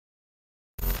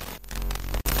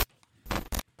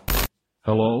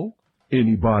Hello?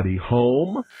 Anybody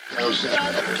home?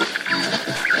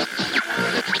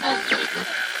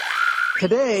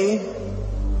 Today,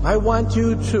 I want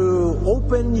you to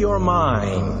open your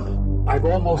mind. I've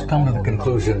almost come to the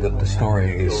conclusion that the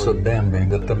story is so damning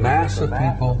that the mass of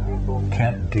people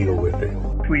can't deal with it.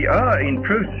 We are in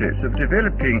process of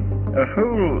developing a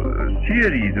whole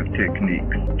series of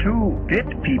techniques to get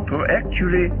people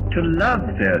actually to love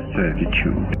their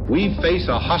servitude. We face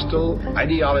a hostile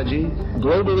ideology,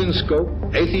 global in scope,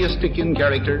 atheistic in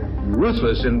character,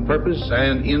 ruthless in purpose,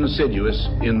 and insidious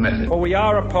in method. For we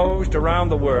are opposed around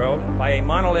the world by a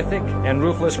monolithic and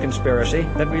ruthless conspiracy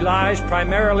that relies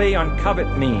primarily on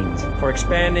covert means for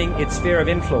expanding its sphere of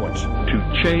influence.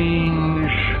 To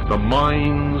change the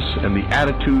minds and the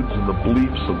attitudes and the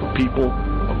beliefs of the people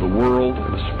of the world,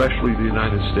 and especially the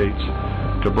United States,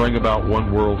 to bring about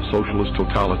one world socialist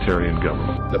totalitarian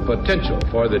government. The potential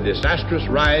for the disastrous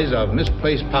rise of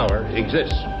misplaced power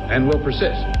exists and will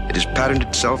persist. It has patterned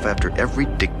itself after every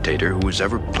dictator who has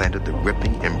ever planted the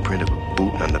ripping imprint of a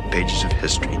boot on the pages of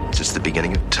history since the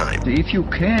beginning of time. If you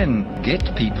can get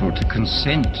people to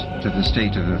consent to the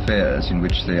state of affairs in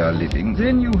which they are living,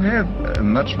 then you have a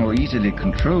much more easily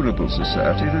controllable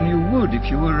society than you would if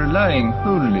you were relying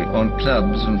wholly on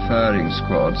clubs and firing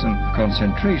squads and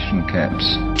concentration camps.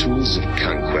 Tools of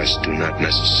conquest do not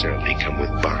necessarily come with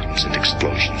bombs and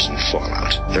explosions and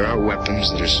fallout. There are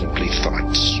weapons that are simply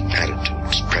thoughts,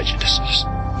 attitudes, prejudices,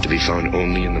 to be found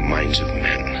only in the minds of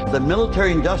men. The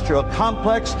military-industrial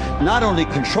complex not only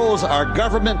controls our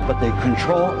government, but they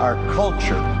control our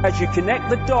culture. As you connect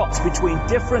the dots between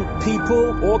different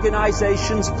people,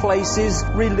 organizations, places,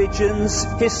 religions,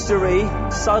 history,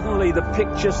 suddenly the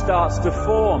picture starts to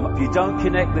form. If you don't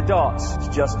connect the dots,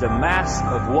 it's just a mass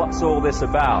of what's all this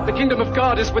about. The kingdom of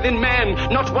God is within man,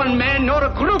 not one man nor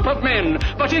a group of men,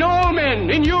 but in all men,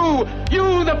 in you.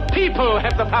 You, the people,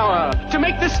 have the power to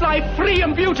make this life free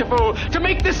and beautiful, to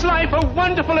make this life a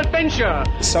wonderful adventure.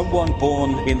 Someone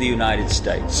born in the United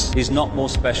States is not more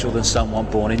special than someone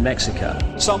born in Mexico.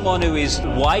 Someone who is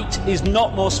white is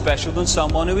not more special than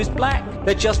someone who is black.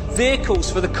 They're just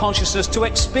vehicles for the consciousness to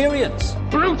experience.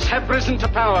 Brutes have risen to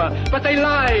power, but they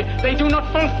lie. They do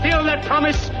not fulfill that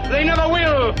promise. They never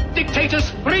will.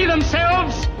 Dictators free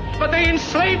themselves, but they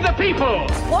enslave the people.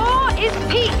 War is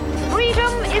peace.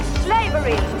 Freedom is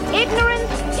slavery.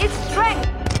 Ignorance is strength.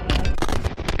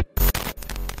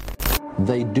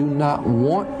 They do not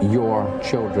want your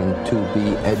children to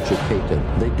be educated.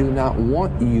 They do not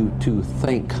want you to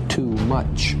think too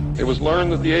much. It was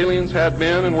learned that the aliens had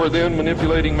been and were then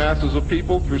manipulating masses of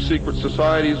people through secret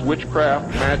societies,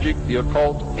 witchcraft, magic, the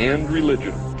occult, and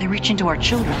religion. They reach into our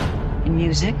children in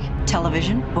music,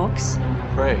 television, books.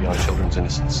 Prey on children's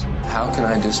innocence. How can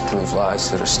I disprove lies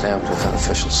that are stamped with an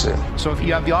official seal? So if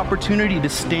you have the opportunity to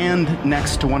stand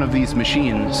next to one of these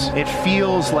machines, it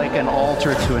feels like an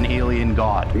altar to an alien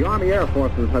god. The Army Air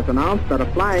Forces has announced that a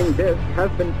flying disc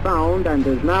has been found and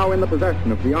is now in the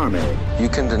possession of the Army. You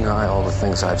can deny all the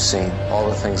things I've seen, all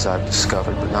the things I've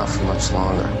discovered, but not for much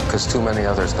longer, because too many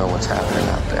others know what's happening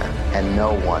out there. And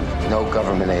no one, no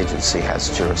government agency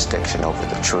has jurisdiction over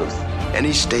the truth.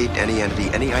 Any state, any entity,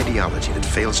 any ideology that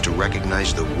fails to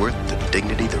recognize the worth, the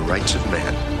dignity, the rights of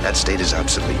man, that state is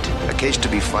obsolete. A case to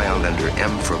be filed under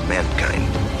M for Mankind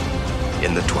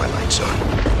in the Twilight Zone.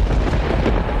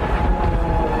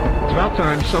 It's about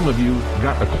time some of you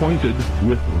got acquainted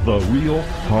with the real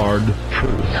hard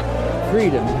truth.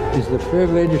 Freedom is the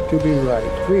privilege to be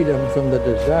right. Freedom from the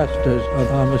disasters of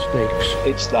our mistakes.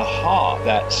 It's the heart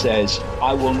that says,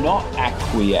 I will not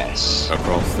acquiesce.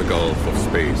 Across the gulf of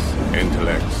space,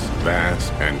 intellects,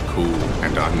 vast and cool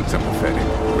and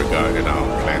unsympathetic, regarded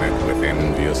our planet with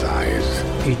envious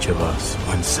eyes. Each of us,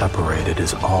 when separated,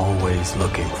 is always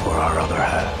looking for our other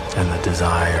half. And the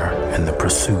desire and the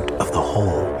pursuit of the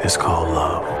whole is called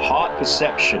love. Heart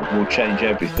perception will change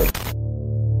everything.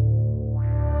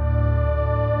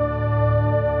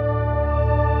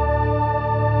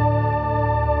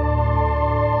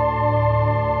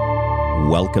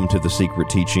 Welcome to the Secret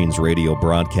Teachings radio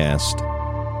broadcast.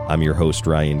 I'm your host,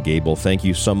 Ryan Gable. Thank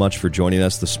you so much for joining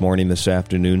us this morning, this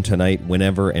afternoon, tonight,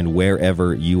 whenever and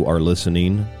wherever you are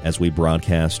listening as we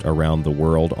broadcast around the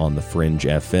world on the Fringe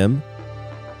FM.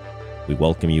 We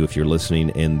welcome you if you're listening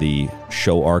in the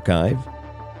show archive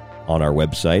on our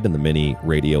website and the many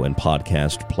radio and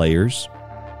podcast players.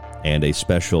 And a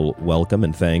special welcome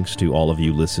and thanks to all of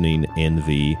you listening in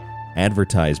the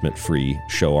advertisement-free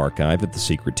show archive at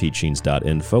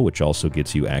thesecretteachings.info, which also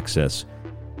gets you access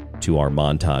to our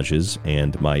montages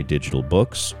and my digital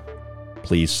books.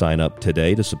 Please sign up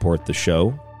today to support the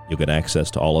show. You'll get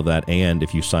access to all of that, and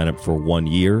if you sign up for 1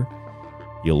 year,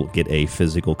 you'll get a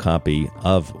physical copy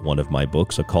of one of my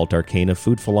books, Occult Arcana,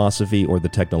 Food Philosophy, or The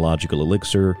Technological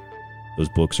Elixir. Those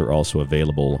books are also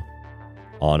available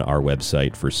on our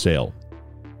website for sale.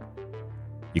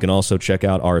 You can also check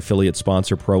out our affiliate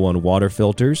sponsor, Pro One Water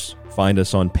Filters. Find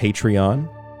us on Patreon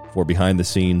for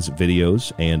behind-the-scenes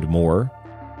videos and more.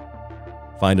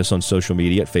 Find us on social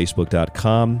media at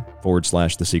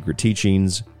facebook.com/The Secret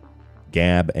Teachings,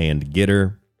 Gab and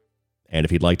Gitter. And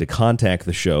if you'd like to contact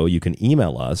the show, you can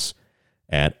email us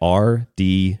at rdgable,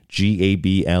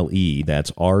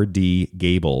 that's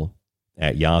rdgable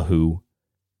at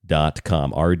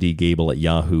yahoo.com, rdgable at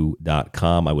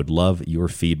yahoo.com. I would love your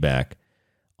feedback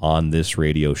on this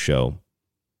radio show,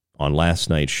 on last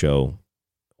night's show,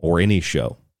 or any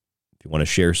show. If you want to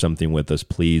share something with us,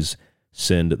 please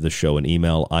send the show an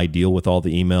email. I deal with all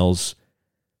the emails,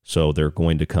 so they're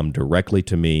going to come directly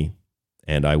to me,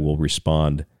 and I will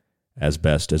respond as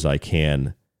best as I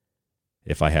can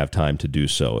if I have time to do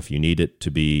so. If you need it to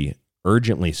be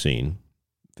urgently seen,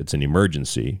 if it's an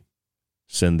emergency,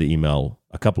 send the email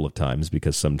a couple of times,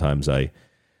 because sometimes I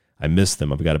miss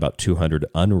them. I've got about 200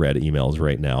 unread emails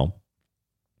right now,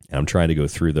 and I'm trying to go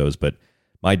through those, but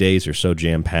my days are so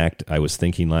jam-packed. I was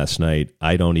thinking last night,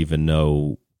 I don't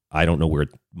know where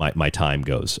my time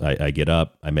goes. I get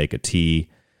up, I make a tea,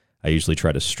 I usually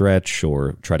try to stretch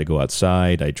or try to go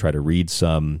outside, I try to read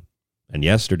some, and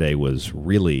yesterday was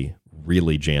really,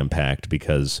 really jam-packed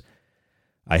because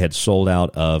I had sold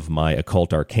out of my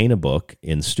Occult Arcana book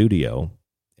in studio,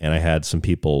 and I had some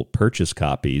people purchase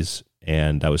copies,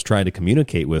 and I was trying to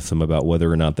communicate with them about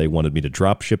whether or not they wanted me to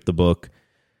drop ship the book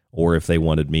or if they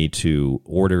wanted me to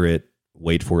order it,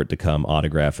 wait for it to come,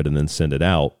 autograph it, and then send it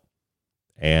out.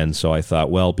 And so I thought,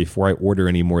 well, before I order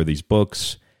any more of these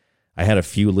books, I had a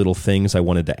few little things I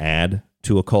wanted to add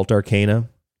to Occult Arcana,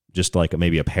 just like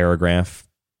maybe a paragraph,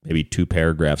 maybe 2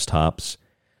 paragraphs tops.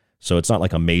 So it's not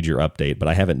like a major update, but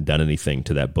I haven't done anything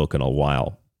to that book in a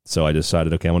while. So I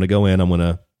decided, okay, I'm going to go in, I'm going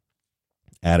to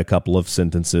add a couple of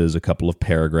sentences, a couple of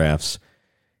paragraphs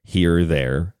here or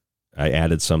there. I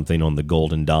added something on the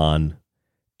Golden Dawn,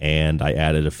 and I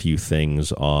added a few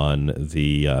things on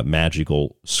the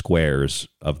magical squares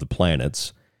of the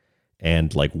planets,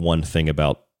 and like one thing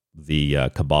about the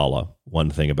Kabbalah, one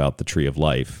thing about the Tree of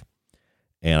Life.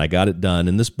 And I got it done,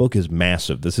 and this book is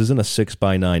massive. This isn't a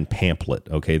 6x9 pamphlet,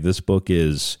 okay? This book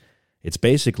it's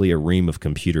basically a ream of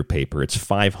computer paper. It's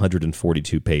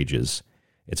 542 pages.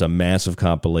 It's a massive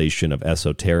compilation of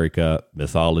esoterica,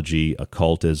 mythology,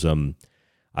 occultism.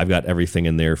 I've got everything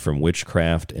in there from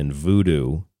witchcraft and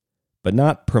voodoo, but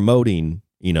not promoting,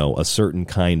 a certain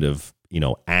kind of,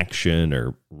 action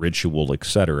or ritual,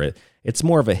 etc. It's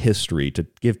more of a history to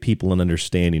give people an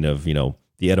understanding of,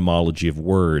 the etymology of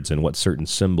words and what certain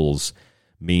symbols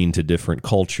mean to different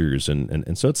cultures.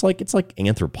 And so it's like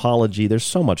anthropology. There's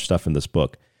so much stuff in this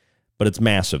book, but it's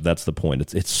massive. That's the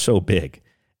point. It's so big.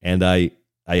 And I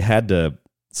had to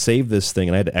save this thing,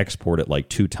 and I had to export it like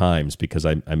 2 times because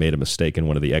I made a mistake in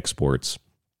one of the exports.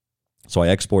 So I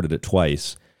exported it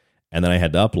twice, and then I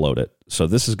had to upload it. So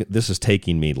this is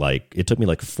taking me it took me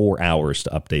like 4 hours to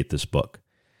update this book.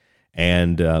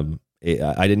 And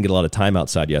I didn't get a lot of time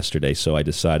outside yesterday, so I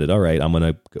decided, all right, I'm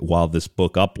going to, while this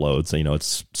book uploads,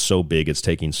 it's so big, it's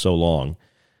taking so long,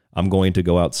 I'm going to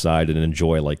go outside and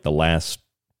enjoy like the last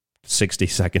 60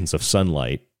 seconds of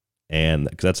sunlight. And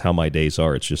because that's how my days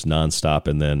are, it's just nonstop.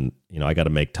 And then, I got to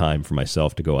make time for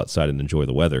myself to go outside and enjoy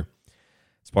the weather.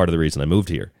 It's part of the reason I moved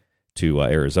here to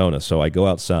Arizona. So I go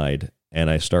outside and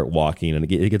I start walking, and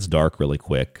it gets dark really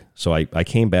quick. So I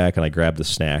came back and I grabbed a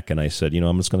snack, and I said,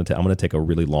 I'm going to take a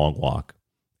really long walk,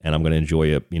 and I'm going to enjoy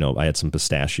it. I had some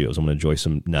pistachios. I'm going to enjoy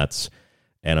some nuts,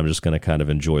 and I'm just going to kind of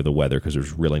enjoy the weather because it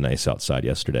was really nice outside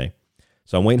yesterday.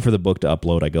 So I'm waiting for the book to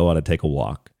upload. I go out and take a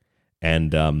walk,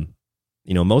 and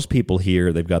most people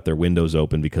here, they've got their windows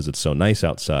open because it's so nice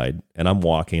outside, and I'm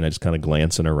walking, I just kind of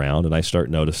glancing around, and I start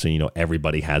noticing,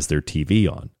 everybody has their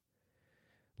TV on.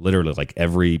 Literally, like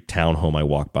every townhome I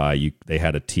walk by, they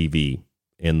had a TV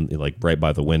in like right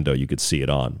by the window. You could see it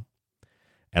on.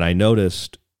 And I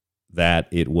noticed that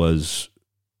it was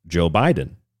Joe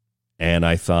Biden. And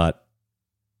I thought,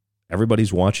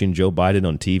 everybody's watching Joe Biden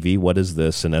on TV. What is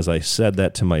this? And as I said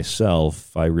that to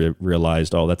myself, I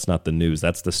realized, that's not the news.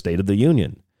 That's the State of the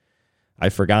Union. I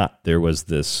forgot there was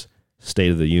this State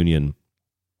of the Union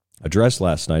address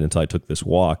last night until I took this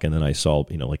walk. And then I saw,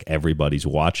 like everybody's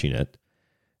watching it.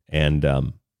 And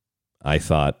I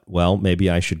thought, well, maybe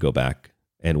I should go back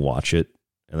and watch it.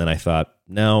 And then I thought,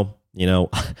 no,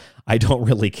 I don't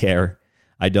really care.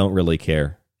 And then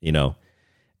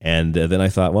I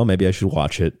thought, well, maybe I should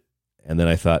watch it. And then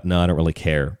I thought, no, I don't really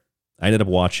care. I ended up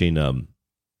watching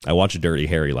I watched Dirty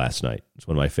Harry last night. It's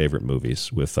one of my favorite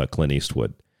movies with Clint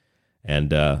Eastwood.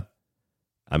 And,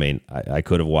 I mean, I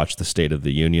could have watched the State of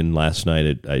the Union last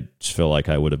night. I just feel like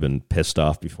I would have been pissed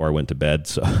off before I went to bed.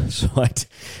 So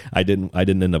I didn't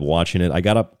end up watching it. I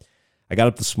got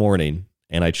up this morning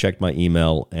and I checked my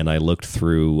email and I looked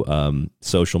through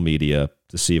social media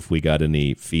to see if we got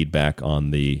any feedback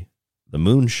on the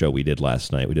moon show we did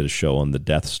last night. We did a show on the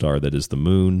Death Star that is the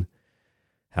moon,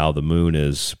 how the moon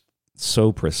is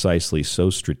so precisely, so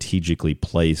strategically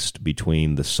placed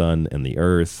between the sun and the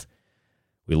earth.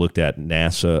 We looked at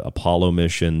NASA Apollo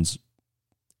missions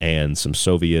and some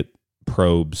Soviet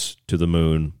probes to the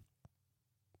moon.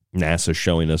 NASA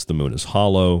showing us the moon is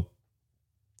hollow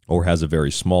or has a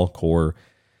very small core.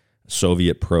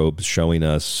 Soviet probes showing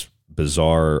us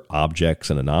bizarre objects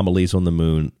and anomalies on the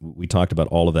moon. We talked about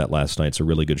all of that last night. It's a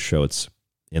really good show. It's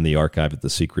in the archive at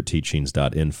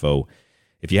thesecretteachings.info.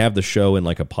 If you have the show in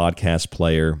like a podcast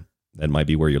player, that might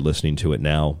be where you're listening to it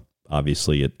now.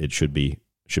 Obviously, it should be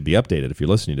updated if you're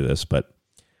listening to this. But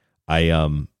I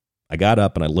got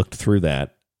up and I looked through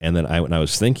that, and then when I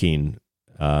was thinking,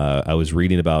 I was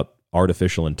reading about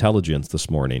artificial intelligence this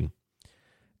morning,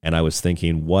 and I was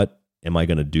thinking, what am I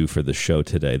going to do for the show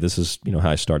today? This is, how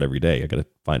I start every day. I got to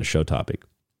find a show topic.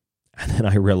 And then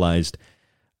I realized,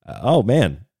 oh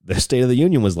man, the State of the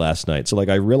Union was last night. So like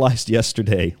I realized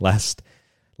yesterday, last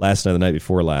night, the night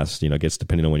before last, I guess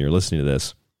depending on when you're listening to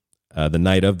this, the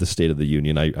night of the State of the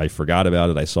Union, I forgot about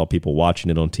it. I saw people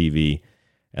watching it on TV,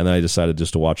 and then I decided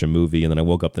just to watch a movie, and then I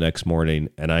woke up the next morning,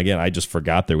 and again, I just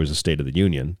forgot there was a State of the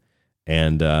Union,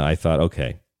 and I thought,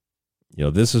 okay,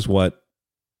 this is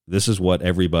what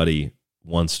everybody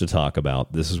wants to talk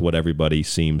about. This is what everybody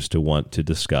seems to want to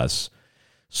discuss.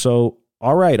 So,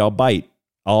 all right, I'll bite.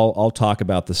 I'll talk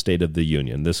about the State of the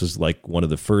Union. This is like one of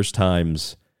the first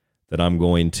times that I'm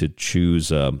going to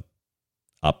choose a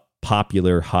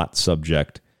popular hot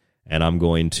subject, and I'm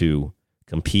going to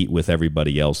compete with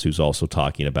everybody else who's also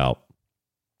talking about,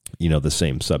 the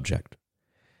same subject.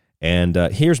 And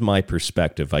here's my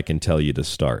perspective. I can tell you to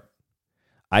start.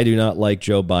 I do not like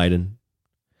Joe Biden.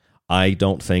 I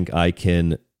don't think I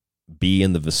can be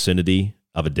in the vicinity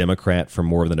of a Democrat for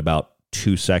more than about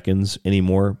 2 seconds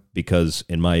anymore, because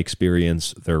in my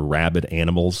experience, they're rabid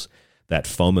animals that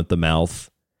foam at the mouth.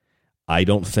 I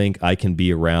don't think I can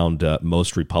be around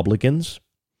most Republicans.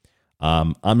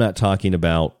 I'm not talking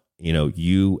about,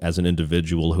 you as an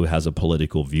individual who has a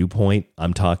political viewpoint.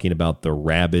 I'm talking about the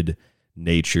rabid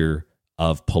nature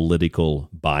of political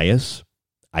bias.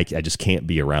 I just can't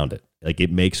be around it. Like,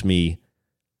 it makes me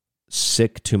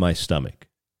sick to my stomach.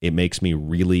 It makes me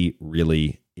really,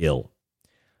 really ill.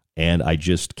 And I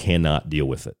just cannot deal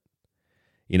with it.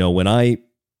 When I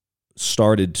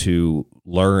started to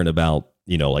learn about,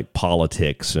 like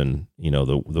politics and,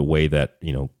 the way that,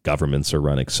 governments are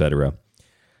run, et cetera,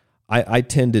 I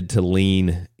tended to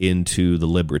lean into the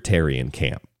libertarian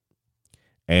camp.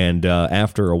 And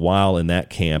after a while in that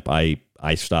camp, I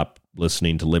stopped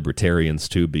listening to libertarians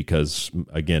too, because,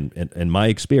 again, in my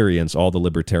experience, all the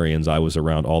libertarians I was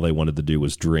around, all they wanted to do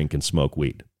was drink and smoke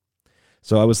weed.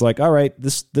 So I was like, all right,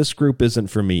 this group isn't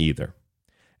for me either.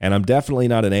 And I'm definitely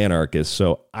not an anarchist,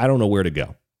 so I don't know where to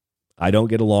go. I don't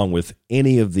get along with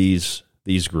any of these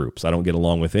groups. I don't get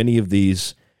along with any of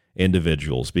these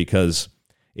individuals, because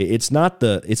it's not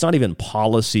even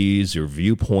policies or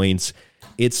viewpoints.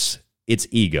 It's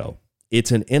ego.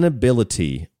 It's an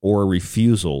inability or a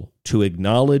refusal to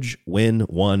acknowledge when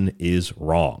one is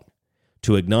wrong,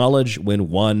 to acknowledge when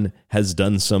one has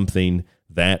done something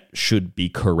that should be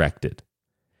corrected.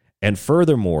 And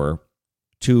furthermore,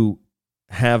 to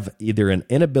have either an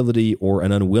inability or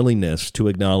an unwillingness to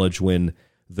acknowledge when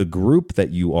the group that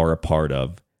you are a part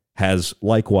of has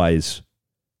likewise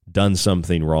done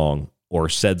something wrong or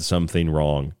said something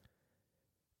wrong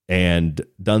and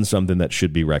done something that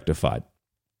should be rectified.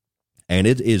 And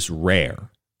it is rare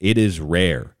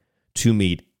to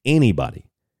meet anybody,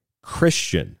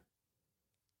 Christian,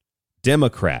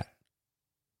 Democrat,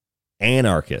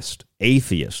 anarchist,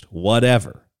 atheist,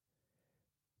 whatever,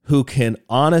 who can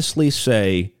honestly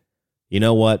say, you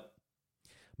know what,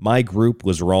 my group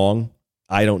was wrong.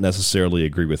 I don't necessarily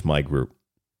agree with my group.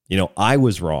 I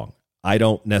was wrong. I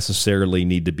don't necessarily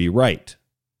need to be right.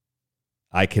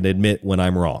 I can admit when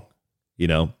I'm wrong.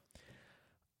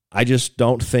 I just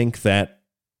don't think that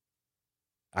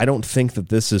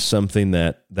this is something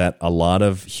that a lot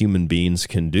of human beings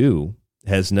can do. It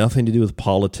has nothing to do with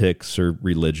politics or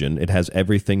religion. It has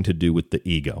everything to do with the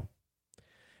ego.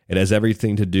 It has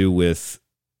everything to do with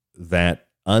that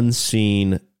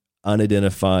unseen,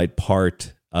 unidentified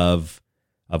part of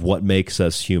what makes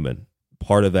us human.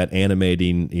 part of that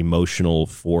animating emotional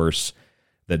force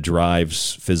that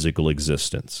drives physical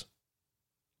existence.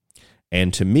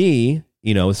 And to me,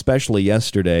 you know, especially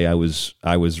yesterday, I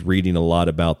was reading a lot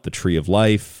about the Tree of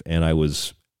Life, and I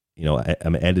was, you know,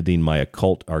 I'm editing my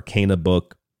Occult Arcana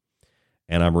book,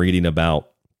 and I'm reading about,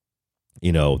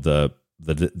 you know, the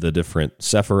different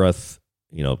Sephiroth,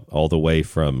 you know, all the way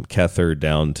from Kether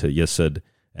down to Yesod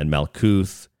and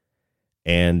Malkuth,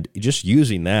 and just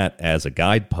using that as a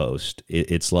guidepost.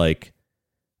 It's like,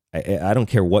 I don't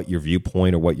care what your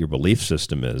viewpoint or what your belief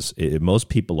system is. Most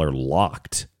people are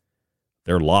locked.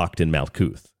 They're locked in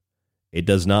Malkuth. It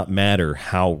does not matter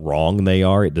how wrong they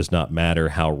are. It does not matter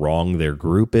how wrong their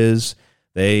group is.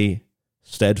 They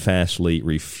steadfastly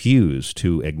refuse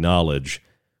to acknowledge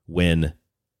when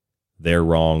they're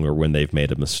wrong or when they've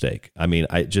made a mistake. I mean,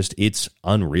 it's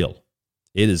unreal.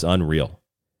 It is unreal.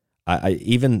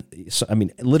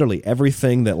 Literally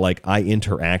everything that like I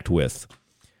interact with,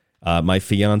 my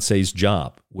fiance's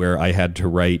job, where I had to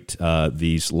write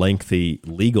these lengthy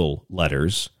legal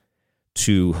letters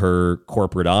to her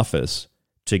corporate office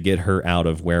to get her out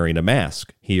of wearing a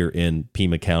mask here in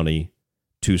Pima County,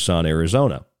 Tucson,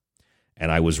 Arizona. And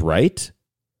I was right.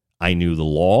 I knew the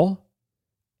law.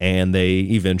 And they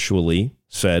eventually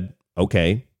said,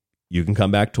 okay, you can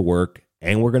come back to work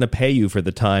and we're going to pay you for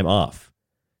the time off.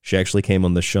 She actually came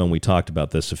on the show and we talked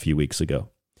about this a few weeks ago.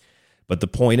 But the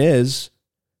point is,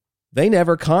 they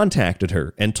never contacted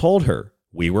her and told her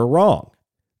we were wrong.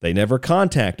 They never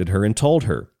contacted her and told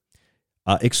her,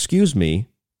 excuse me,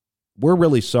 we're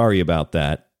really sorry about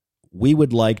that. We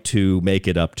would like to make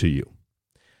it up to you.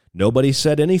 Nobody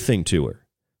said anything to her.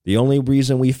 The only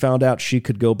reason we found out she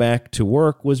could go back to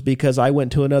work was because I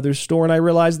went to another store and I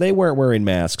realized they weren't wearing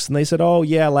masks. And they said, oh,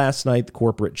 yeah, last night the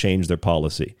corporate changed their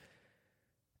policy.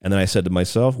 And then I said to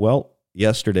myself, well,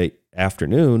 yesterday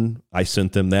afternoon, I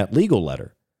sent them that legal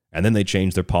letter. And then they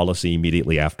changed their policy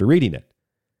immediately after reading it.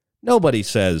 Nobody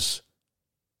says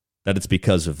that it's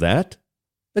because of that.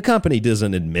 The company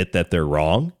doesn't admit that they're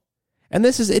wrong. And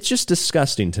it's just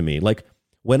disgusting to me. Like,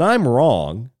 when I'm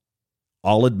wrong,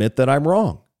 I'll admit that I'm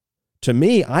wrong. To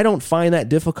me, I don't find that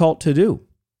difficult to do.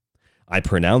 I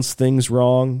pronounce things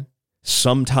wrong.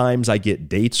 Sometimes I get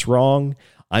dates wrong.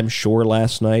 I'm sure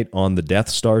last night on the Death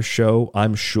Star show,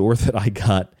 I'm sure that I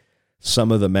got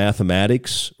some of the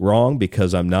mathematics wrong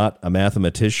because I'm not a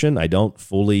mathematician. I don't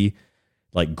fully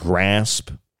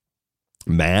grasp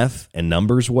math and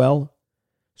numbers well.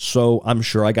 So I'm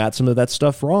sure I got some of that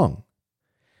stuff wrong.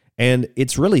 And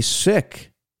it's really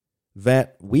sick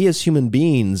that we as human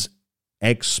beings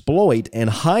exploit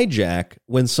and hijack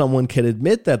when someone can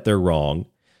admit that they're wrong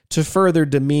to further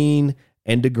demean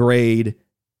and degrade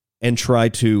and try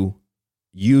to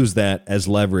use that as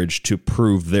leverage to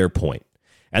prove their point.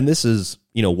 And this is,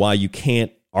 why you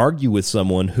can't argue with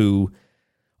someone who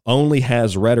only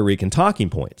has rhetoric and talking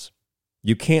points.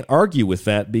 You can't argue with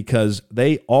that because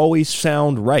they always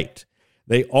sound right.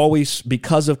 They always,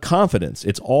 because of confidence.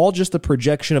 It's all just a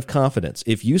projection of confidence.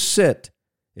 If you stand,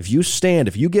 if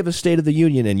you give a State of the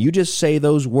Union and you just say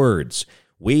those words,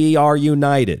 we are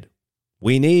united,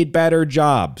 we need better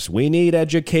jobs, we need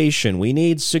education, we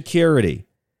need security,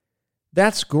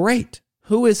 that's great.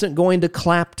 Who isn't going to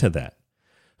clap to that?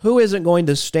 Who isn't going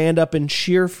to stand up and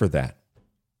cheer for that?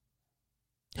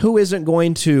 Who isn't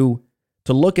going to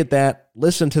look at that,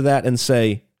 listen to that, and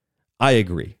say, I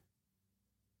agree?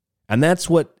 And that's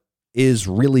what is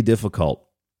really difficult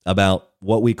about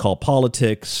what we call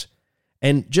politics,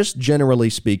 and just generally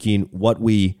speaking, what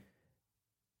we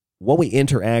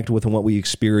interact with and what we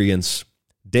experience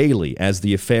daily as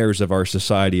the affairs of our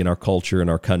society and our culture and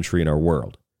our country and our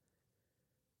world.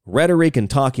 Rhetoric and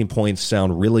talking points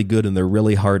sound really good, and they're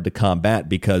really hard to combat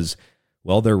because,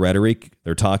 well, they're rhetoric,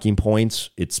 they're talking points,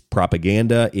 it's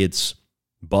propaganda, it's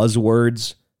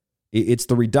buzzwords. It's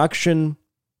the reduction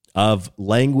of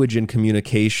language and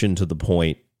communication to the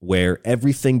point where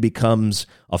everything becomes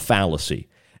a fallacy.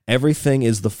 Everything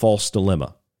is the false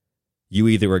dilemma. You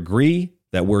either agree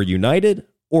that we're united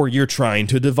or you're trying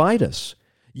to divide us.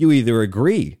 You either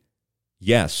agree,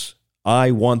 yes, I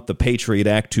want the Patriot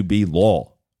Act to be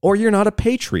law, or you're not a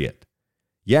patriot.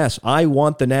 Yes, I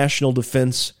want the National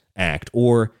Defense Act,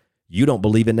 or you don't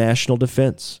believe in national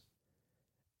defense.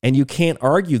 And you can't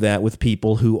argue that with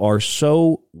people who are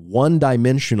so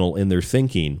one-dimensional in their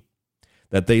thinking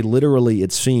that they literally,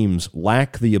 it seems,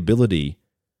 lack the ability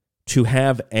to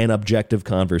have an objective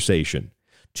conversation,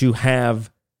 to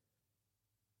have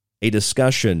a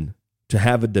discussion, to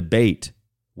have a debate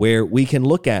where we can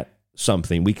look at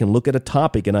something, we can look at a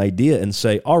topic, an idea, and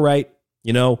say, all right,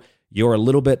 you're a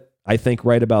little bit, I think,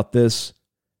 right about this,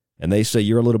 And they say,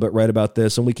 you're a little bit right about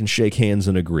this, and we can shake hands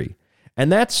and agree.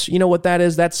 And that's, you know what that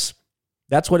is? That's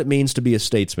what it means to be a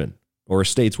statesman or a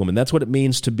stateswoman. That's what it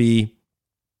means to be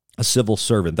a civil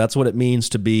servant. That's what it means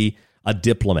to be a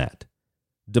diplomat.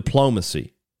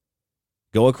 Diplomacy.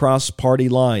 Go across party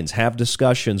lines, have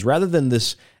discussions, rather than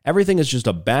this, everything is just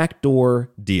a backdoor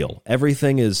deal.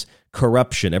 Everything is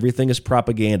corruption. Everything is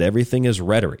propaganda. Everything is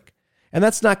rhetoric. And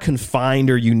that's not confined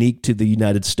or unique to the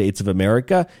United States of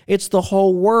America. It's the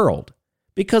whole world.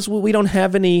 Because we don't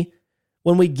have any,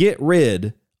 when we get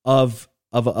rid of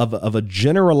a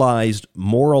generalized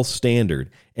moral standard,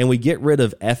 and we get rid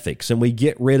of ethics, and we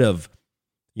get rid of,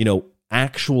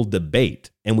 actual debate,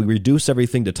 and we reduce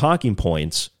everything to talking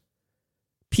points,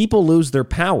 people lose their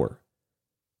power.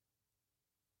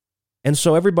 And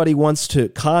so everybody wants to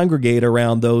congregate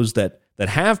around those that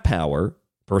have power,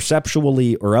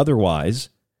 perceptually or otherwise,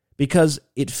 because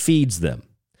it feeds them.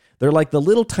 They're like the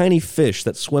little tiny fish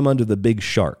that swim under the big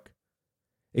shark.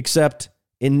 Except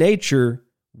in nature,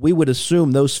 we would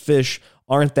assume those fish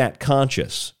aren't that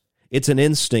conscious. It's an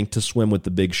instinct to swim with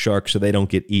the big shark so they don't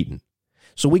get eaten.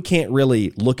 So we can't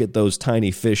really look at those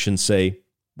tiny fish and say,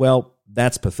 well,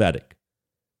 that's pathetic.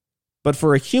 But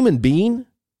for a human being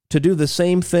to do the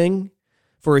same thing,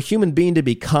 for a human being to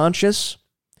be conscious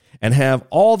and have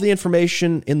all the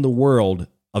information in the world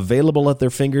available at their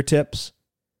fingertips,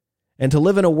 and to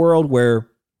live in a world where,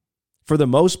 for the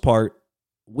most part,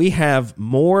 we have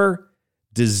more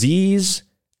disease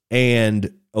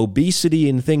and obesity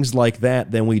and things like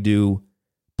that than we do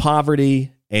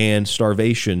poverty and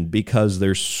starvation, because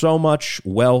there's so much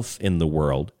wealth in the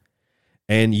world,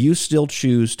 and you still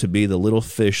choose to be the little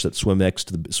fish that swims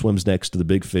next to the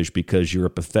big fish because you're a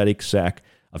pathetic sack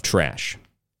of trash.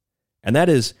 And that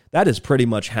is pretty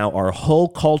much how our whole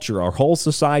culture, our whole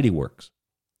society works.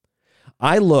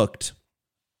 I looked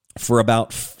for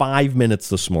about 5 minutes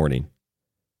this morning.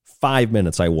 5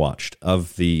 minutes I watched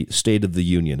of the State of the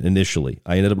Union initially.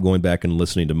 I ended up going back and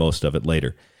listening to most of it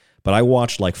later. But I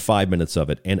watched like 5 minutes of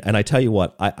it. And I tell you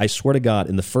what, I swear to God,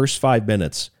 in the first 5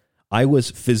 minutes, I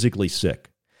was physically sick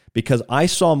because I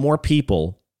saw more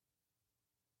people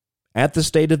at the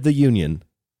State of the Union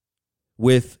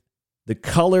with the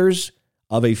colors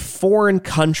of a foreign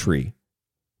country,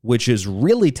 which is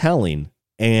really telling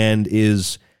and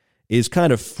is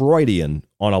kind of Freudian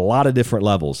on a lot of different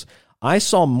levels. I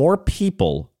saw more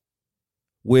people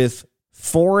with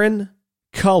foreign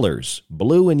colors,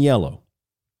 blue and yellow,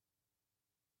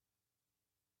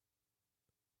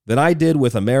 than I did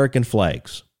with American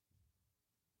flags.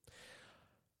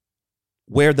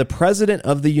 Where the President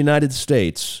of the United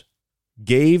States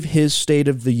gave his State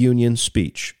of the Union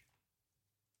speech,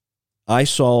 I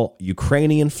saw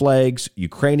Ukrainian flags,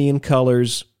 Ukrainian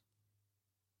colors,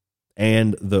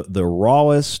 and the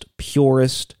rawest,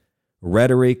 purest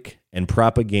rhetoric and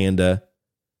propaganda,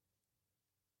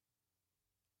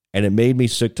 and it made me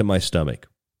sick to my stomach.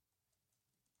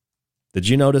 Did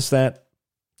you notice that?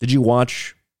 Did you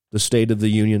watch the State of the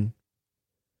Union?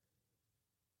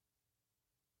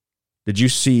 Did you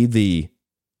see the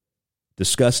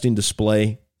disgusting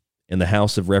display in the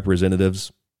House of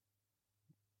Representatives?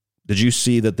 Did you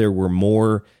see that there were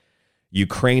more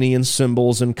Ukrainian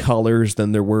symbols and colors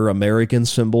than there were American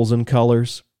symbols and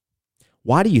colors?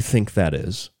 Why do you think that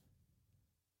is?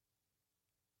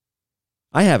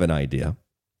 I have an idea.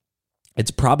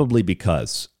 It's probably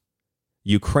because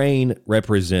Ukraine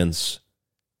represents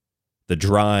the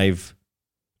drive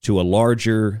to a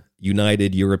larger,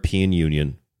 united European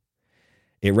Union.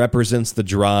 It represents the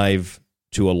drive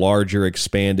to a larger,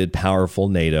 expanded, powerful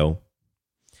NATO.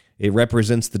 It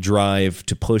represents the drive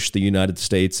to push the United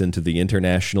States into the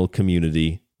international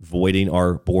community, voiding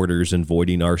our borders and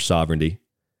voiding our sovereignty.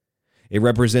 It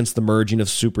represents the merging of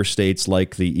superstates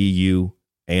like the EU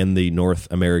and the North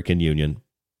American Union.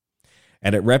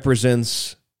 And it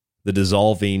represents the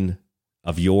dissolving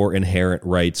of your inherent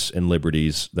rights and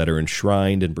liberties that are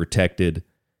enshrined and protected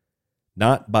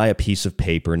not by a piece of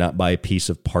paper, not by a piece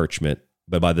of parchment,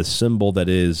 but by the symbol that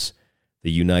is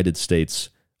the United States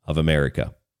of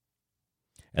America.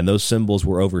 And those symbols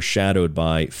were overshadowed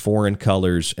by foreign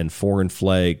colors and foreign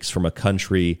flags from a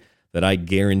country that I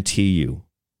guarantee you,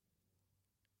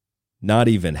 not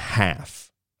even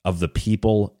half of the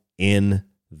people in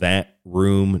that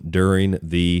room during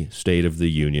the State of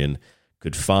the Union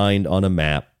could find on a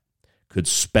map, could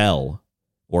spell,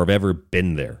 or have ever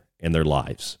been there in their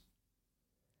lives.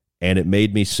 And it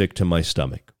made me sick to my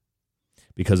stomach.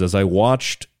 Because as I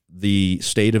watched the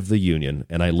State of the Union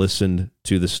and I listened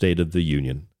to the State of the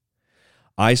Union,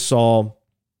 I saw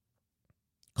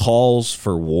calls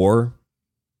for war.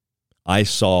 I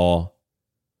saw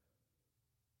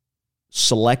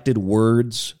selected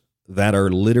words that are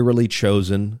literally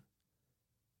chosen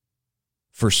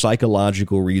for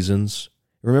psychological reasons.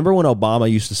 Remember when Obama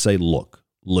used to say, look,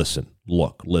 listen,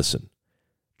 look, listen.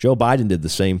 Joe Biden did the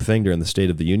same thing during the State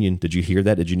of the Union. Did you hear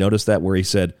that? Did you notice that where he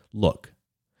said, look,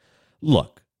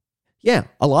 look? Yeah,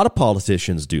 a lot of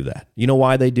politicians do that. You know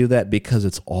why they do that? Because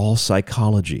it's all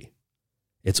psychology.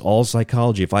 It's all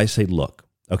psychology. If I say, look,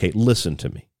 okay, listen to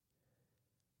me.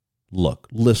 Look,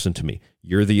 listen to me.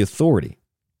 You're the authority.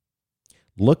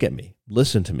 Look at me.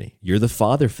 Listen to me. You're the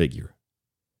father figure.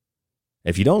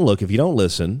 If you don't look, if you don't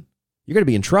listen, you're going to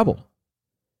be in trouble.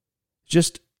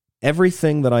 Just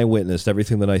everything that I witnessed,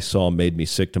 everything that I saw made me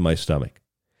sick to my stomach.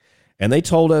 And they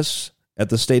told us at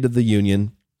the State of the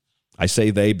Union, I say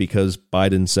they because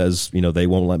Biden says, they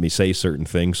won't let me say certain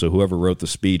things. So whoever wrote the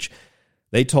speech,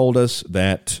 they told us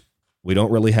that we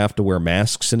don't really have to wear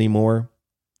masks anymore,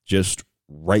 just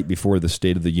right before the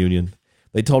State of the Union.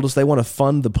 They told us they want to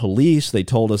fund the police. They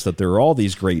told us that there are all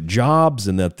these great jobs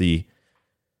and that the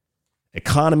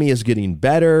economy is getting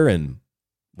better and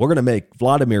we're going to make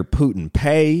Vladimir Putin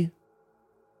pay.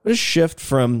 What a shift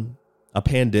from a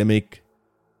pandemic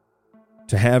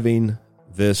to having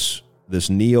this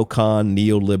neocon,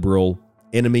 neoliberal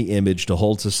enemy image to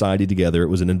hold society together. It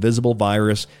was an invisible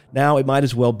virus. Now it might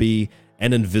as well be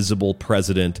an invisible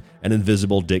president, an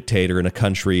invisible dictator in a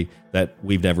country that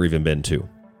we've never even been to.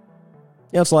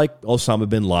 It's like Osama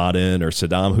bin Laden or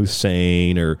Saddam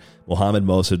Hussein or Mohammed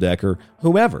Mossadegh or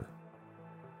whoever.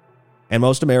 And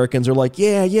most Americans are like,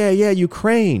 yeah,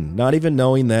 Ukraine. Not even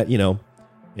knowing that,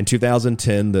 in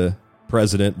 2010, the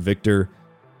president, Viktor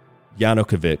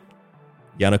Yanukovych,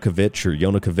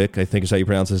 I think is how you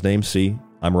pronounce his name. See,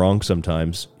 I'm wrong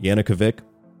sometimes. Yanukovych,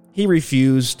 he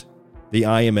refused the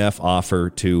IMF offer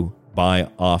to buy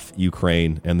off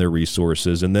Ukraine and their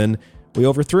resources. And then we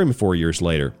overthrew him 4 years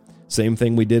later. Same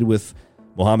thing we did with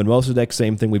Mohammed Mossadegh.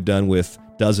 Same thing we've done with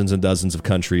dozens and dozens of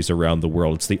countries around the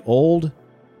world. It's the old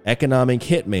economic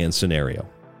hitman scenario.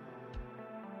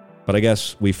 But I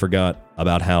guess we forgot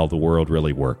about how the world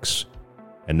really works.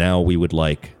 And now we would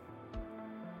like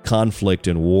conflict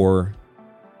and war.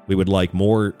 We would like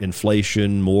more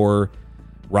inflation, more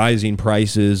rising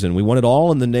prices, and we want it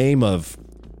all in the name of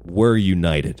we're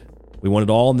united. We want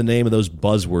it all in the name of those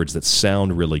buzzwords that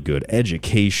sound really good.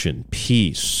 Education,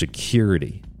 peace,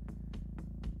 security.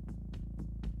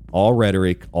 All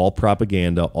rhetoric, all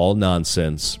propaganda, all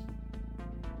nonsense.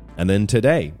 And then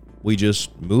today, we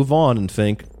just move on and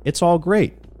think it's all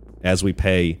great as we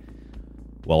pay.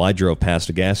 Well, I drove past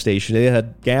a gas station. It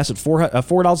had gas at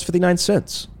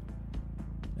 $4.59.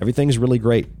 Everything's really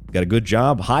great. Got a good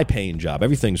job, high-paying job.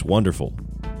 Everything's wonderful.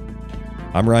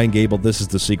 I'm Ryan Gable. This is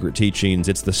The Secret Teachings.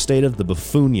 It's the state of the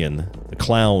Buffoonion, the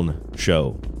clown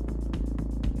show.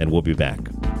 And we'll be back.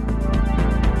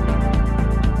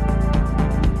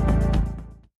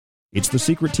 It's The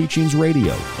Secret Teachings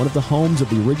Radio, one of the homes of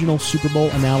the original Super Bowl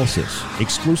analysis,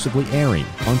 exclusively airing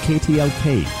on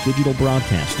KTLK Digital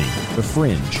Broadcasting, The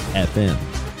Fringe FM.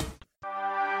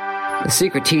 The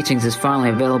Secret Teachings is finally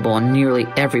available on nearly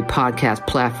every podcast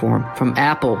platform, from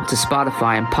Apple to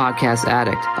Spotify and Podcast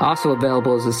Addict. Also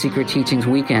available is The Secret Teachings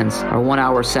Weekends, our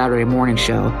 1-hour Saturday morning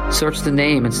show. Search the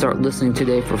name and start listening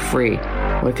today for free.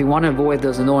 But if you want to avoid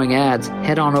those annoying ads,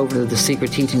 head on over to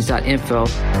thesecretteachings.info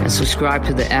and subscribe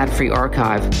to the ad-free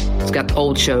archive. It's got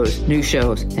old shows, new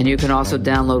shows, and you can also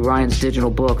download Ryan's digital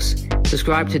books.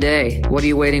 Subscribe today. What are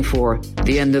you waiting for?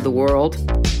 The end of the world?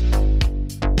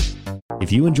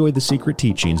 If you enjoyed The Secret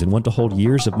Teachings and want to hold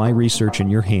years of my research in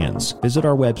your hands, visit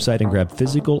our website and grab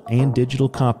physical and digital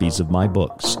copies of my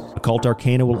books. Occult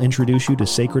Arcana will introduce you to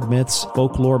sacred myths,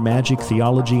 folklore, magic,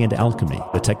 theology, and alchemy.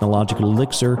 The Technological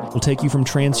Elixir will take you from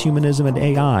transhumanism and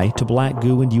AI to black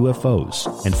goo and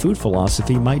UFOs. And Food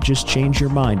Philosophy might just change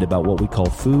your mind about what we call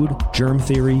food, germ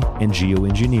theory, and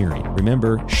geoengineering.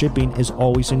 Remember, shipping is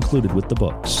always included with the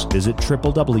books. Visit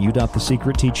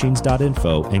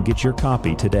www.thesecretteachings.info and get your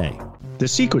copy today. The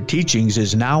Secret Teachings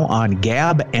is now on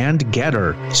Gab and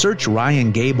Getter. Search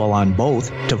Ryan Gable on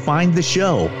both to find the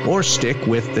show, or stick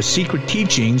with The Secret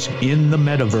Teachings in the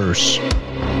metaverse.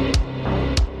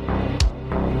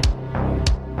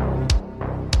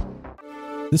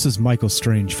 This is Michael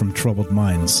Strange from Troubled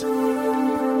Minds.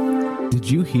 Did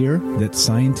you hear that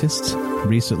scientists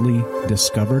recently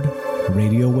discovered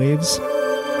radio waves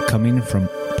coming from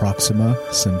Proxima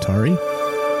Centauri?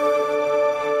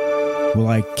 Well,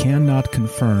 I cannot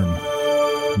confirm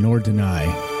nor deny.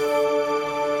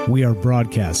 We are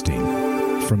broadcasting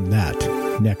from that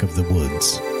neck of the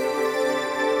woods.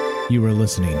 You are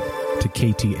listening to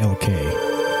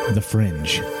KTLK, The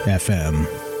Fringe FM.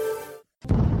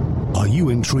 Are you you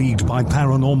intrigued by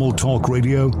paranormal talk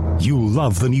radio? You'll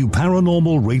love the new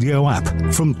Paranormal Radio app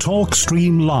from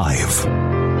TalkStream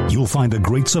Live. You'll find a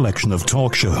great selection of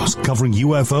talk shows covering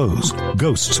UFOs,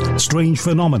 ghosts, strange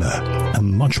phenomena,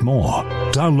 and much more.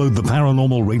 Download the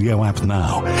Paranormal Radio app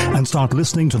now and start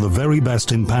listening to the very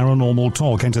best in paranormal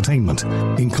talk entertainment,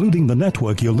 including the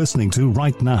network you're listening to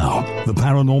right now, the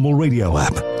Paranormal Radio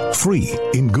app. Free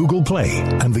in Google Play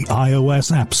and the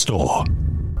iOS App Store.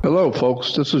 Hello,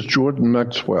 folks. This is Jordan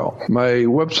Maxwell. My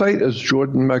website is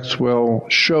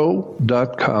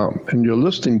jordanmaxwellshow.com, and you're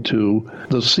listening to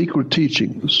The Secret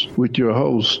Teachings with your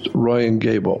host, Ryan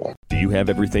Gable. Do you have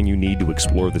everything you need to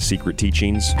explore the secret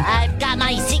teachings? I've got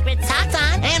my secret socks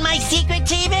on, and my secret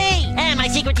TV, and my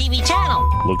secret TV channel.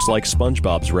 Looks like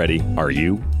SpongeBob's ready. Are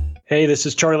you? Hey, this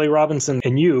is Charlie Robinson,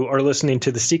 and you are listening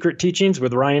to The Secret Teachings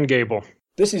with Ryan Gable.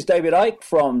 This is David Icke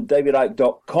from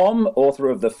davidicke.com, author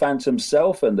of The Phantom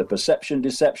Self and The Perception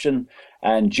Deception,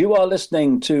 and you are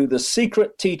listening to The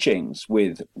Secret Teachings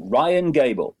with Ryan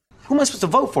Gable. Who am I supposed to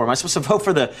vote for? Am I supposed to vote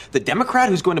for the Democrat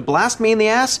who's going to blast me in the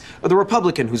ass, or the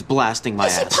Republican who's blasting my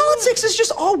ass? Politics is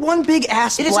just all one big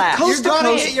ass blast. You're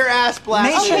gonna get your ass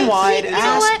blasted. Nationwide Okay,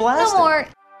 ass blasting. No more.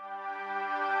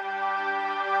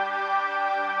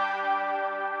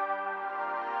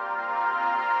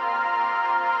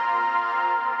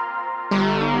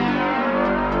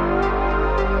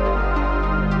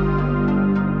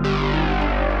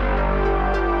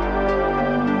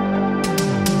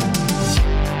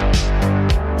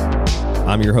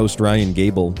 I'm your host, Ryan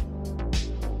Gable,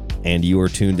 and you are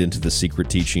tuned into the Secret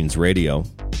Teachings Radio.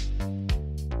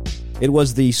 It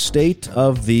was the state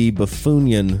of the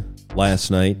Buffoonion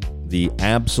last night, the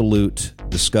absolute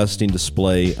disgusting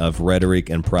display of rhetoric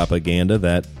and propaganda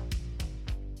that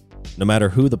no matter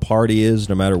who the party is,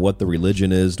 no matter what the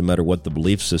religion is, no matter what the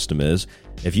belief system is,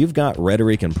 if you've got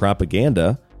rhetoric and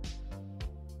propaganda,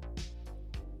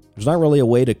 there's not really a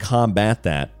way to combat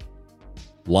that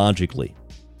logically.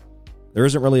 There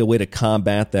isn't really a way to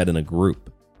combat that in a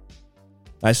group.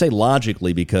 I say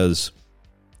logically because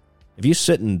if you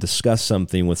sit and discuss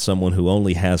something with someone who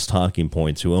only has talking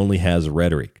points, who only has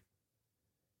rhetoric,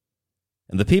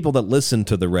 and the people that listen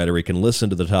to the rhetoric and listen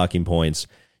to the talking points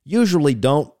usually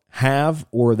don't have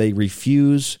or they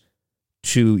refuse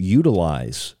to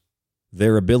utilize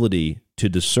their ability to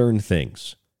discern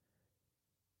things.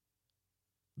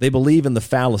 They believe in the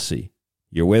fallacy.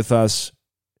 You're with us,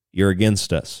 you're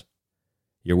against us.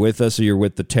 You're with us or you're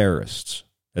with the terrorists,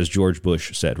 as George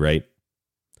Bush said, right?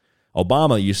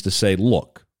 Obama used to say,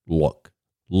 look,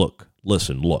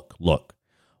 listen, look.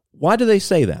 Why do they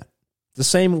say that? The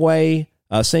same way,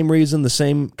 same reason, the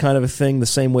same kind of a thing, the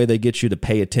same way they get you to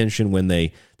pay attention when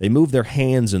they move their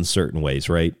hands in certain ways,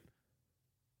 right?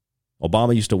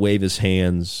 Obama used to wave his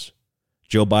hands.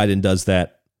 Joe Biden does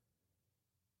that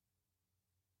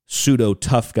pseudo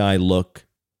tough guy look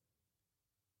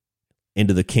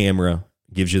into the camera.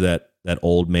 Gives you that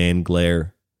old man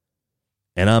glare.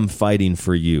 And I'm fighting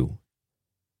for you.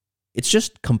 It's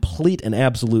just complete and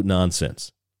absolute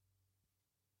nonsense.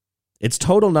 It's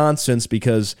total nonsense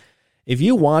because if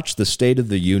you watch the State of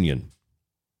the Union,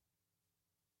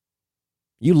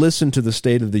 you listen to the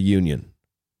State of the Union,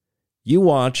 you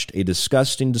watched a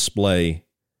disgusting display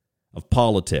of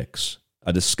politics,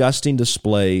 a disgusting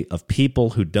display of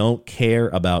people who don't care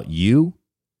about you,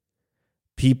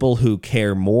 people who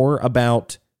care more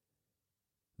about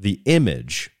the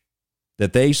image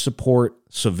that they support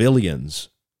civilians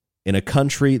in a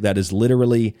country that is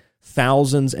literally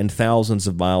thousands and thousands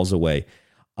of miles away.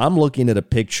 I'm looking at a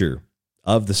picture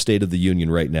of the State of the Union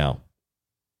right now,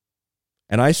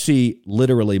 and I see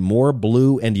literally more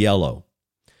blue and yellow,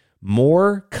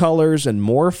 more colors and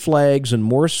more flags and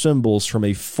more symbols from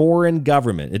a foreign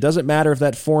government. It doesn't matter if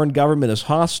that foreign government is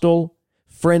hostile,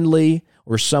 friendly,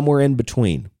 or somewhere in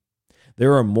between.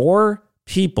 There are more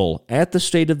people at the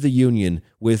State of the Union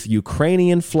with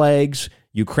Ukrainian flags,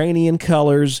 Ukrainian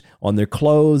colors on their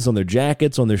clothes, on their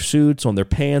jackets, on their suits, on their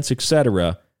pants,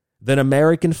 etc., than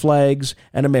American flags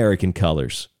and American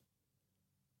colors.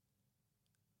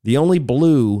 The only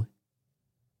blue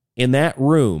in that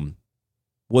room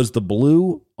was the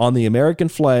blue on the American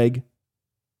flag,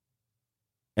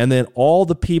 and then all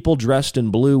the people dressed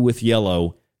in blue with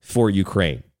yellow for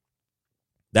Ukraine.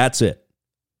 That's it.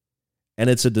 And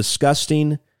it's a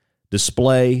disgusting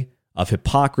display of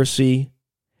hypocrisy.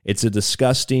 It's a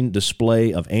disgusting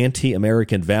display of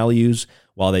anti-American values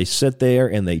while they sit there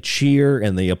and they cheer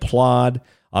and they applaud.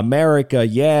 America,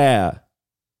 yeah.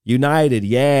 United,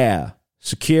 yeah.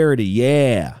 Security,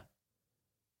 yeah.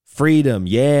 Freedom,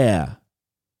 yeah.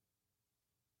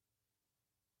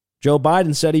 Joe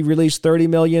Biden said he released 30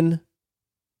 million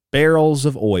barrels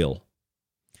of oil,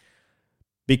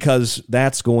 because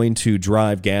that's going to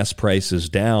drive gas prices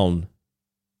down.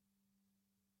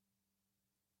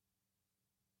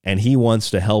 And he wants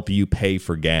to help you pay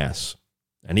for gas.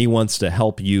 And he wants to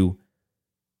help you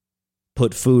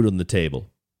put food on the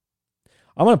table.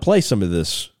 I want to play some of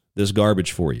this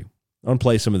garbage for you. I want to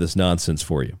play some of this nonsense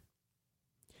for you.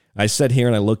 I sit here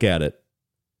and I look at it.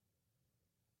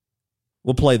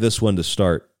 We'll play this one to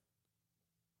start.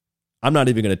 I'm not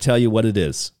even going to tell you what it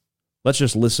is. Let's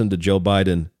just listen to Joe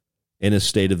Biden in his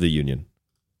State of the Union.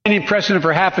 Any precedent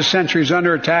for half a century is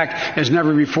under attack as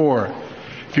never before.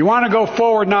 If you want to go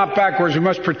forward, not backwards, we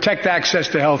must protect access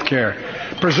to health care,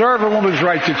 preserve a woman's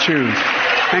right to choose,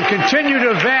 and continue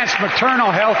to advance maternal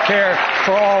health care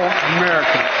for all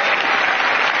Americans.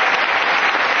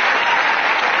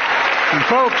 And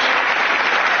folks,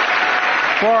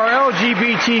 for our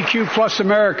LGBTQ plus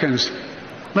Americans,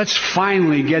 let's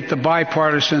finally get the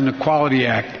Bipartisan Equality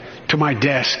Act to my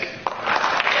desk.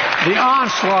 The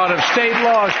onslaught of state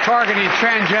laws targeting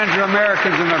transgender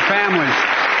Americans and their families,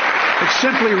 it's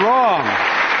simply wrong.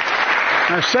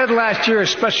 And I said last year,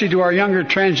 especially to our younger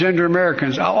transgender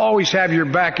Americans, I'll always have your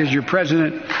back as your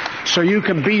president so you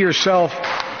can be yourself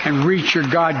and reach your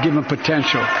God-given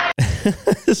potential.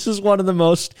 This is one of the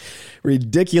most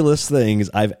ridiculous things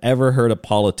I've ever heard a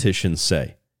politician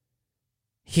say.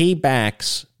 He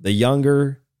backs the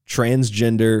younger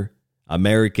transgender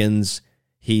Americans.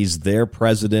 He's their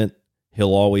president.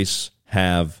 He'll always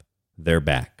have their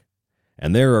back.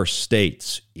 And there are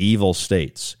states, evil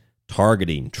states,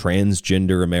 targeting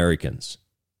transgender Americans.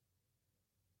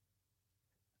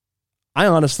 I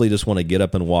honestly just want to get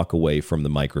up and walk away from the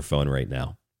microphone right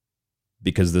now,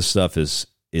 because this stuff is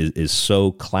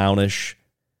so clownish.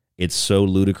 It's so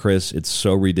ludicrous. It's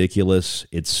so ridiculous.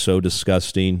 It's so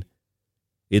disgusting.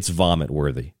 It's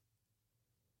vomit-worthy.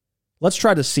 Let's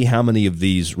try to see how many of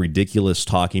these ridiculous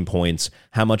talking points,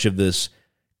 how much of this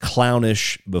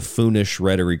clownish, buffoonish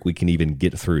rhetoric we can even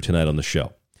get through tonight on the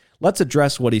show. Let's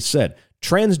address what he said.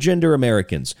 Transgender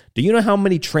Americans. Do you know how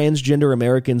many transgender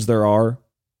Americans there are?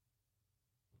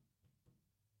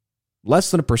 Less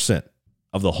than 1%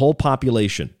 of the whole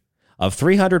population of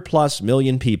 300 plus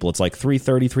million people. It's like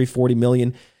 330, 340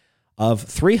 million. Of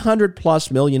 300 plus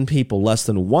million people, less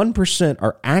than 1%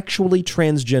 are actually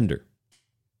transgender.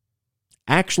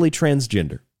 Actually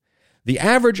transgender. The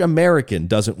average American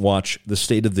doesn't watch the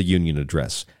State of the Union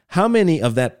address. How many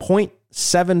of that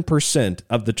 0.7%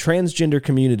 of the transgender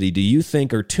community do you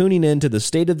think are tuning into the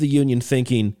State of the Union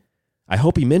thinking, I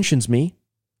hope he mentions me.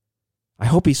 I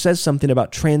hope he says something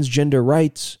about transgender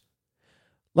rights.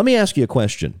 Let me ask you a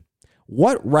question.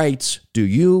 What rights do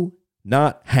you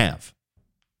not have?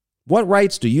 What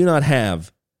rights do you not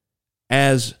have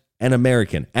as an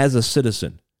American, as a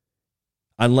citizen?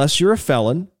 Unless you're a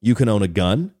felon, you can own a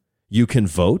gun, you can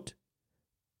vote,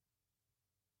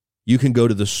 you can go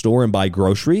to the store and buy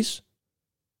groceries.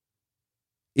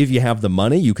 If you have the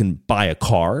money, you can buy a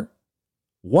car.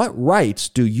 What rights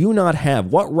do you not have?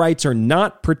 What rights are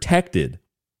not protected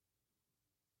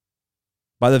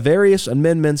by the various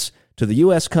amendments to the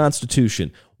U.S.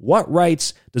 Constitution? What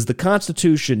rights does the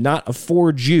Constitution not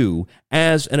afford you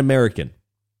as an American?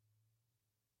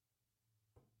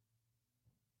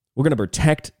 We're going to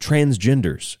protect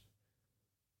transgenders.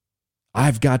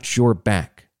 I've got your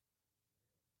back.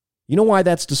 You know why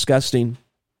that's disgusting?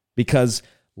 Because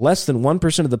less than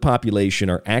 1% of the population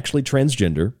are actually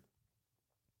transgender.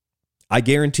 I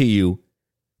guarantee you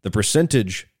the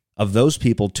percentage of those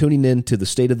people tuning in to the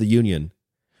State of the Union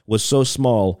was so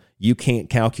small you can't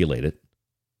calculate it.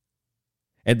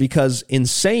 And because in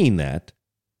saying that,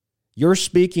 you're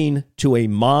speaking to a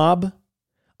mob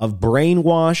of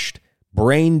brainwashed,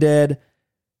 brain-dead,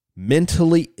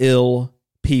 mentally ill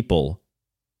people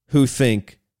who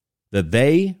think that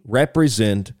they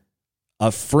represent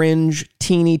a fringe,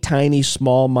 teeny tiny,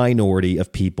 small minority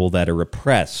of people that are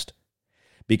oppressed.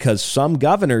 Because some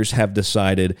governors have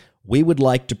decided we would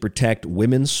like to protect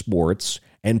women's sports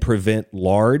and prevent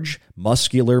large,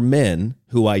 muscular men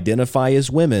who identify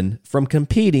as women from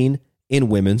competing in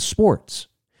women's sports.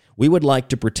 We would like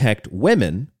to protect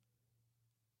women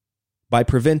by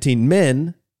preventing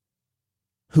men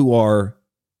who are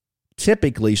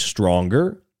typically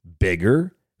stronger,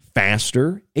 bigger,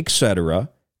 faster, etc.,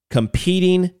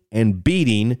 competing and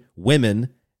beating women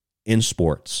in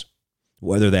sports,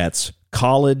 whether that's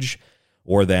college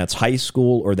or that's high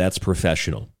school or that's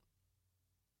professional.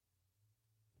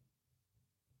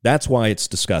 That's why it's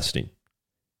disgusting,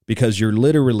 because you're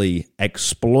literally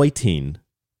exploiting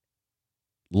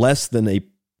less than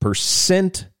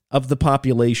 1% of the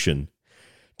population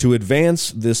to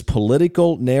advance this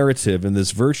political narrative and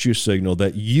this virtue signal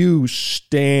that you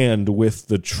stand with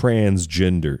the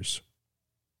transgenders.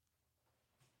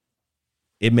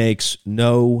 It makes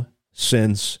no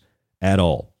sense at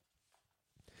all.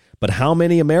 But how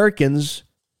many Americans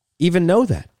even know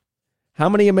that? How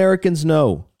many Americans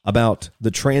know about the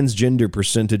transgender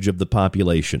percentage of the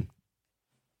population?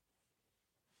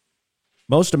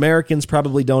 Most Americans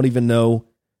probably don't even know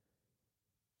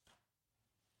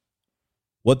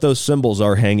what those symbols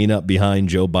are hanging up behind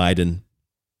Joe Biden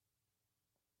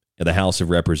at the House of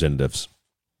Representatives.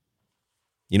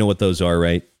 You know what those are,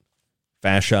 right?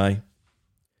 Fasci.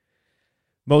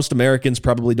 Most Americans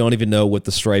probably don't even know what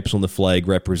the stripes on the flag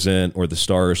represent or the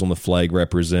stars on the flag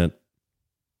represent.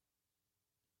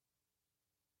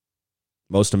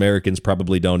 Most Americans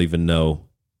probably don't even know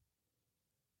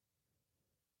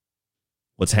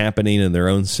what's happening in their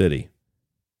own city.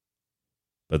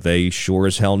 But they sure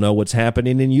as hell know what's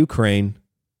happening in Ukraine.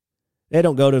 They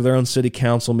don't go to their own city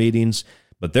council meetings,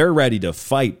 but they're ready to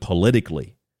fight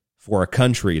politically for a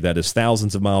country that is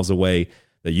thousands of miles away,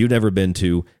 that you've never been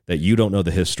to, that you don't know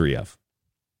the history of.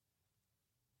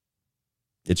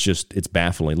 It's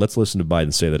baffling. Let's listen to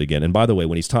Biden say that again. And by the way,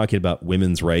 when he's talking about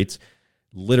women's rights,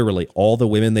 literally all the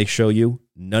women they show you,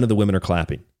 none of the women are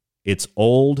clapping. It's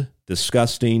old,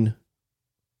 disgusting,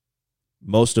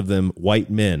 most of them white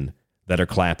men that are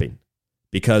clapping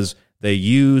because they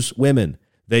use women.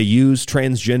 They use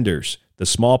transgenders, the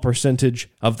small percentage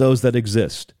of those that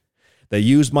exist. They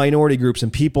use minority groups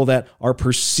and people that are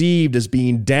perceived as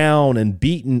being down and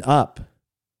beaten up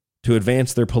to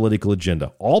advance their political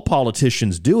agenda. All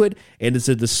politicians do it, and it's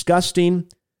a disgusting,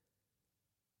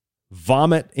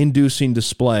 vomit-inducing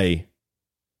display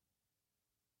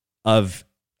of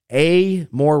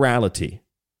amorality,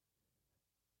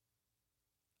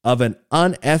 of an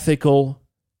unethical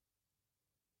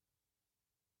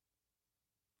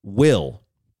will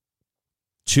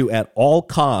to, at all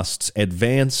costs,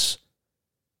 advance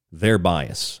their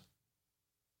bias.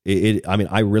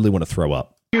 I really want to throw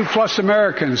up. You plus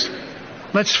Americans,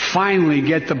 let's finally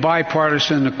get the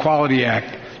Bipartisan Equality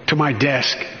Act to my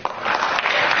desk.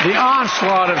 The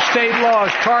onslaught of state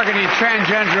laws targeting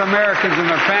transgender Americans and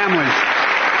their families.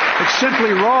 It's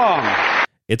simply wrong.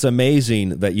 It's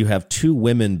amazing that you have two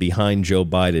women behind Joe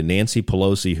Biden, Nancy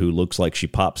Pelosi, who looks like she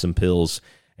popped some pills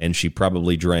and she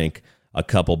probably drank a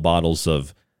couple bottles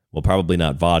of, well, probably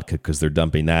not vodka because they're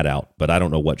dumping that out, but I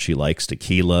don't know what she likes,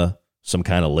 tequila, some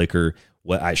kind of liquor.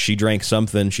 She drank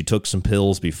something. She took some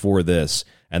pills before this.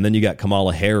 And then you got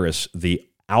Kamala Harris, the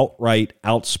outright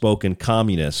outspoken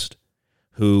communist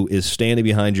who is standing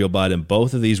behind Joe Biden.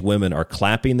 Both of these women are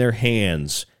clapping their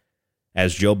hands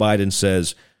as Joe Biden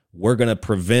says, we're going to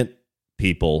prevent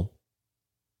people,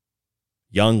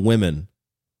 young women,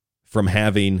 from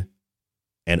having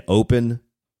an open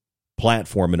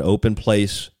platform, an open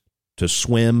place to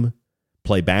swim,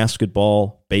 play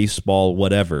basketball, baseball,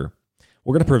 whatever.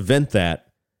 We're going to prevent that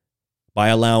by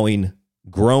allowing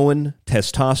grown,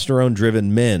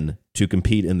 testosterone-driven men to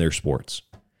compete in their sports.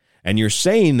 And you're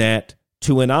saying that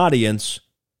to an audience,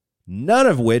 none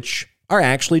of which are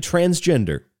actually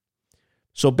transgender.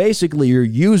 So basically, you're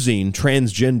using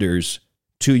transgenders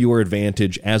to your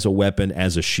advantage as a weapon,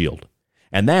 as a shield.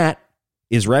 And that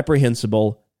is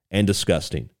reprehensible and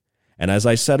disgusting. And as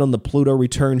I said on the Pluto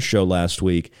Return show last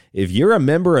week, if you're a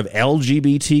member of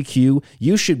LGBTQ,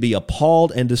 you should be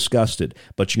appalled and disgusted.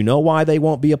 But you know why they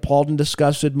won't be appalled and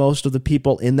disgusted, most of the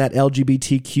people in that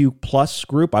LGBTQ plus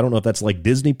group? I don't know if that's like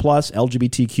Disney plus,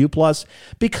 LGBTQ plus,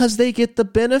 because they get the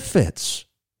benefits.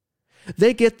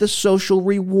 They get the social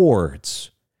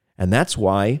rewards. And that's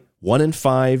why 1 in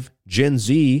 5 Gen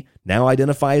Z now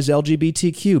identify as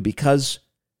LGBTQ, because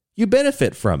you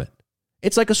benefit from it.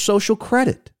 It's like a social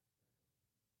credit.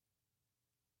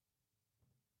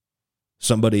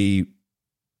 Somebody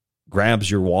grabs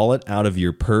your wallet out of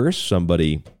your purse.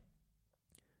 Somebody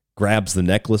grabs the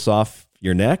necklace off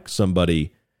your neck.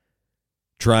 Somebody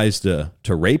tries to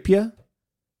rape you. You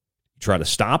try to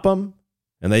stop them,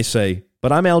 and they say,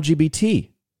 but I'm LGBT.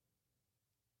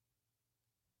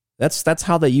 That's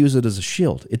how they use it as a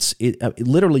shield.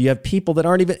 Literally, you have people that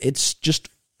aren't even, it's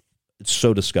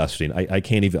so disgusting. I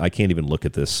can't even look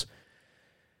at this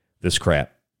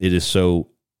crap. It is so,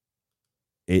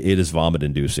 it is vomit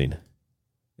inducing.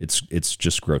 It's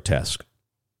just grotesque.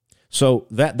 So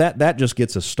that just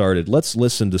gets us started. Let's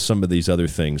listen to some of these other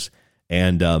things.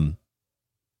 And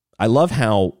I love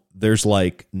how there's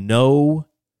like no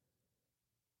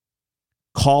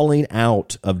calling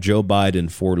out of Joe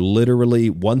Biden for literally,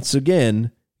 once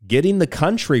again, getting the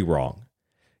country wrong.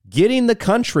 Getting the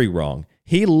country wrong.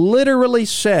 He literally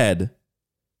said,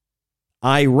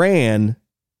 Iran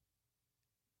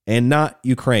and not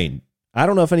Ukraine. I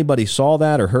don't know if anybody saw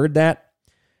that or heard that.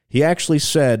 He actually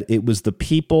said it was the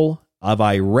people of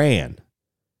Iran.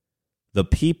 The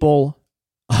people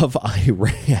of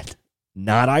Iran.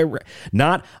 Not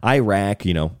Iraq,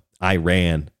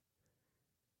 Iran.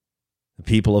 The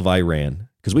people of Iran.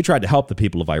 Because we tried to help the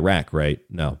people of Iraq, right?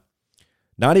 No.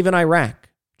 Not even Iraq.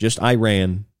 Just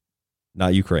Iran,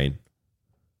 not Ukraine.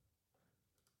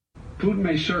 Putin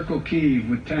may circle Kyiv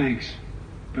with tanks,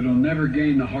 but he'll never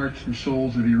gain the hearts and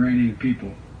souls of the Iranian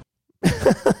people.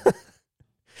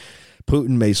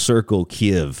 Putin may circle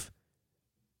Kyiv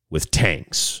with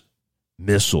tanks,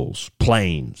 missiles,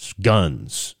 planes,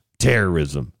 guns,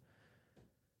 terrorism.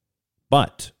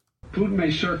 But Putin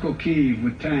may circle Kyiv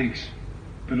with tanks,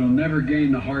 but he'll never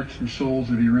gain the hearts and souls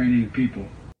of the Iranian people.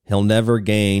 He'll never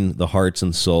gain the hearts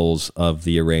and souls of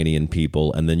the Iranian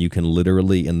people. And then you can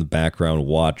literally in the background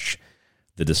watch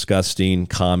the disgusting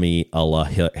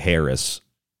Kamala Harris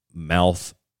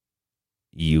mouth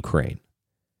Ukraine.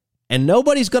 And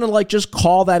nobody's going to just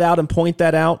call that out and point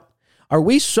that out. Are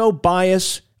we so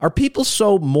biased? Are people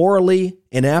so morally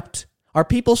inept? Are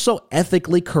people so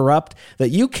ethically corrupt that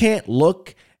you can't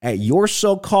look at your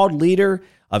so-called leader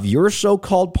of your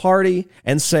so-called party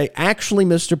and say, actually,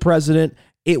 Mr. President,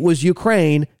 it was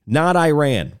Ukraine, not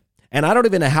Iran? And I don't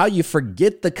even know how you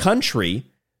forget the country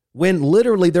when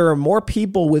literally there are more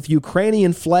people with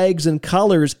Ukrainian flags and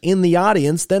colors in the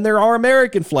audience than there are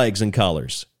American flags and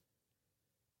colors.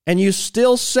 And you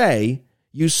still say,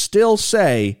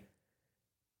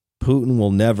 Putin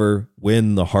will never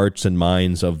win the hearts and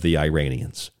minds of the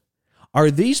Iranians. Are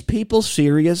these people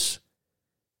serious?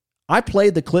 I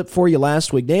played the clip for you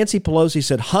last week. Nancy Pelosi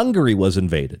said Hungary was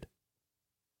invaded.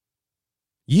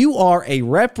 You are a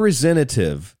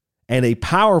representative and a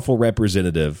powerful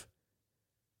representative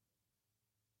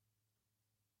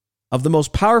of the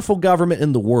most powerful government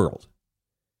in the world.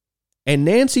 And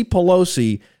Nancy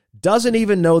Pelosi doesn't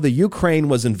even know the Ukraine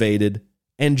was invaded.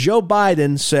 And Joe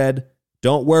Biden said,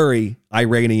 don't worry,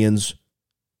 Iranians,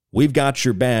 we've got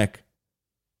your back.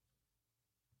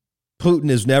 Putin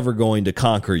is never going to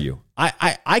conquer you.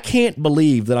 I can't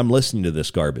believe that I'm listening to this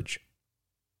garbage.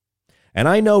 And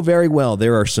I know very well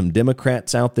there are some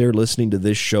Democrats out there listening to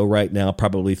this show right now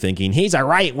probably thinking, he's a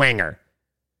right-winger.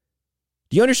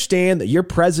 Do you understand that your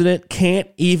president can't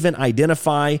even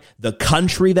identify the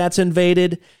country that's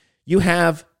invaded? You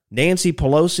have Nancy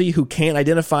Pelosi who can't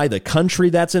identify the country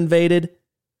that's invaded.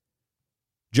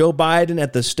 Joe Biden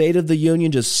at the State of the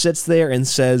Union just sits there and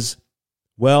says,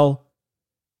 well,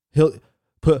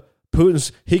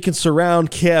 he can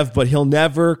surround Kiev, but he'll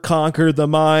never conquer the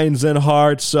minds and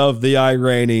hearts of the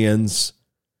Iranians.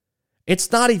 It's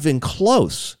not even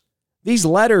close. These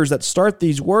letters that start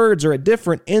these words are at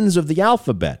different ends of the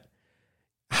alphabet.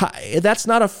 That's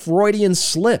not a Freudian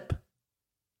slip.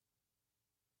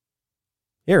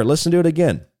 Here, listen to it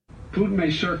again. Putin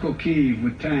may circle Kyiv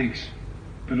with tanks,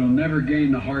 but he'll never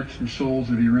gain the hearts and souls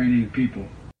of the Iranian people.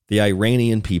 The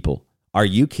Iranian people. Are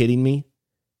you kidding me?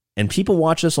 And people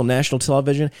watch this on national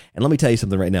television. And let me tell you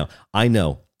something right now. I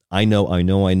know,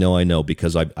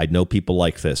 because I know people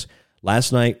like this.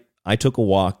 Last night, I took a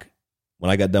walk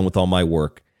when I got done with all my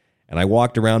work, and I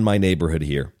walked around my neighborhood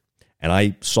here, and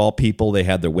I saw people. They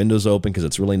had their windows open because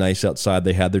it's really nice outside.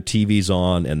 They had their TVs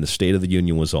on, and the State of the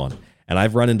Union was on. And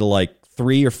I've run into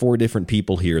 3 or 4 different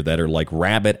people here that are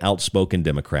rabid, outspoken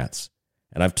Democrats.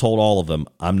 And I've told all of them,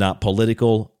 I'm not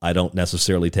political. I don't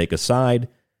necessarily take a side.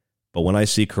 But when I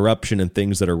see corruption and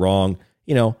things that are wrong,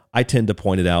 I tend to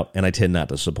point it out and I tend not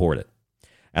to support it.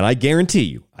 And I guarantee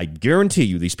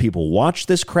you, these people watched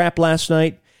this crap last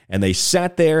night and they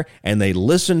sat there and they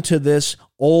listened to this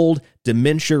old,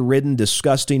 dementia-ridden,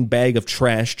 disgusting bag of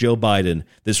trash, Joe Biden,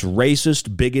 this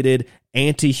racist, bigoted,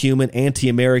 anti-human,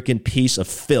 anti-American piece of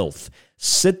filth,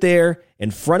 sit there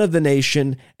in front of the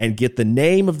nation and get the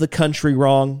name of the country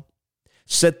wrong,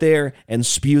 sit there and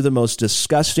spew the most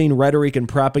disgusting rhetoric and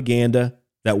propaganda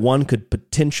that one could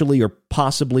potentially or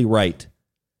possibly write.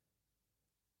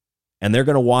 And they're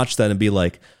going to watch that and be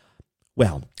like,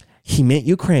 well, he meant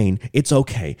Ukraine. It's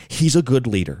okay. He's a good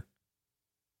leader.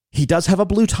 He does have a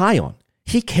blue tie on.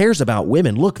 He cares about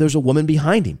women. Look, there's a woman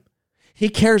behind him. He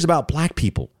cares about black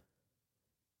people.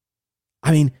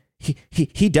 I mean,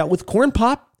 he dealt with corn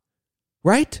pop,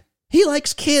 right? He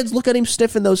likes kids. Look at him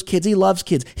sniffing those kids. He loves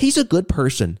kids. He's a good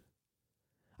person.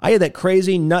 I had that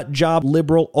crazy nut job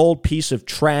liberal old piece of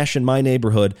trash in my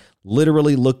neighborhood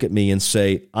literally look at me and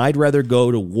say, I'd rather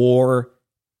go to war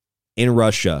in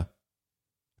Russia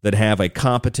than have a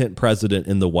competent president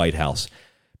in the White House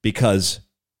because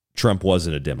Trump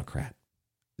wasn't a Democrat.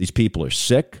 These people are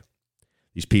sick.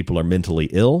 These people are mentally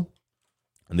ill,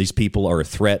 and these people are a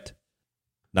threat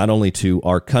not only to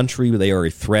our country, but they are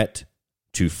a threat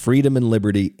to freedom and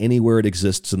liberty anywhere it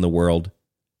exists in the world.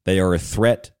 They are a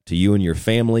threat to you and your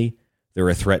family. They're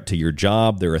a threat to your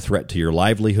job. They're a threat to your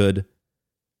livelihood.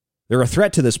 They're a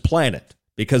threat to this planet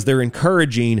because they're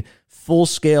encouraging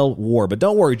full-scale war. But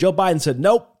don't worry, Joe Biden said,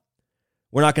 nope,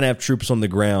 we're not going to have troops on the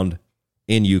ground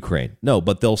in Ukraine. No,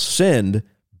 but they'll send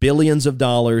billions of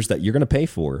dollars that you're going to pay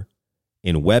for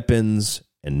in weapons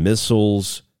and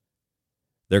missiles.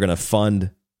 They're going to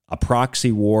fund a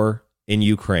proxy war in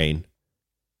Ukraine.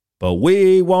 But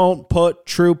we won't put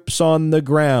troops on the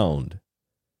ground.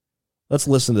 Let's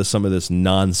listen to some of this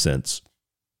nonsense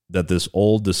that this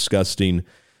old, disgusting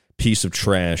piece of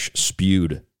trash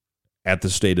spewed at the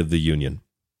State of the Union.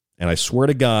 And I swear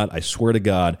to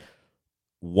God,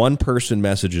 one person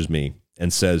messages me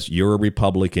and says, you're a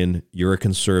Republican, you're a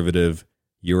conservative,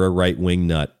 you're a right-wing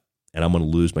nut, and I'm going to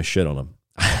lose my shit on them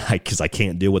because I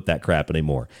can't deal with that crap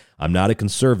anymore. I'm not a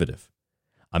conservative.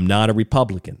 I'm not a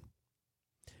Republican.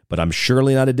 But I'm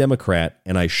surely not a Democrat,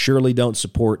 and I surely don't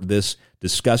support this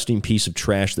disgusting piece of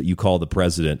trash that you call the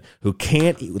president, who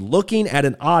can't, looking at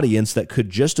an audience that could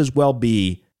just as well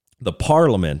be the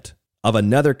parliament of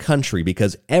another country,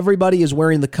 because everybody is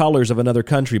wearing the colors of another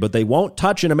country, but they won't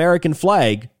touch an American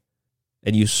flag,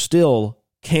 and you still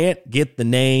can't get the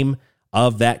name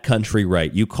of that country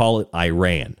right. You call it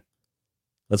Iran.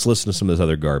 Let's listen to some of this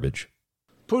other garbage.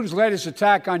 Putin's latest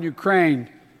attack on Ukraine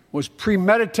was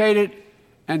premeditated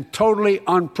and totally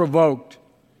unprovoked.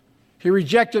 He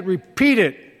rejected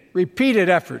repeated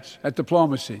efforts at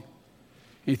diplomacy.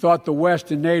 He thought the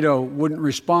West and NATO wouldn't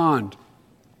respond.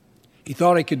 He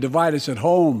thought he could divide us at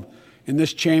home, in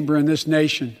this chamber, in this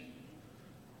nation.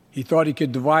 He thought he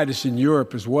could divide us in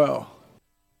Europe as well.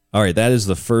 All right, that is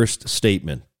the first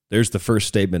statement. There's the first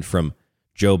statement from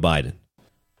Joe Biden.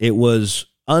 It was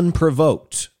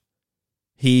unprovoked.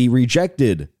 He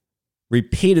rejected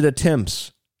repeated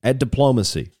attempts at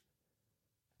diplomacy.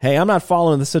 Hey, I'm not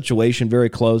following the situation very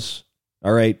close,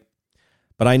 all right?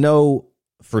 But I know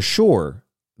for sure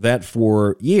that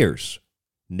for years,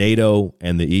 NATO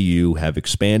and the EU have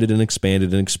expanded and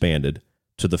expanded and expanded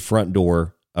to the front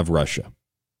door of Russia.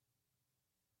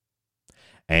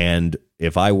 And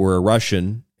if I were a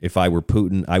Russian, if I were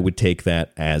Putin, I would take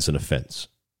that as an offense.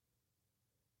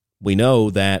 We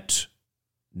know that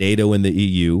NATO and the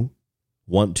EU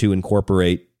want to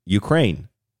incorporate Ukraine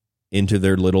into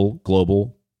their little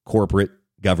global corporate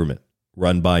government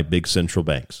run by big central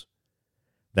banks.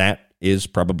 That is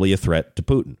probably a threat to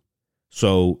Putin.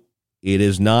 So it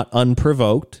is not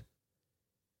unprovoked.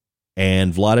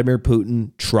 And Vladimir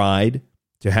Putin tried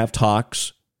to have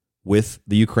talks with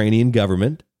the Ukrainian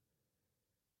government.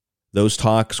 Those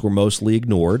talks were mostly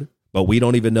ignored, but we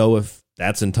don't even know if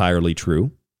that's entirely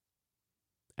true.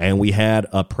 And we had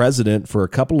a president for a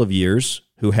couple of years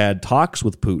who had talks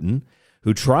with Putin,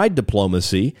 who tried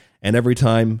diplomacy, and every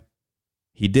time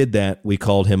he did that, we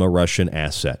called him a Russian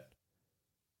asset.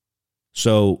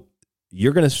 So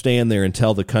you're going to stand there and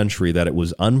tell the country that it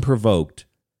was unprovoked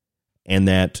and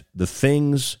that the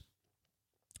things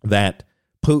that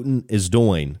Putin is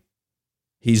doing,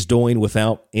 he's doing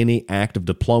without any act of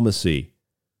diplomacy,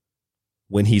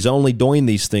 when he's only doing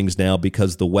these things now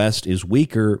because the West is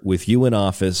weaker with you in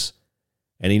office,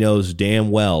 and he knows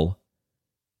damn well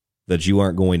that you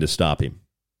aren't going to stop him.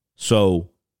 So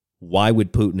why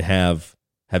would Putin have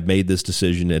made this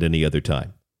decision at any other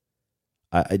time?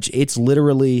 It's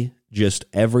literally just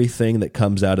everything that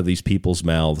comes out of these people's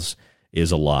mouths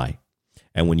is a lie.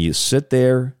 And when you sit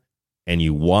there and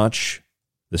you watch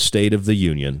the State of the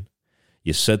Union,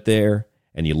 you sit there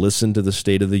and you listen to the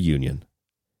State of the Union,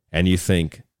 and you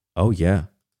think, oh, yeah,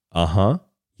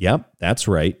 yep, that's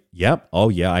right, yep, oh,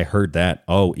 yeah, I heard that.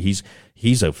 Oh, he's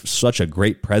such a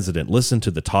great president. Listen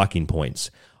to the talking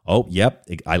points. Oh, yep,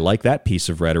 I like that piece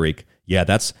of rhetoric. Yeah,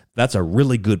 that's a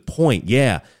really good point.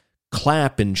 Yeah,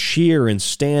 clap and cheer and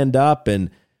stand up and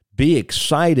be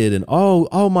excited. And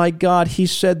oh my God, he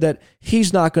said that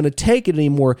he's not going to take it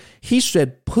anymore. He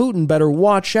said Putin better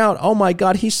watch out. Oh my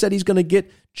God, he said he's going to get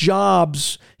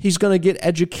jobs. He's going to get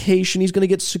education. He's going to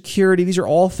get security. These are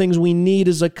all things we need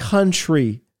as a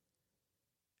country.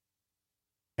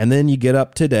 And then you get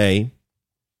up today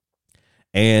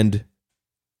and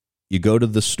you go to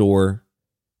the store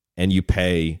and you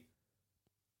pay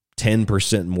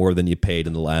 10% more than you paid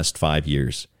in the last 5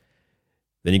 years.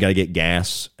 Then you got to get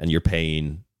gas and you're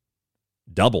paying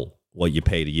double what you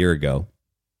paid a year ago.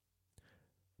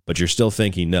 But you're still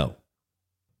thinking, no,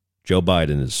 Joe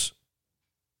Biden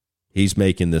he's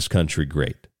making this country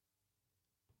great.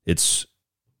 It's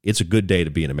a good day to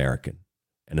be an American.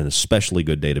 and an especially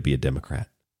good day to be a Democrat.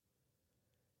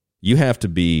 You have to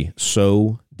be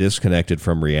so disconnected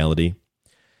from reality.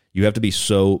 You have to be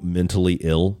so mentally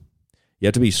ill. You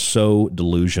have to be so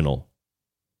delusional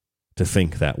to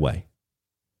think that way.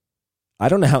 I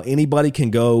don't know how anybody can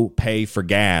go pay for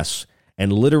gas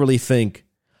and literally think,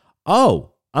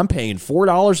 oh, I'm paying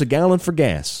 $4 a gallon for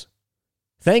gas.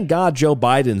 Thank God Joe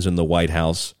Biden's in the White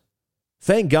House.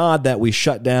 Thank God that we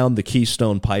shut down the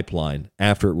Keystone Pipeline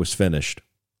after it was finished.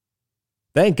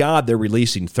 Thank God they're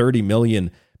releasing 30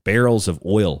 million barrels of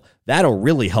oil. That'll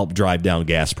really help drive down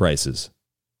gas prices.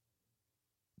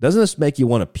 Doesn't this make you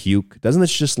want to puke? Doesn't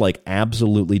this just like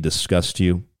absolutely disgust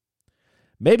you?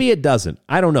 Maybe it doesn't.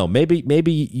 I don't know.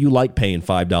 Maybe you like paying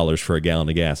 $5 for a gallon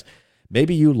of gas.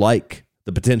 Maybe you like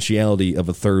the potentiality of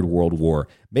a third world war.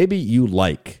 Maybe you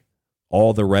like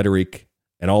all the rhetoric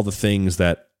and all the things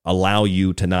that allow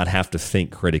you to not have to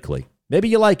think critically. Maybe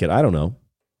you like it. I don't know.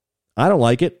 I don't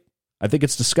like it. I think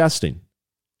it's disgusting.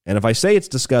 And if I say it's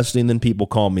disgusting, then people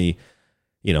call me,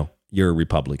 you're a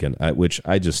Republican, which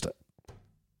I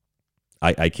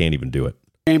can't even do it.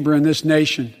 Chamber in this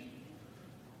nation.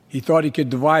 He thought he could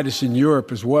divide us in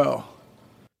Europe as well.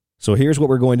 So here's what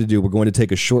we're going to do. We're going to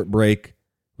take a short break.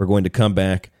 We're going to come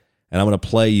back, and I'm going to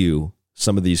play you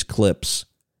some of these clips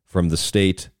from the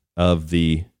state of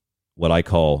the, what I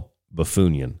call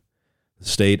Buffoonion. The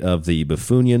state of the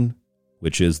Buffoonion,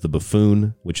 which is the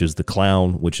buffoon, which is the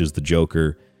clown, which is the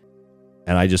joker.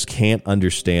 And I just can't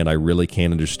understand, I really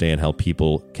can't understand how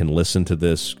people can listen to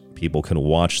this, people can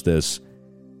watch this,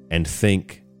 and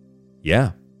think,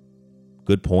 yeah,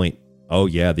 good point. Oh,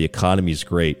 yeah, the economy's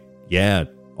great. Yeah,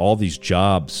 all these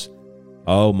jobs.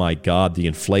 Oh, my God, the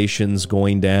inflation's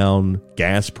going down.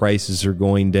 Gas prices are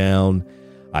going down.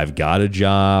 I've got a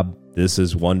job. This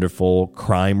is wonderful.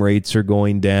 Crime rates are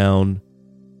going down.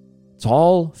 It's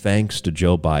all thanks to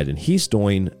Joe Biden. He's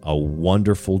doing a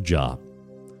wonderful job.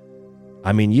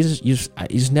 I mean,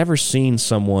 he's never seen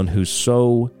someone who's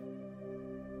so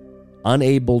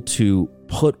unable to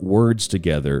put words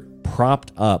together,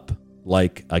 propped up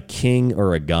like a king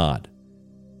or a god.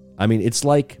 I mean, it's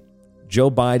like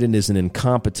Joe Biden is an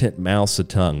incompetent mouse a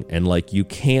tongue, and like you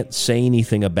can't say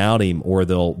anything about him or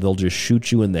they'll just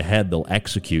shoot you in the head, they'll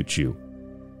execute you.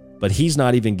 But he's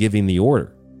not even giving the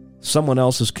order. Someone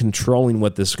else is controlling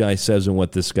what this guy says and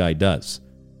what this guy does.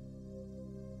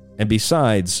 And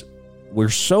besides, we're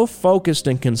so focused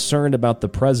and concerned about the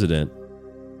president,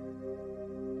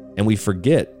 and we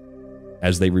forget,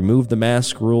 as they remove the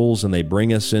mask rules and they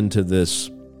bring us into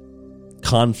this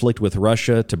conflict with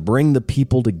Russia, to bring the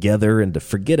people together and to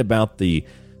forget about the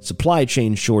supply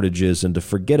chain shortages and to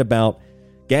forget about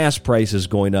gas prices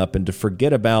going up and to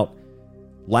forget about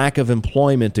lack of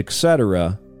employment,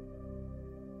 etc.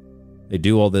 They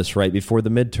do all this right before the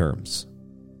midterms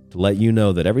to let you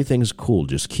know that everything's cool.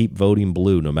 Just keep voting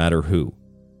blue no matter who.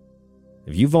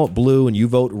 If you vote blue and you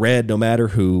vote red no matter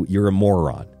who, you're a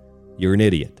moron. You're an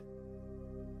idiot.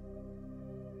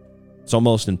 It's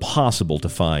almost impossible to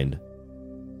find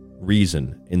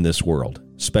reason in this world,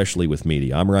 especially with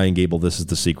media. I'm Ryan Gable. This is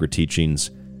The Secret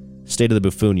Teachings. State of the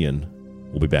Buffoonion.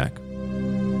 We'll be back.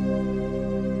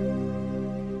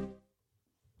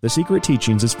 The Secret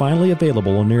Teachings is finally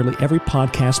available on nearly every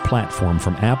podcast platform,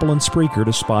 from Apple and Spreaker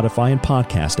to Spotify and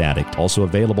Podcast Addict. Also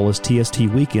available as TST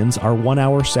Weekends, our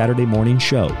 1-hour Saturday morning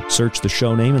show. Search the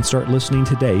show name and start listening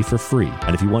today for free.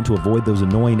 And if you want to avoid those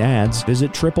annoying ads,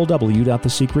 visit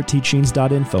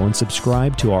www.thesecretteachings.info and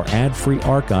subscribe to our ad-free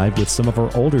archive with some of our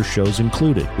older shows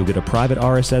included. You'll get a private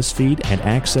RSS feed and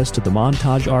access to the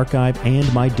montage archive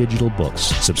and my digital books.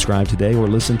 Subscribe today or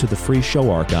listen to the free show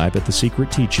archive at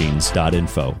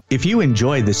thesecretteachings.info. If you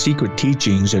enjoy The Secret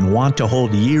Teachings and want to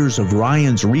hold years of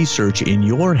Ryan's research in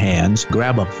your hands,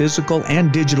 grab a physical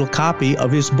and digital copy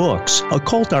of his books.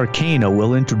 Occult Arcana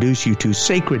will introduce you to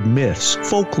sacred myths,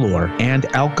 folklore, and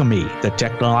alchemy. The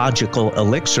Technological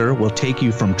Elixir will take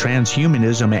you from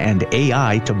transhumanism and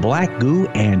AI to black goo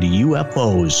and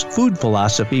UFOs. Food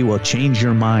Philosophy will change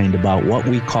your mind about what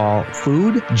we call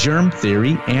food, germ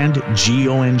theory, and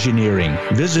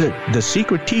geoengineering. Visit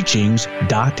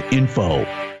thesecretteachings.info.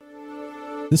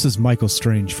 This is Michael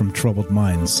Strange from Troubled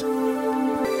Minds.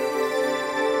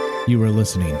 You are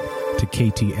listening to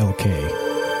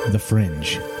KTLK, The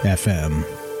Fringe FM.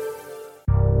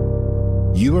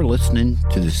 You are listening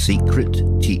to The Secret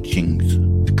Teachings.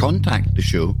 To contact the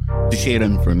show, to share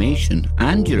information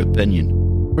and your opinion,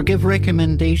 or give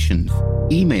recommendations,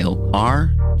 email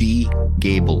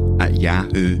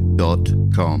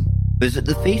rdgable@yahoo.com. Visit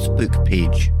the Facebook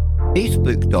page,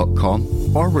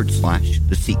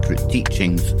 Facebook.com/The Secret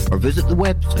Teachings, or visit the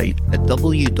website at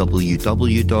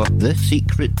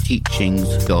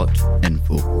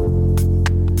www.thesecretteachings.info.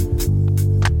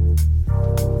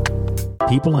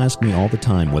 People ask me all the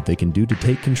time what they can do to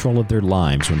take control of their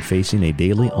lives when facing a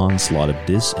daily onslaught of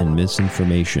dis and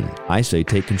misinformation. I say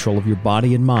take control of your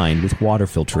body and mind with water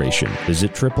filtration.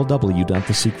 Visit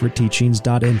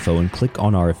www.thesecretteachings.info and click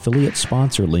on our affiliate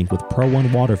sponsor link with Pro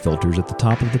One water filters at the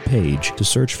top of the page to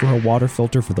search for a water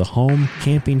filter for the home,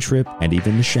 camping trip, and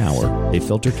even the shower. They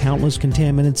filter countless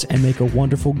contaminants and make a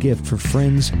wonderful gift for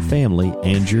friends, family,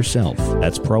 and yourself.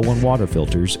 That's Pro One water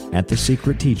filters at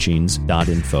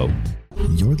thesecretteachings.info.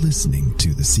 You're listening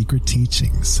to The Secret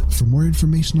Teachings. For more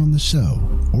information on the show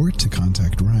or to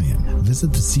contact Ryan, visit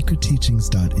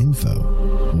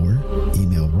thesecretteachings.info or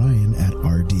email Ryan at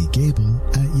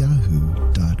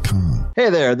rdgable@yahoo.com.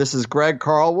 Hey there, this is Greg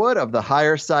Carlwood of the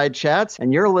Higher Side Chats,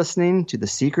 and you're listening to The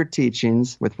Secret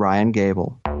Teachings with Ryan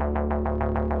Gable.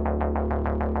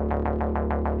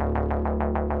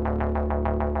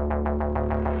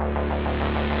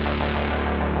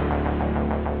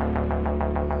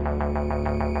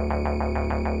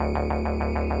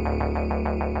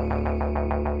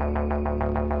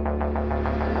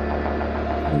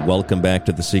 Welcome back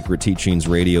to the Secret Teachings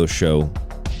radio show.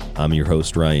 I'm your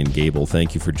host, Ryan Gable.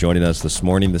 Thank you for joining us this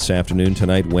morning, this afternoon,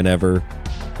 tonight, whenever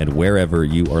and wherever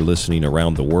you are listening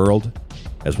around the world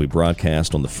as we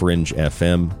broadcast on the Fringe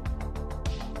FM.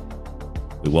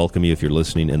 We welcome you if you're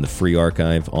listening in the free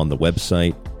archive on the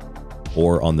website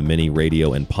or on the mini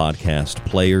radio and podcast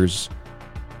players.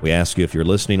 We ask you if you're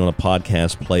listening on a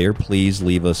podcast player, please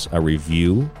leave us a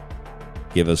review.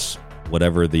 Give us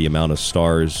whatever the amount of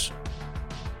stars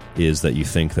is that you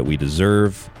think that we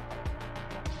deserve.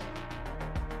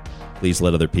 Please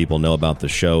let other people know about the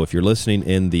show. If you're listening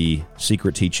in the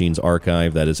Secret Teachings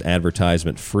archive, that is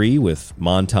advertisement free with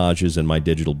montages and my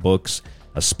digital books,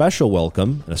 a special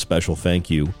welcome and a special thank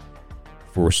you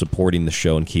for supporting the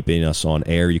show and keeping us on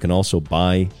air. You can also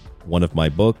buy one of my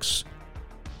books,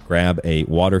 grab a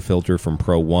water filter from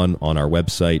Pro One on our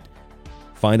website,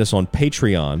 find us on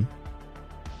Patreon,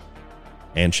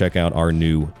 and check out our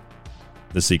new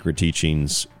The Secret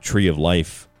Teachings Tree of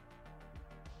Life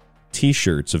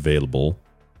t-shirts available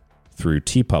through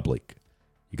TeePublic.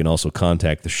 You can also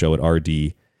contact the show at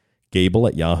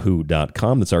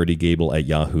rdgable@yahoo.com. That's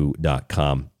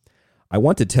rdgable@yahoo.com. I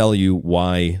want to tell you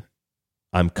why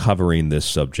I'm covering this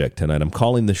subject tonight. I'm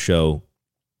calling the show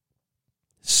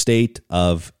State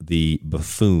of the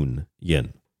Buffoonion.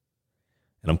 And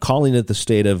I'm calling it the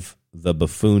State of the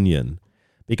Buffoonion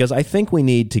because I think we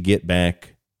need to get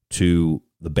back to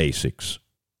the basics.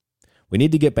 We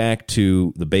need to get back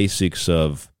to the basics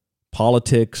of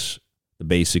politics, the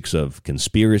basics of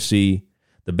conspiracy,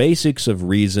 the basics of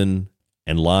reason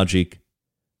and logic,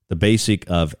 the basic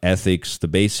of ethics, the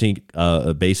basic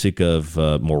of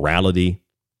morality.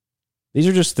 These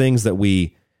are just things that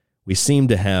we seem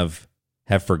to have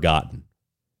forgotten.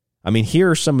 I mean, here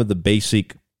are some of the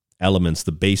basic elements,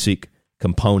 the basic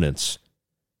components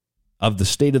of the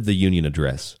State of the Union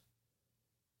address.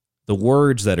 The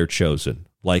words that are chosen,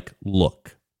 like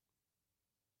look.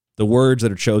 The words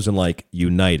that are chosen, like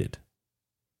united.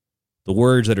 The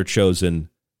words that are chosen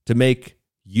to make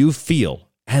you feel,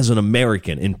 as an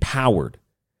American, empowered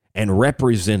and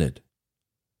represented.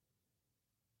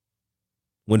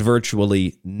 When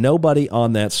virtually nobody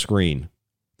on that screen,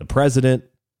 the president,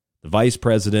 the vice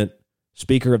president,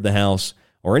 Speaker of the House,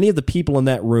 or any of the people in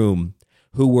that room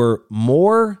who were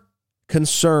more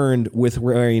concerned with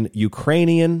wearing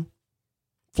Ukrainian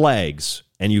flags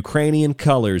and Ukrainian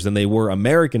colors than they were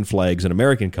American flags and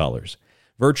American colors.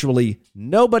 Virtually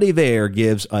nobody there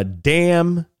gives a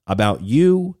damn about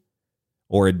you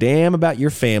or a damn about your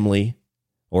family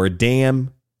or a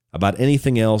damn about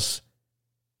anything else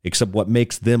except what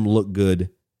makes them look good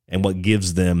and what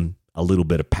gives them a little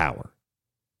bit of power.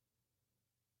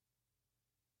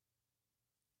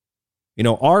 You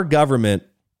know, our government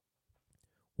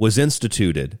was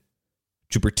instituted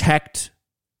to protect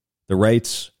the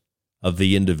rights of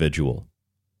the individual.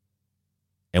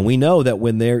 And we know that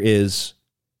when there is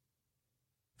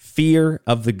fear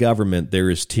of the government, there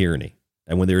is tyranny.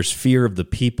 And when there is fear of the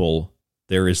people,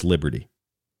 there is liberty.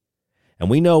 And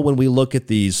we know when we look at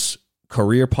these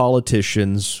career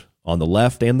politicians on the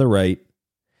left and the right,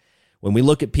 when we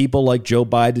look at people like Joe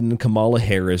Biden and Kamala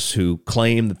Harris who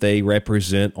claim that they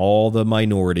represent all the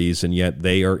minorities and yet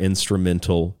they are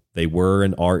instrumental, they were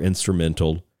and are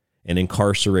instrumental in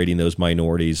incarcerating those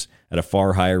minorities at a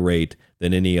far higher rate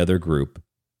than any other group.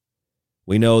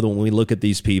 We know that when we look at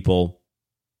these people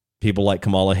like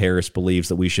Kamala Harris believes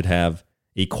that we should have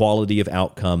equality of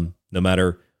outcome. No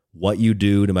matter what you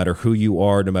do, no matter who you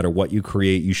are, no matter what you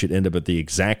create, you should end up at the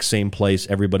exact same place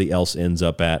everybody else ends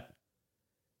up at.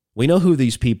 We know who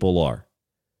these people are.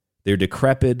 They're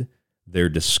decrepit, they're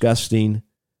disgusting,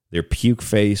 they're puke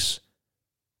face,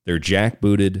 they're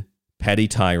jackbooted, petty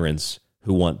tyrants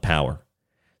who want power.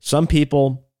 Some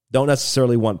people don't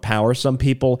necessarily want power. Some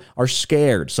people are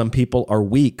scared. Some people are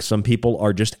weak. Some people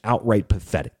are just outright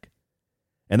pathetic.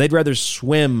 And they'd rather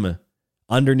swim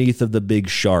underneath of the big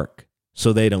shark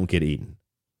so they don't get eaten.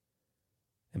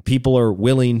 And people are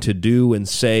willing to do and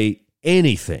say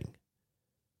anything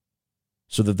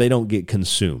so that they don't get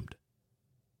consumed.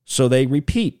 So they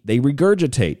repeat, they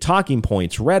regurgitate talking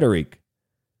points, rhetoric,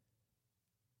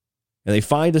 and they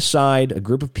find a side, a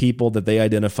group of people that they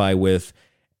identify with,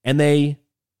 and they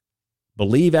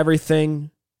believe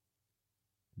everything,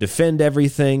 defend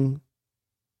everything,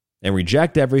 and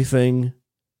reject everything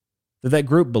that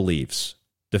group believes,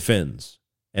 defends,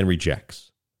 and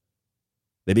rejects.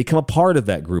 They become a part of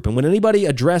that group. And when anybody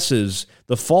addresses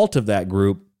the fault of that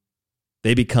group,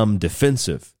 they become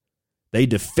defensive. They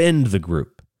defend the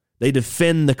group. They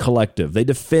defend the collective. They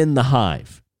defend the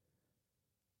hive.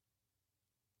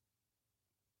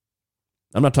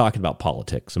 I'm not talking about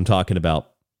politics. I'm talking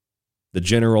about the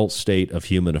general state of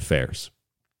human affairs.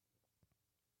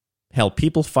 Hell,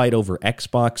 people fight over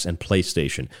Xbox and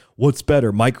PlayStation. What's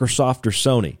better, Microsoft or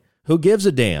Sony? Who gives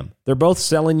a damn? They're both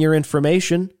selling your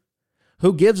information.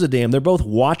 Who gives a damn? They're both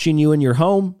watching you in your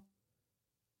home.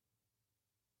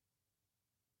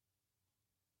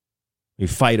 You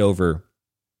fight over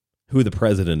who the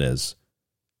president is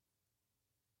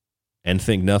and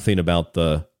think nothing about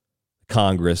the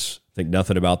Congress, think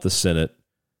nothing about the Senate.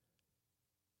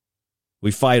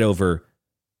 We fight over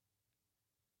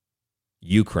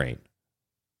Ukraine,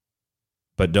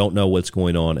 but don't know what's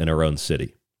going on in our own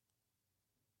city.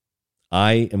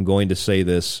 I am going to say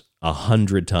this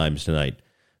 100 times tonight.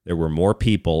 There were more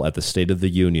people at the State of the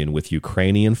Union with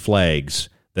Ukrainian flags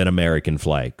than American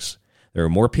flags. There are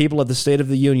more people at the State of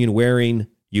the Union wearing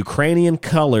Ukrainian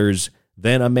colors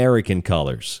than American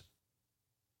colors.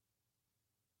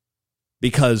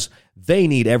 Because they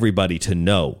need everybody to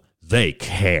know they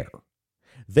care.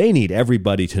 They need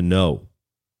everybody to know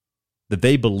that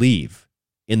they believe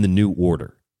in the new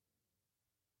order.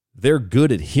 They're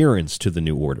good adherents to the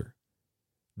new order.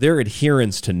 Their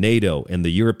adherence to NATO and the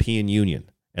European Union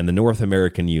and the North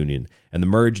American Union and the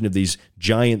merging of these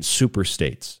giant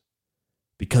superstates,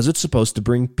 because it's supposed to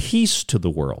bring peace to the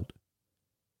world.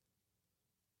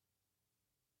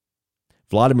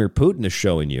 Vladimir Putin is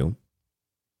showing you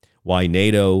why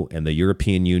NATO and the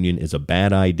European Union is a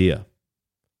bad idea.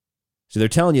 So they're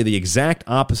telling you the exact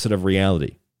opposite of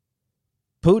reality.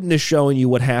 Putin is showing you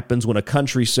what happens when a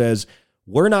country says,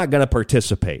 we're not going to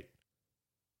participate.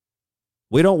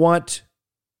 We don't want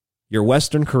your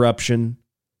Western corruption.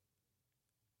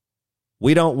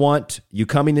 We don't want you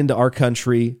coming into our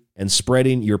country and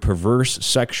spreading your perverse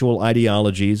sexual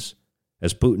ideologies,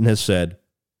 as Putin has said.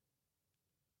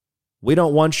 We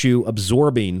don't want you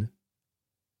absorbing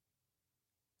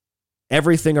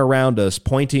everything around us,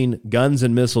 pointing guns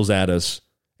and missiles at us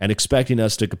and expecting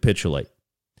us to capitulate.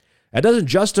 That doesn't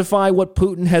justify what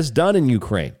Putin has done in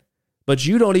Ukraine, but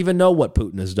you don't even know what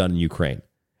Putin has done in Ukraine.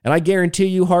 And I guarantee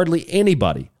you hardly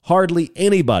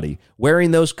anybody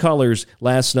wearing those colors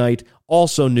last night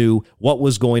also knew what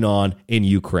was going on in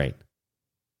Ukraine.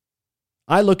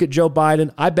 I look at Joe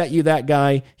Biden, I bet you that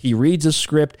guy, he reads a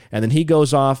script and then he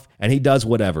goes off and he does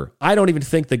whatever. I don't even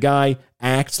think the guy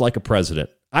acts like a president.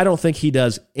 I don't think he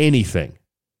does anything.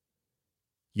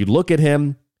 You look at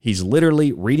him, he's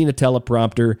literally reading a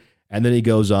teleprompter and then he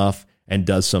goes off and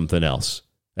does something else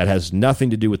that has nothing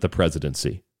to do with the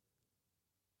presidency.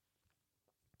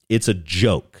 It's a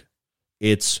joke.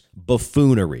 It's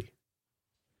buffoonery.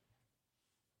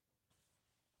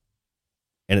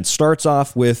 And it starts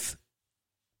off with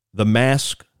the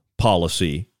mask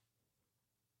policy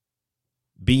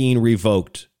being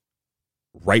revoked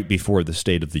right before the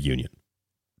State of the Union.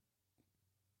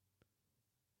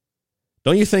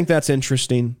 Don't you think that's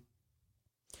interesting?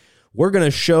 We're going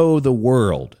to show the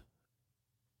world,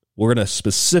 we're going to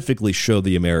specifically show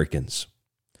the Americans,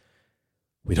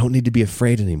 we don't need to be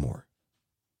afraid anymore.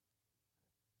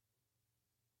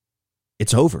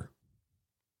 It's over.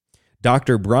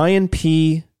 Dr. Brian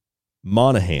P.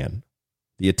 Monahan,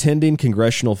 the attending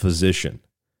congressional physician,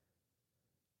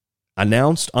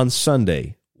 announced on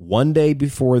Sunday, one day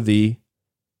before the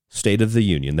State of the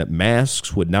Union, that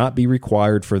masks would not be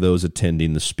required for those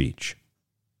attending the speech.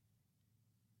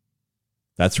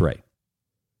 That's right.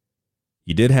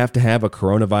 You did have to have a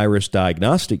coronavirus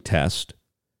diagnostic test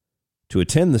to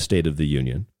attend the State of the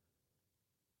Union,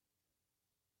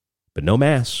 but no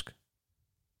mask.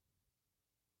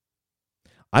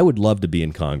 I would love to be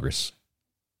in Congress.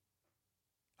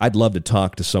 I'd love to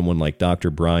talk to someone like Dr.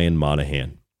 Brian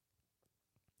Moynihan.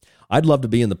 I'd love to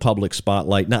be in the public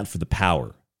spotlight, not for the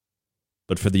power,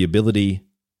 but for the ability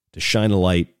to shine a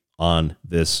light on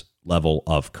this level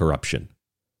of corruption.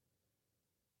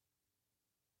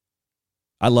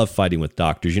 I love fighting with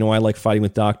doctors. You know why I like fighting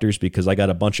with doctors? Because I got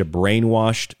a bunch of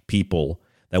brainwashed people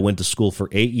that went to school for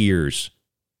 8 years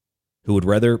who would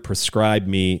rather prescribe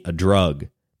me a drug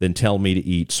than tell me to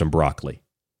eat some broccoli.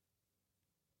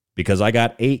 Because I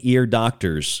got 8-year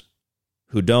doctors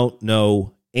who don't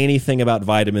know anything about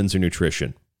vitamins or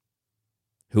nutrition,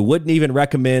 who wouldn't even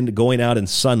recommend going out in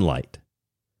sunlight,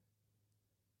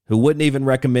 who wouldn't even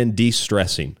recommend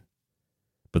de-stressing,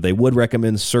 but they would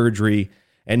recommend surgery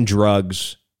and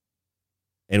drugs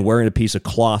and wearing a piece of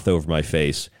cloth over my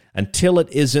face until it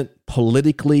isn't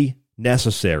politically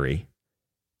necessary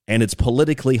and it's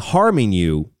politically harming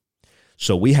you.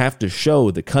 So we have to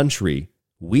show the country,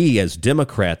 we as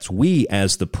Democrats, we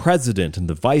as the president and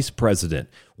the vice president,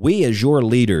 we as your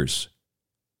leaders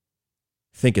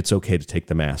think it's okay to take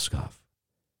the mask off.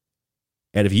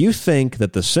 And if you think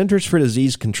that the Centers for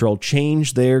Disease Control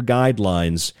changed their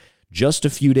guidelines just a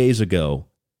few days ago,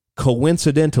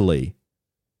 coincidentally,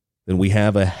 then we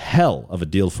have a hell of a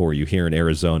deal for you here in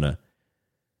Arizona,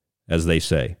 as they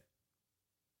say.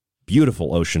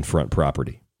 Beautiful oceanfront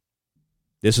property.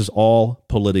 This is all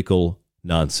political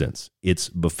nonsense. It's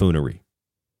buffoonery.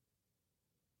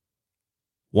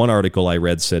 One article I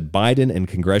read said Biden and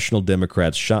congressional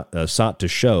Democrats sought to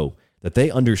show that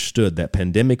they understood that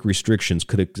pandemic restrictions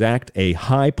could exact a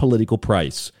high political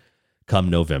price come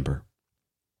November.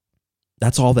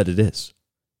 That's all that it is.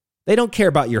 They don't care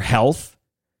about your health.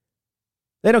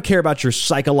 They don't care about your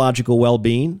psychological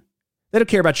well-being. They don't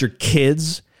care about your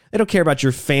kids. They don't care about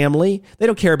your family. They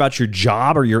don't care about your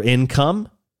job or your income.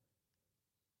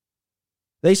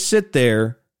 They sit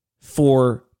there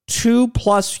for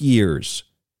 2+ years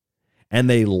and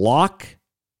they lock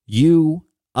you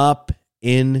up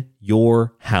in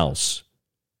your house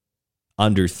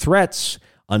under threats,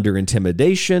 under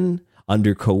intimidation,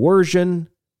 under coercion,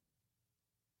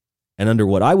 and under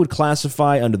what I would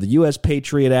classify under the U.S.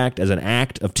 Patriot Act as an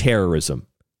act of terrorism,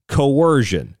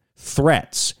 coercion,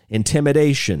 threats,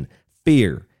 intimidation,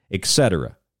 fear,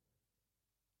 etc.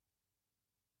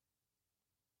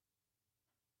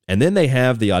 And then they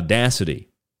have the audacity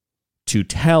to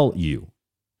tell you,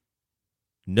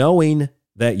 knowing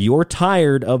that you're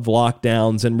tired of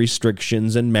lockdowns and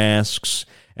restrictions and masks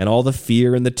and all the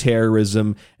fear and the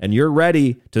terrorism, and you're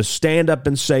ready to stand up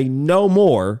and say no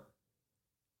more.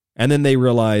 And then they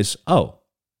realize, oh,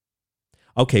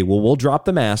 okay, well, we'll drop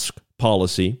the mask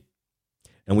policy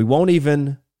and we won't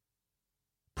even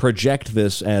project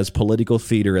this as political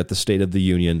theater at the State of the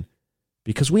Union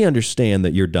because we understand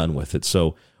that you're done with it.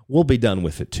 So we'll be done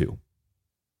with it too.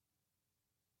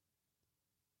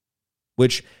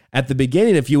 Which at the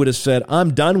beginning, if you would have said,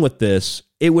 I'm done with this,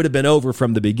 it would have been over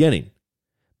from the beginning.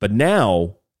 But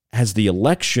now, as the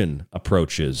election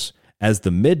approaches, as the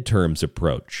midterms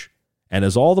approach, and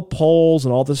as all the polls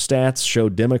and all the stats show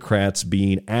Democrats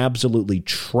being absolutely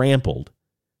trampled,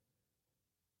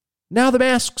 now the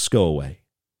masks go away.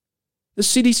 The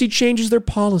CDC changes their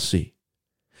policy.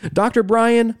 Dr.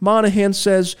 Brian Moynihan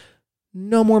says,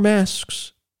 no more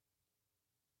masks.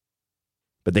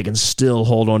 But they can still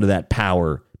hold on to that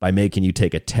power by making you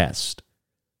take a test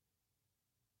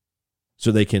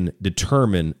so they can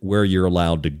determine where you're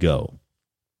allowed to go,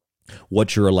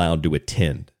 what you're allowed to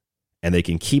attend. And they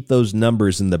can keep those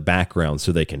numbers in the background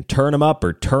so they can turn them up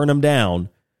or turn them down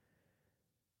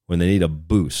when they need a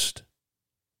boost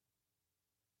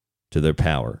to their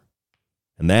power.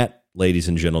 And that, ladies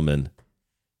and gentlemen,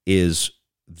 is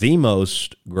the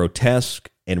most grotesque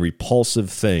and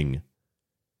repulsive thing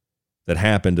that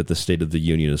happened at the State of the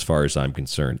Union as far as I'm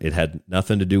concerned. It had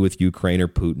nothing to do with Ukraine or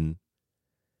Putin.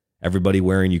 Everybody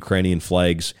wearing Ukrainian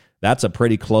flags, that's a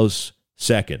pretty close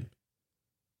second.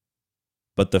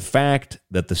 But the fact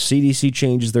that the CDC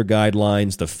changes their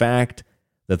guidelines, the fact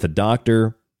that the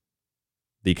doctor,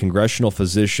 the congressional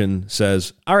physician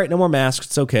says, all right, no more masks,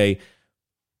 it's okay,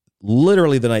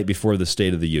 literally the night before the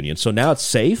State of the Union. So now it's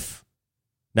safe?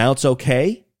 Now it's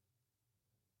okay?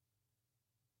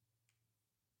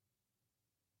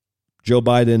 Joe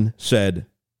Biden said,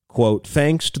 quote,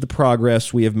 thanks to the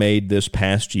progress we have made this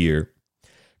past year,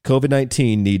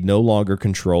 COVID-19 need no longer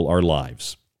control our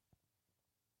lives.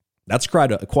 That's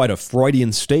quite a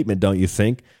Freudian statement, don't you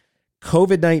think?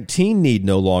 COVID-19 need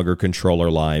no longer control our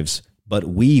lives, but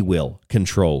we will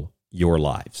control your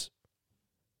lives.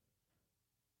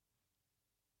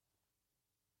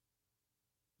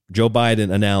 Joe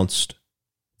Biden announced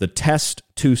the Test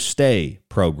to Stay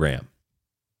program.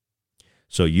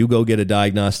 So you go get a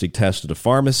diagnostic test at a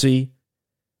pharmacy,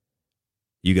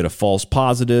 you get a false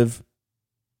positive,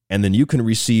 and then you can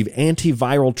receive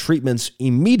antiviral treatments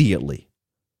immediately.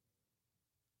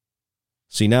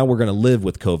 See, now we're going to live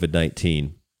with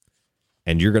COVID-19,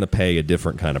 and you're going to pay a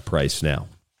different kind of price now.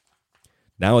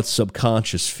 Now it's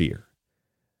subconscious fear.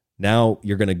 Now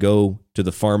you're going to go to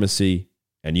the pharmacy,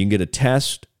 and you can get a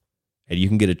test, and you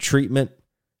can get a treatment,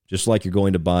 just like you're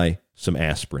going to buy some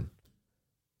aspirin,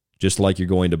 just like you're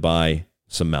going to buy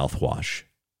some mouthwash.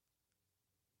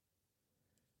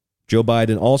 Joe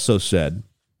Biden also said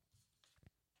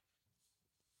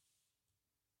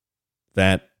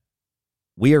that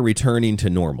we are returning to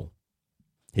normal.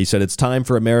 He said it's time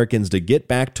for Americans to get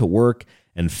back to work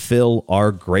and fill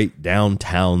our great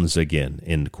downtowns again,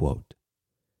 end quote.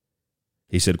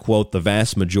 He said, quote, the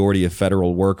vast majority of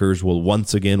federal workers will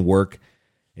once again work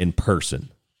in person.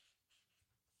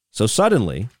 So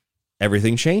suddenly,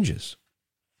 everything changes.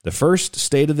 The first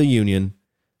State of the Union,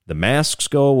 the masks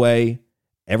go away,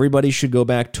 everybody should go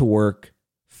back to work,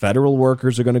 federal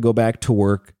workers are going to go back to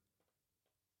work.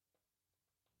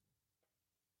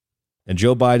 And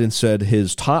Joe Biden said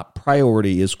his top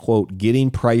priority is, quote,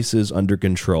 getting prices under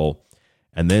control,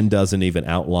 and then doesn't even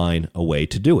outline a way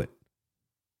to do it.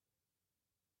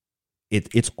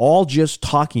 It's all just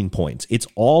talking points. It's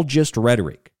all just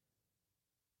rhetoric.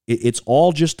 It's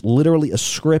all just literally a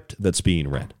script that's being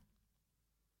read.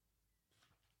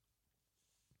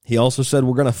 He also said,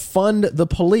 we're going to fund the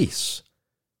police.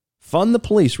 Fund the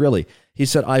police, really. He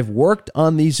said, I've worked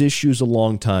on these issues a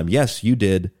long time. Yes, you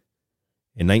did.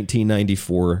 In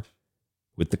 1994,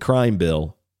 with the crime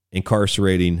bill,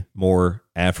 incarcerating more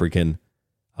African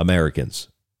Americans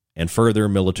and further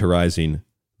militarizing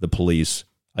the police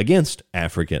against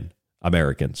African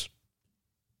Americans.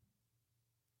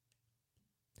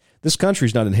 This country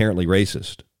is not inherently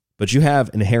racist, but you have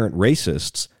inherent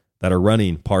racists that are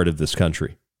running part of this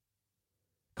country.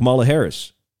 Kamala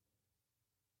Harris,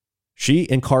 she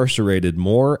incarcerated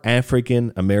more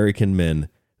African American men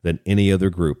than any other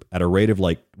group at a rate of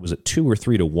was it 2 or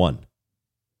 3 to 1?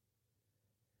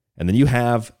 And then you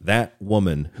have that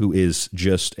woman who is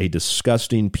just a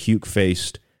disgusting,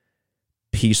 puke-faced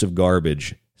piece of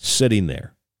garbage sitting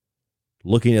there,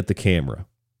 looking at the camera.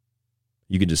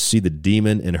 You can just see the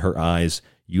demon in her eyes.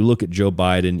 You look at Joe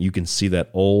Biden, you can see that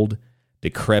old,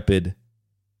 decrepit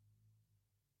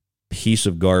piece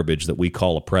of garbage that we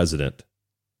call a president.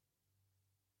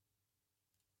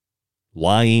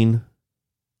 Lying,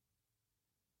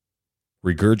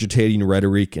 regurgitating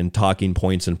rhetoric and talking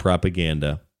points and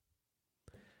propaganda.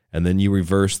 And then you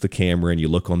reverse the camera and you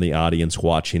look on the audience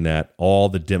watching that, all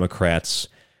the Democrats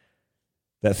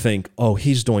that think, oh,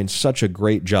 he's doing such a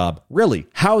great job. Really,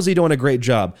 how is he doing a great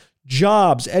job?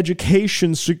 Jobs,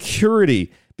 education,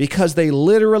 security, because they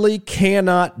literally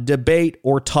cannot debate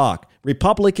or talk.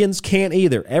 Republicans can't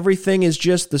either. Everything is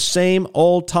just the same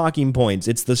old talking points.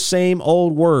 It's the same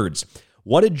old words.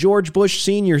 What did George Bush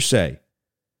Sr. say?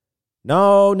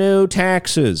 No new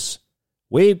taxes.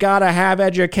 We've got to have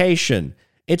education.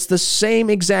 It's the same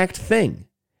exact thing.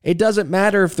 It doesn't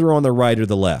matter if they're on the right or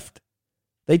the left.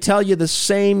 They tell you the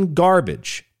same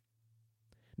garbage.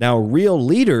 Now, real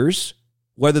leaders,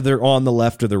 whether they're on the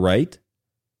left or the right,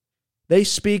 they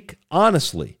speak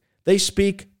honestly. They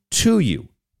speak to you,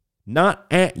 not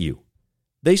at you.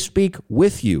 They speak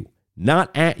with you,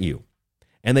 not at you.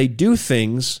 And they do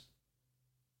things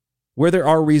where there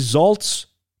are results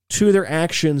to their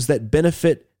actions that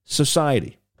benefit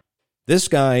society. This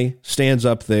guy stands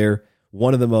up there,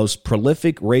 one of the most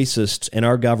prolific racists in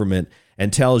our government,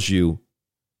 and tells you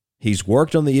he's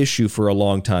worked on the issue for a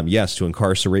long time, yes, to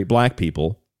incarcerate black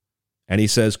people. And he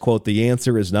says, quote, the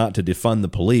answer is not to defund the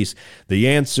police. The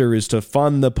answer is to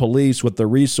fund the police with the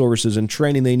resources and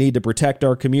training they need to protect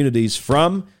our communities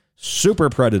from super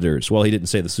predators. Well, he didn't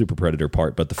say the super predator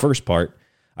part, but the first part,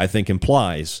 I think,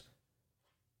 implies.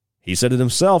 He said it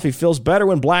himself. He feels better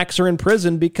when blacks are in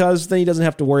prison because then he doesn't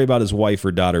have to worry about his wife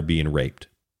or daughter being raped.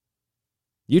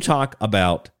 You talk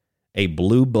about a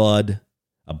blue blood,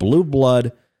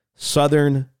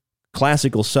 Southern,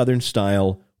 classical Southern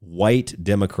style, white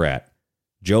Democrat.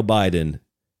 Joe Biden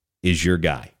is your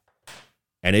guy.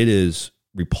 And it is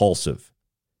repulsive.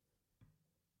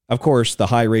 Of course, the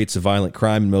high rates of violent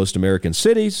crime in most American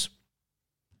cities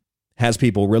has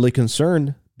people really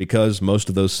concerned because most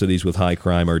of those cities with high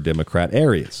crime are Democrat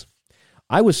areas.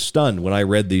 I was stunned when I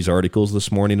read these articles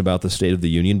this morning about the State of the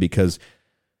Union because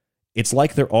it's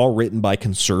like they're all written by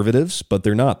conservatives, but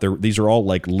they're not. These are all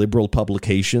like liberal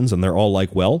publications, and they're all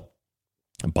like, well,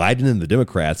 Biden and the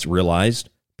Democrats realized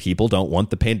people don't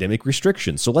want the pandemic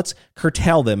restrictions, so let's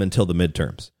curtail them until the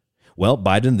midterms. Well,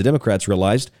 Biden and the Democrats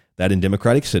realized that in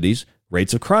Democratic cities,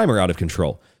 rates of crime are out of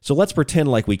control. So let's pretend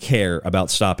like we care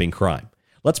about stopping crime.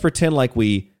 Let's pretend like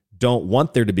we don't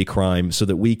want there to be crime so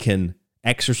that we can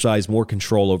exercise more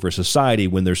control over society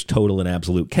when there's total and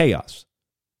absolute chaos.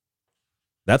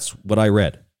 That's what I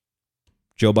read.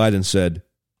 Joe Biden said,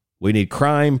 we need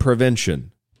crime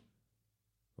prevention.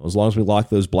 Well, as long as we lock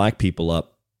those black people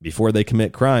up before they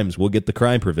commit crimes, we'll get the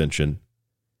crime prevention.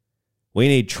 We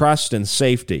need trust and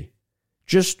safety.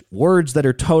 Just words that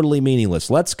are totally meaningless.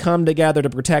 Let's come together to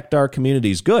protect our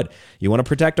communities. Good. You want to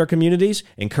protect our communities?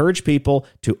 Encourage people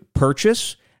to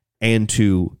purchase and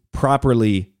to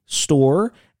properly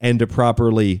store and to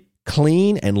properly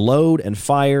clean and load and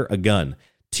fire a gun.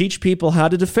 Teach people how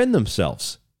to defend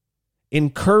themselves.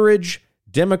 Encourage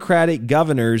Democratic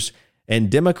governors and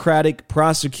Democratic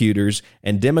prosecutors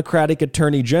and Democratic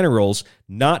attorney generals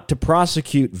not to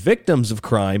prosecute victims of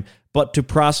crime, but to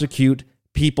prosecute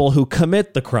people who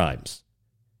commit the crimes.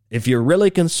 If you're really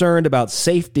concerned about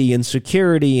safety and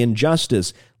security and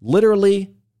justice,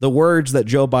 literally the words that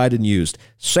Joe Biden used,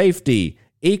 safety,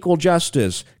 equal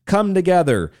justice, come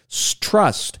together,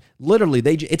 trust, literally,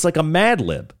 it's like a Mad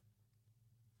Lib.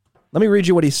 Let me read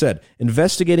you what he said.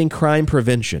 Investigating crime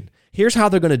prevention. Here's how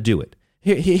they're going to do it.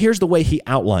 Here's the way he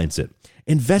outlines it.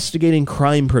 Investigating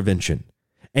crime prevention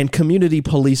and community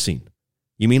policing.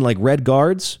 You mean like Red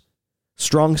Guards?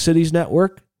 Strong Cities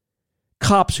Network?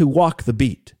 Cops who walk the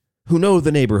beat, who know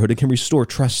the neighborhood and can restore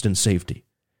trust and safety.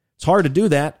 It's hard to do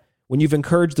that when you've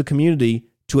encouraged the community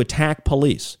to attack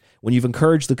police, when you've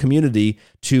encouraged the community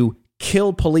to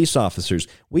kill police officers.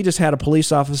 We just had a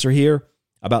police officer here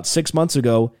about 6 months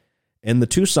ago in the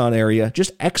Tucson area,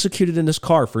 just executed in his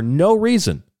car for no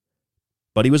reason,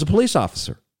 but he was a police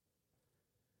officer.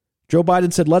 Joe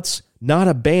Biden said, let's not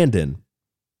abandon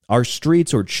our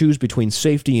streets or choose between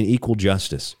safety and equal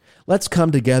justice. Let's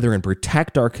come together and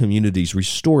protect our communities,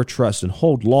 restore trust, and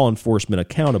hold law enforcement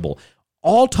accountable.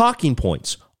 All talking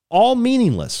points, all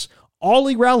meaningless, all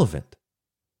irrelevant.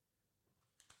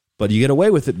 But you get away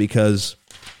with it because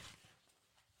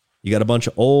you got a bunch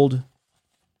of old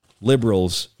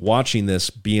liberals watching this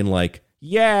being like,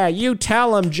 yeah, you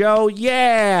tell him, Joe.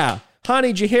 Yeah. Honey,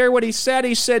 did you hear what he said?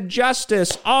 He said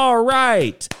justice. All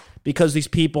right. Because these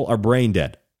people are brain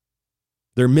dead.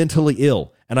 They're mentally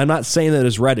ill. And I'm not saying that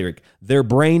as rhetoric. They're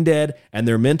brain dead and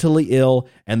they're mentally ill.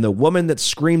 And the woman that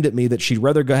screamed at me that she'd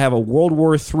rather go have a World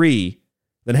War III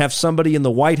than have somebody in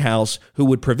the White House who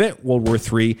would prevent World War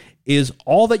III is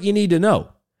all that you need to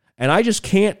know. And I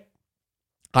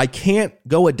can't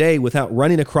go a day without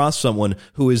running across someone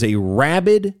who is a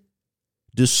rabid,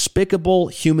 despicable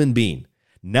human being.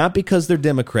 Not because they're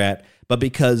Democrat, but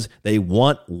because they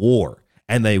want war.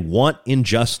 And they want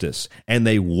injustice, and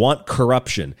they want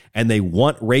corruption, and they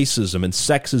want racism and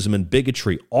sexism and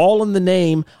bigotry, all in the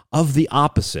name of the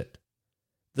opposite.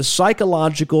 The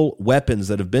psychological weapons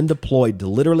that have been deployed to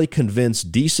literally convince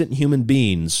decent human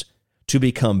beings to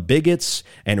become bigots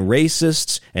and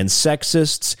racists and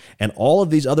sexists and all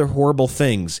of these other horrible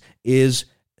things is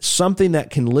something that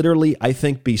can literally, I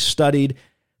think, be studied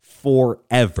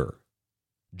forever.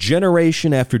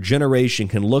 Generation after generation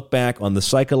can look back on the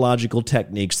psychological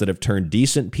techniques that have turned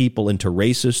decent people into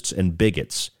racists and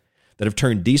bigots, that have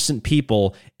turned decent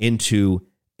people into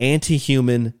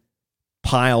anti-human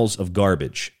piles of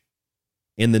garbage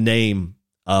in the name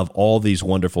of all these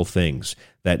wonderful things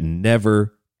that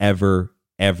never, ever,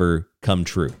 ever come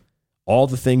true. All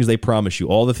the things they promise you,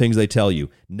 all the things they tell you,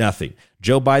 nothing.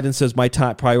 Joe Biden says my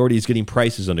top priority is getting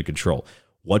prices under control.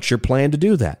 What's your plan to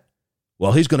do that?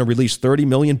 Well, he's going to release 30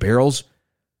 million barrels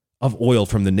of oil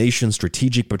from the nation's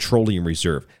strategic petroleum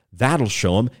reserve. That'll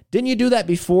show him. Didn't you do that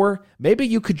before? Maybe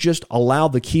you could just allow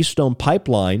the Keystone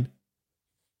Pipeline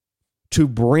to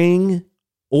bring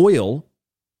oil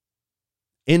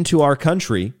into our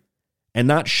country and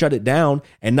not shut it down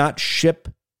and not ship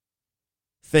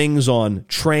things on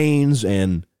trains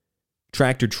and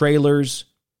tractor trailers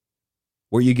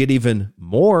where you get even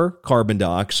more carbon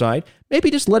dioxide. Maybe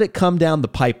just let it come down the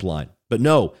pipeline. But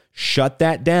no, shut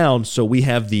that down so we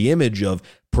have the image of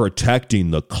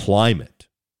protecting the climate.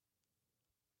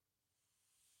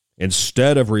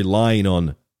 Instead of relying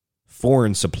on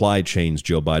foreign supply chains,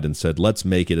 Joe Biden said, let's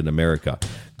make it in America.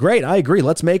 Great, I agree.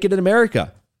 Let's make it in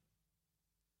America.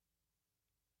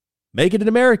 Make it in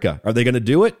America. Are they going to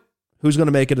do it? Who's going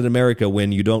to make it in America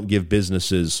when you don't give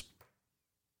businesses,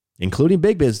 including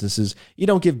big businesses, you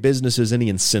don't give businesses any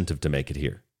incentive to make it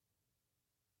here?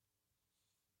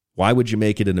 Why would you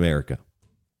make it in America?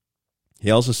 He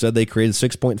also said they created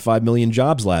 6.5 million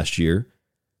jobs last year,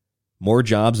 More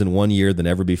jobs in 1 year than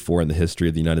ever before in the history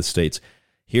of the United States.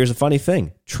 Here's a funny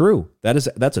thing. True. That's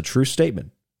a true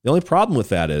statement. The only problem with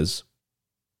that is,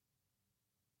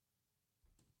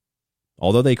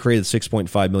 although they created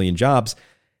 6.5 million jobs,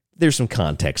 there's some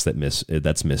context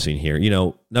that's missing here. You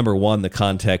know, number one, the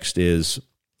context is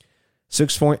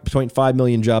 6.5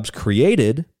 million jobs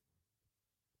created.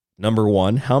 Number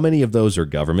one, how many of those are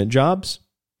government jobs?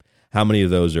 How many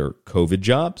of those are COVID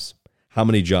jobs? How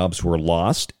many jobs were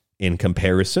lost in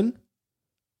comparison?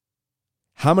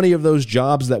 How many of those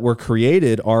jobs that were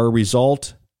created are a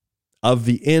result of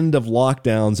the end of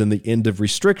lockdowns and the end of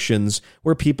restrictions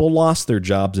where people lost their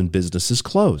jobs and businesses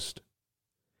closed?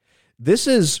 This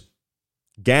is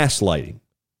gaslighting.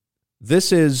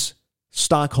 This is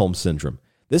Stockholm Syndrome.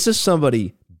 This is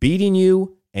somebody beating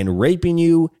you and raping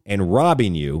you and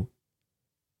robbing you.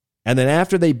 And then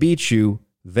after they beat you,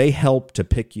 they help to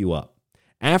pick you up.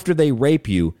 After they rape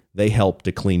you, they help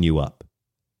to clean you up.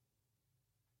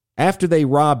 After they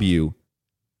rob you,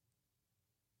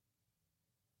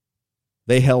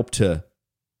 they help to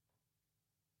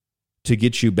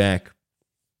get you back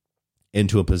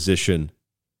into a position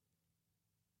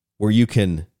where you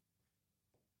could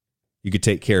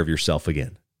take care of yourself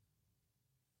again.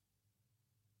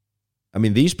 I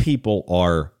mean, these people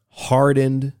are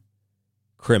hardened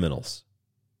criminals.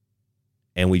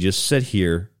 And we just sit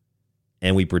here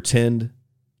and we pretend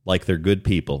like they're good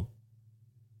people.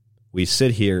 We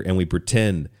sit here and we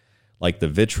pretend like the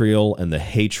vitriol and the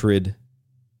hatred.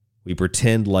 We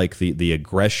pretend like the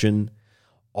aggression.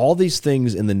 All these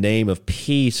things in the name of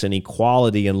peace and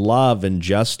equality and love and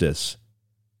justice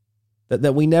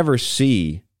that we never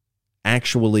see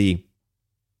actually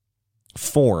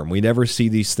form. We never see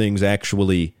these things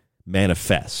actually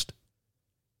manifest.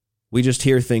 We just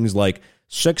hear things like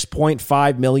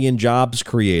 6.5 million jobs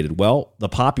created. Well, the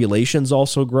population's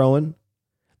also growing.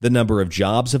 The number of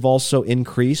jobs have also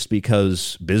increased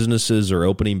because businesses are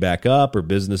opening back up or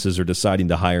businesses are deciding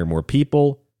to hire more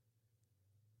people.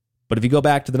 But if you go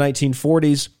back to the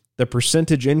 1940s, the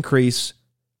percentage increase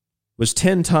was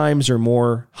 10 times or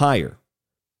more higher.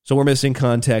 So we're missing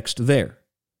context there.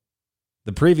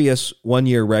 The previous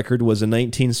one-year record was in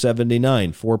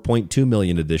 1979, 4.2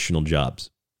 million additional jobs.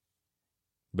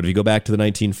 But if you go back to the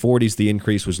 1940s, the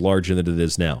increase was larger than it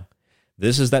is now.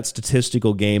 This is that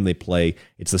statistical game they play.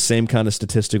 It's the same kind of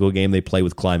statistical game they play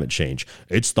with climate change.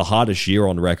 It's the hottest year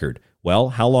on record. Well,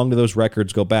 how long do those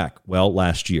records go back? Well,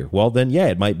 last year. Well, then, yeah,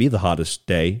 it might be the hottest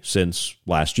day since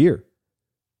last year.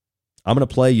 I'm going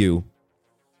to play you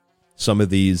some of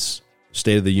these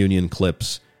State of the Union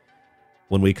clips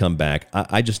when we come back.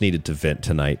 I just needed to vent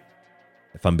tonight,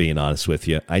 if I'm being honest with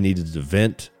you. I needed to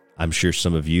vent. I'm sure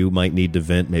some of you might need to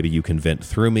vent. Maybe you can vent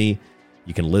through me.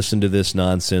 You can listen to this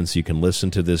nonsense. You can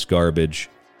listen to this garbage.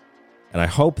 And I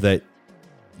hope that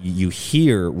you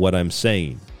hear what I'm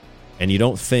saying and you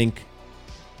don't think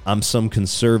I'm some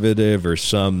conservative or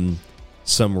some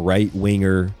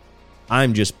right-winger.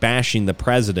 I'm just bashing the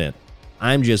president.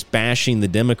 I'm just bashing the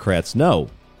Democrats. No.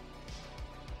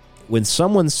 When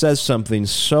someone says something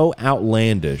so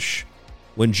outlandish,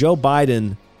 when Joe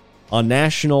Biden on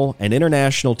national and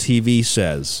international TV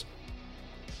says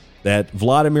that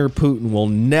Vladimir Putin will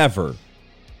never,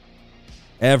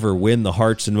 ever win the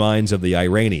hearts and minds of the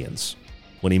Iranians,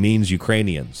 when he means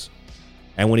Ukrainians,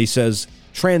 and when he says,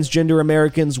 transgender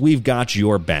Americans, we've got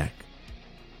your back.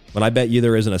 But I bet you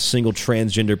there isn't a single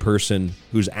transgender person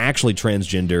who's actually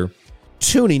transgender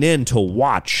tuning in to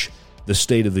watch the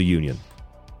State of the Union,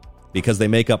 because they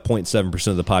make up 0.7%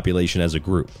 of the population as a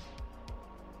group.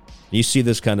 You see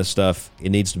this kind of stuff, it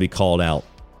needs to be called out.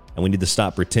 And we need to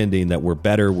stop pretending that we're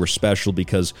better, we're special,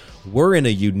 because we're in a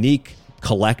unique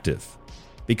collective.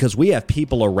 Because we have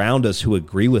people around us who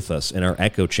agree with us in our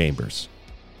echo chambers.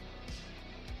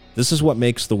 This is what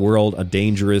makes the world a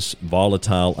dangerous,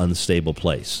 volatile, unstable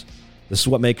place. This is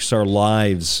what makes our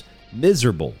lives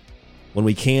miserable. When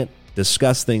we can't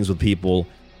discuss things with people,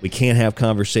 we can't have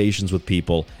conversations with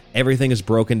people. Everything is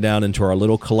broken down into our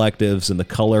little collectives and the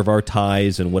color of our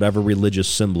ties and whatever religious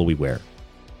symbol we wear.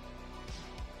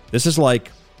 This is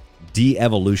like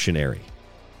de-evolutionary.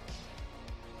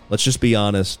 Let's just be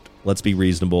honest. Let's be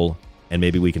reasonable. And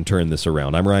maybe we can turn this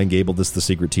around. I'm Ryan Gable. This is The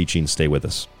Secret Teaching. Stay with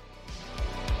us.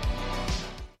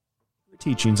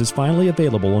 Teachings is finally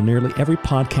available on nearly every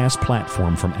podcast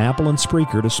platform from Apple and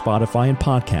Spreaker to Spotify and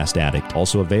Podcast Addict.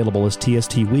 Also available as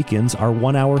TST Weekends, our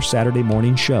 1-hour Saturday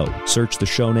morning show. Search the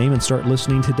show name and start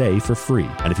listening today for free.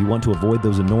 And if you want to avoid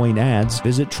those annoying ads,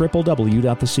 visit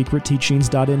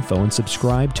www.thesecretteachings.info and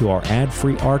subscribe to our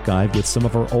ad-free archive with some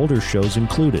of our older shows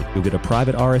included. You'll get a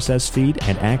private RSS feed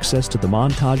and access to the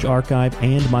montage archive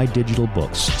and my digital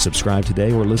books. Subscribe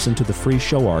today or listen to the free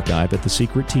show archive at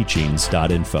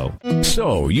thesecretteachings.info.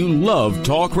 So, you love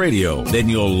talk radio? Then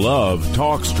you'll love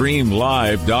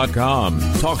TalkStreamLive.com.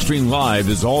 TalkStream Live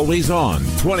is always on,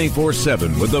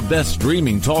 24/7, with the best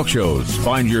streaming talk shows.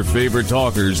 Find your favorite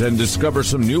talkers and discover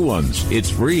some new ones. It's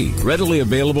free, readily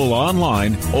available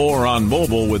online or on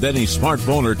mobile with any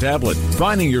smartphone or tablet.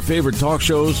 Finding your favorite talk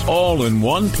shows all in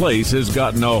one place has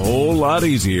gotten a whole lot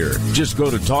easier. Just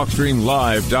go to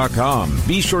TalkStreamLive.com.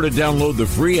 Be sure to download the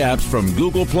free apps from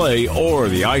Google Play or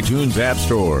the iTunes App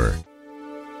Store.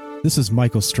 This is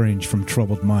Michael Strange from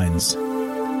Troubled Minds.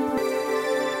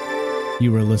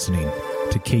 You are listening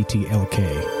to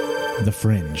KTLK, The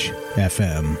Fringe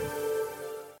FM.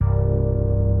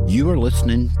 You are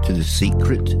listening to The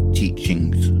Secret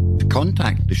Teachings. To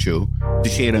contact the show, to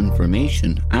share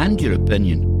information and your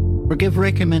opinion, or give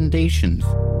recommendations,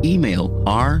 email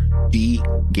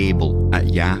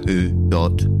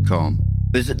rdgable@yahoo.com.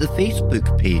 Visit the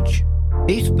Facebook page,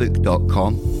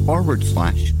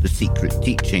 facebook.com/The Secret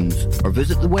Teachings, or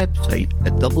visit the website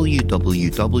at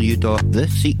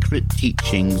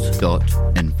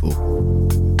www.thesecretteachings.info.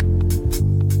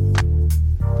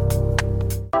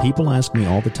 People ask me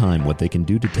all the time what they can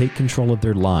do to take control of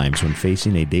their lives when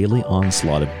facing a daily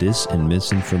onslaught of dis and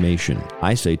misinformation.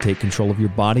 I say take control of your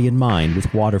body and mind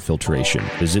with water filtration.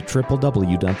 Visit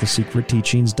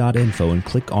www.thesecretteachings.info and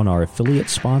click on our affiliate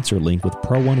sponsor link with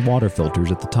Pro One water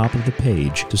filters at the top of the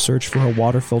page to search for a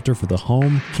water filter for the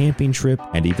home, camping trip,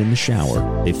 and even the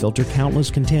shower. They filter countless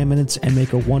contaminants and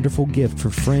make a wonderful gift for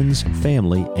friends,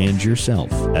 family, and yourself.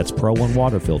 That's Pro One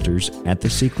water filters at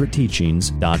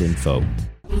thesecretteachings.info.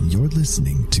 You're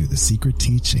listening to The Secret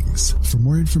Teachings. For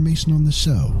more information on the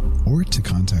show or to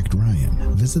contact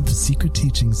Ryan, visit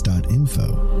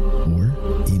thesecretteachings.info or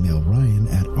email Ryan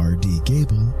at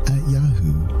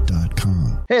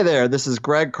rdgable@yahoo.com. Hey there, this is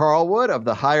Greg Carlwood of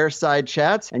the Higher Side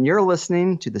Chats, and you're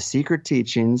listening to The Secret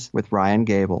Teachings with Ryan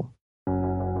Gable.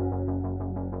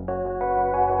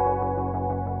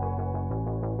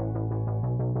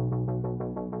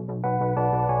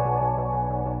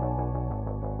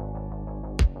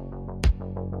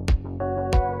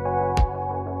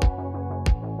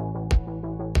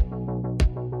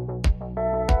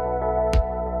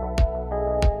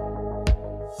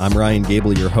 I'm Ryan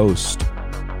Gable, your host,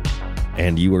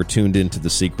 and you are tuned into The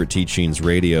Secret Teachings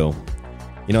Radio.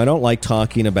 You know, I don't like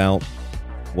talking about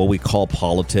what we call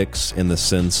politics in the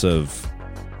sense of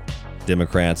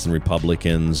Democrats and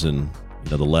Republicans and, you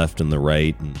know, the left and the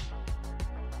right. And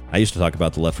I used to talk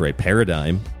about the left-right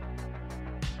paradigm.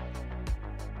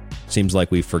 Seems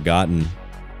like we've forgotten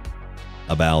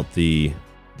about the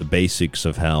basics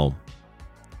of how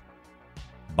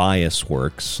bias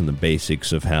works and the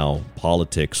basics of how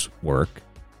politics work.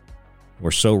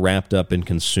 We're so wrapped up and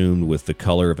consumed with the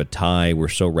color of a tie. We're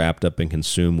so wrapped up and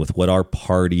consumed with what our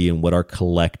party and what our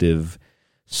collective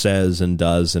says and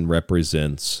does and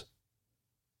represents.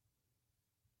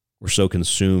 We're so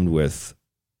consumed with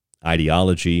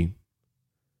ideology.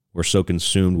 We're so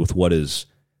consumed with what is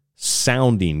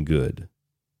sounding good,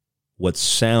 what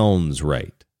sounds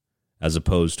right, as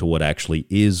opposed to what actually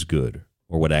is good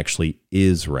or what actually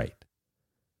is right.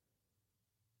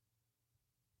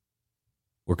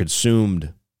 We're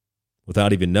consumed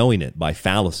without even knowing it by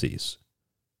fallacies.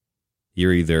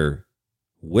 You're either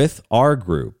with our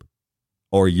group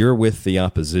or you're with the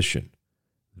opposition.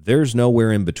 There's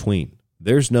nowhere in between.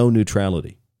 There's no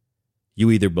neutrality.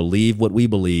 You either believe what we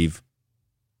believe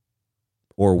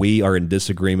or we are in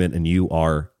disagreement and you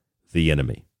are the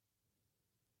enemy.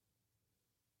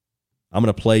 I'm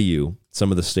going to play you some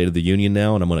of the State of the Union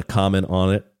now, and I'm going to comment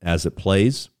on it as it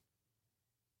plays.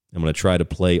 I'm going to try to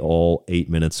play all 8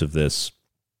 minutes of this.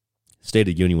 State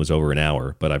of the Union was over an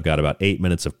hour, but I've got about 8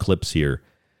 minutes of clips here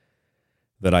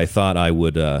that I thought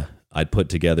I'd put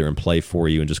together and play for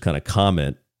you and just kind of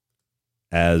comment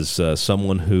as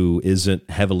someone who isn't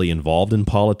heavily involved in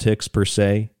politics per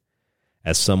se,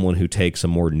 as someone who takes a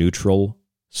more neutral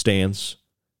stance,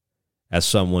 as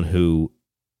someone who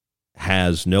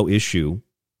has no issue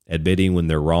admitting when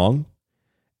they're wrong,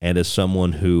 and as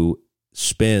someone who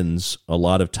spends a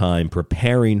lot of time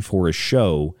preparing for a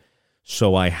show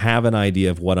so I have an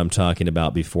idea of what I'm talking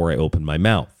about before I open my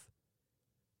mouth.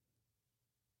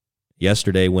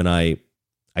 Yesterday when I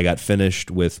I got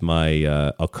finished with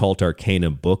my Occult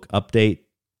Arcana book update,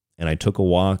 and I took a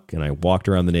walk, and I walked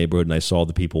around the neighborhood, and I saw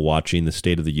the people watching the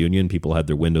State of the Union. People had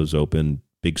their windows open,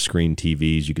 big screen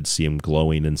TVs. You could see them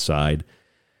glowing inside.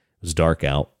 It was dark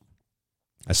out.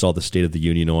 I saw the State of the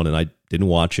Union on, and I didn't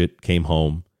watch it, came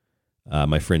home.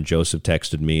 My friend Joseph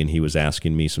texted me, and he was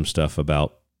asking me some stuff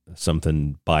about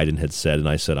something Biden had said, and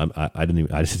I said, I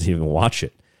didn't even watch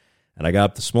it. And I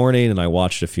got up this morning, and I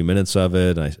watched a few minutes of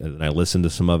it, and I listened to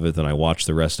some of it, and I watched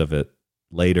the rest of it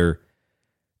later.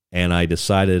 And I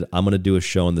decided I'm going to do a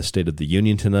show on the State of the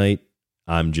Union tonight.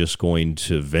 I'm just going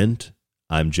to vent.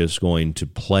 I'm just going to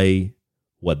play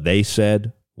what they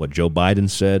said, what Joe Biden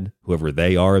said, whoever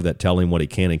they are that tell him what he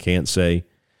can and can't say.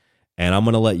 And I'm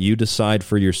going to let you decide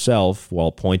for yourself,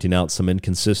 while pointing out some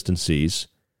inconsistencies,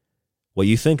 what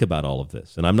you think about all of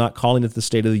this. And I'm not calling it the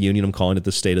State of the Union. I'm calling it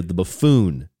the State of the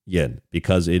Buffoonion,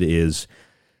 because it is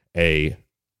a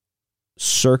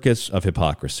circus of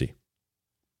hypocrisy.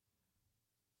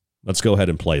 Let's go ahead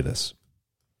and play this.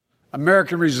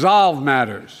 American resolve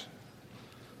matters.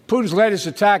 Putin's latest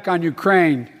attack on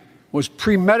Ukraine was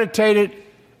premeditated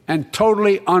and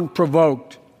totally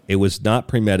unprovoked. It was not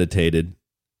premeditated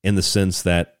in the sense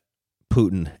that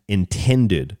Putin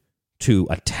intended to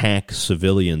attack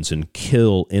civilians and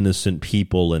kill innocent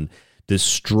people and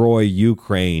destroy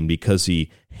Ukraine because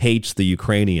he hates the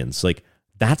Ukrainians. Like,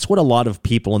 that's what a lot of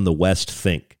people in the West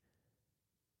think.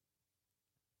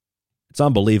 It's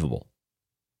unbelievable.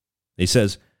 He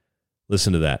says,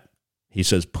 listen to that. He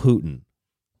says Putin.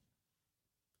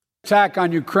 Attack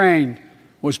on Ukraine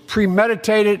was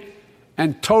premeditated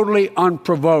and totally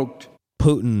unprovoked.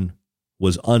 Putin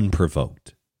was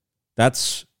unprovoked.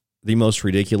 That's the most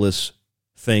ridiculous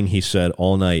thing he said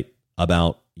all night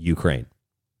about Ukraine.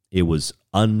 It was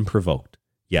unprovoked.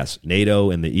 Yes,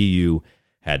 NATO and the EU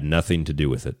had nothing to do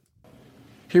with it.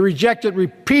 He rejected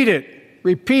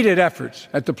repeated efforts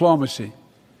at diplomacy.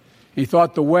 He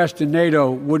thought the West and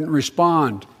NATO wouldn't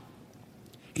respond.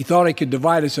 He thought he could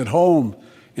divide us at home,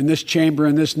 in this chamber,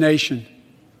 in this nation.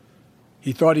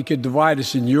 He thought he could divide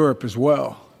us in Europe as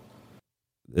well.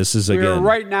 This is, again,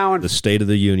 right now the State of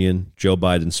the Union, Joe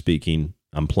Biden speaking.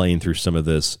 I'm playing through some of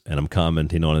this, and I'm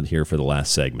commenting on it here for the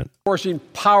last segment. Forcing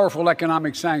powerful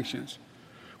economic sanctions.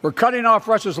 We're cutting off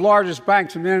Russia's largest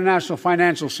banks from the international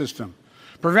financial system,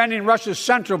 preventing Russia's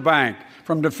central bank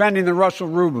from defending the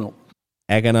Russian ruble.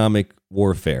 Economic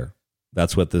warfare.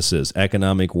 That's what this is,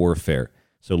 economic warfare.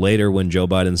 So later when Joe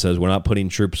Biden says we're not putting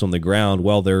troops on the ground,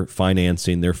 well, they're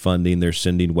financing, they're funding, they're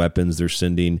sending weapons, they're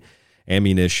sending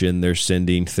ammunition, they're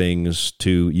sending things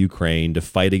to Ukraine to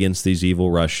fight against these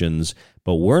evil Russians.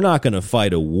 But we're not going to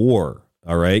fight a war,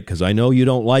 all right? Because I know you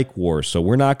don't like war, so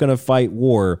we're not going to fight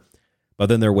war. But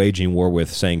then they're waging war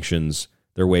with sanctions.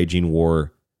 They're waging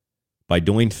war by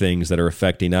doing things that are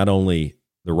affecting not only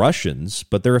the Russians,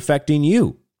 but they're affecting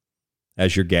you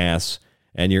as your gas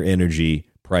and your energy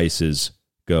prices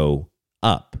go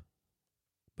up.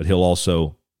 But he'll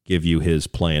also give you his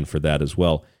plan for that as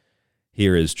well.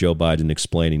 Here is Joe Biden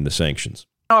explaining the sanctions.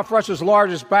 Off Russia's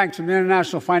largest banks in the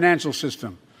international financial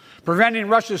system, preventing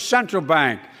Russia's central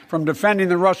bank from defending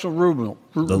the Russian ruble.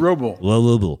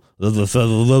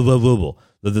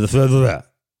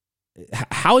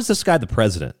 How is this guy the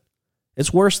president?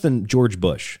 It's worse than George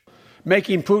Bush.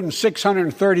 Making Putin's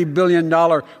 $630 billion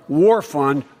war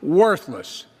fund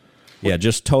worthless. Yeah,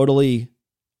 just totally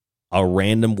a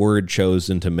random word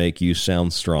chosen to make you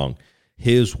sound strong.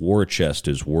 His war chest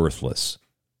is worthless.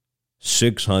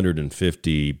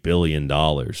 $650 billion.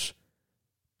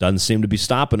 Doesn't seem to be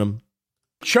stopping him.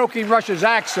 Choking Russia's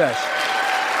access.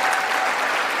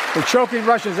 We're choking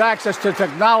Russia's access to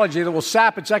technology that will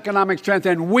sap its economic strength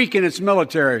and weaken its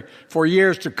military for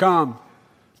years to come.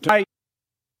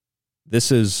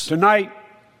 Tonight,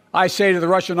 I say to the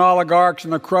Russian oligarchs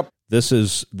and the corrupt. This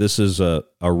is a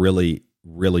really,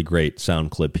 really great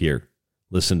sound clip here.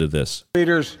 Listen to this.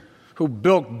 Leaders who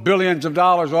built billions of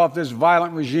dollars off this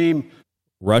violent regime.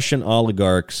 Russian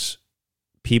oligarchs,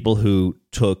 people who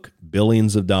took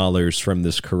billions of dollars from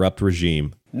this corrupt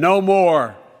regime. No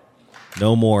more.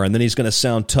 No more. And then he's going to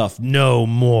sound tough. No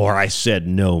more. I said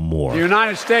no more. The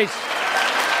United States.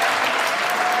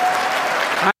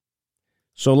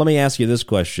 So let me ask you this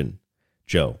question,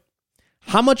 Joe.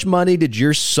 How much money did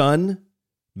your son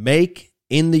make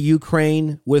in the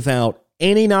Ukraine without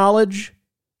any knowledge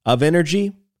of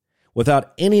energy?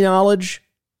 Without any knowledge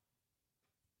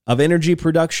of energy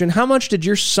production? How much did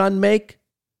your son make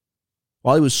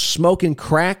while he was smoking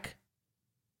crack?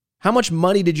 How much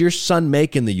money did your son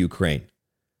make in the Ukraine?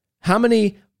 How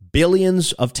many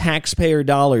billions of taxpayer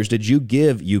dollars did you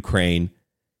give Ukraine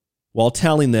while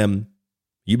telling them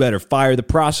You better fire the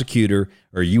prosecutor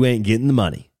or you ain't getting the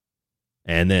money.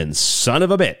 And then, son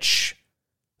of a bitch,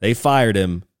 they fired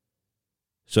him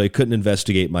so he couldn't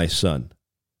investigate my son.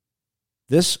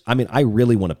 I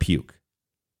really want to puke.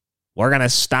 We're going to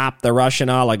stop the Russian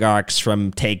oligarchs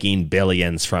from taking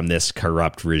billions from this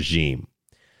corrupt regime.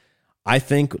 I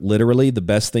think literally the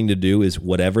best thing to do is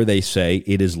whatever they say,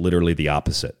 it is literally the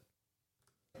opposite.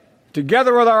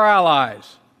 Together with our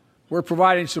allies, we're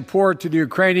providing support to the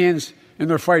Ukrainians in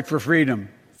their fight for freedom.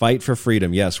 Fight for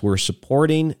freedom. Yes, we're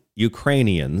supporting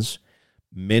Ukrainians,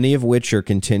 many of which are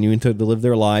continuing to live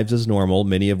their lives as normal,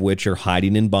 many of which are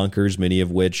hiding in bunkers, many of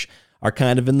which are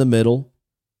kind of in the middle,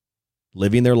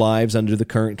 living their lives under the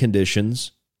current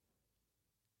conditions.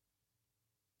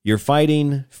 You're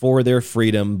fighting for their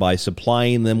freedom by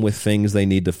supplying them with things they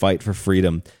need to fight for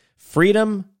freedom.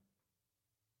 Freedom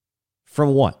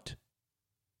from what?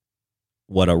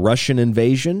 What, a Russian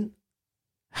invasion?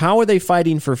 How are they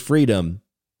fighting for freedom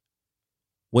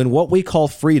when what we call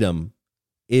freedom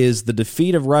is the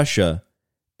defeat of Russia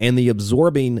and the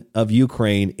absorbing of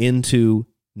Ukraine into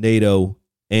NATO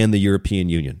and the European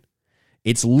Union?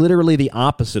 It's literally the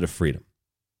opposite of freedom.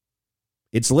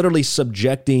 It's literally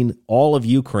subjecting all of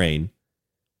Ukraine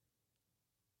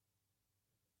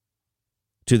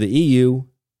to the EU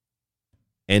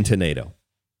and to NATO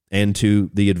and to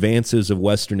the advances of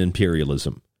Western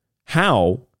imperialism.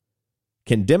 How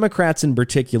can Democrats in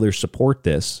particular support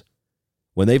this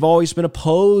when they've always been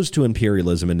opposed to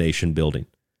imperialism and nation building?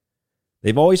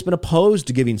 They've always been opposed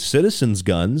to giving citizens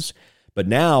guns, but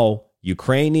now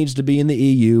Ukraine needs to be in the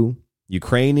EU,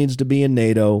 Ukraine needs to be in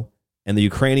NATO, and the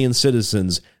Ukrainian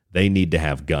citizens, they need to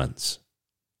have guns.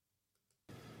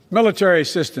 Military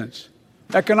assistance,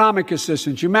 economic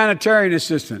assistance, humanitarian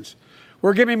assistance.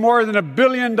 We're giving more than $1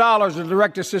 billion of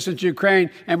direct assistance to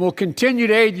Ukraine, and will continue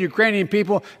to aid the Ukrainian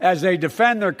people as they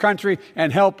defend their country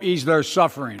and help ease their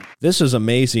suffering. This is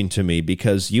amazing to me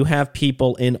because you have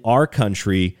people in our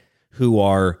country who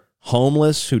are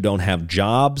homeless, who don't have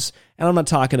jobs. And I'm not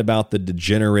talking about the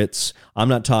degenerates. I'm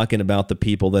not talking about the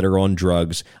people that are on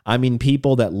drugs. I mean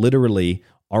people that literally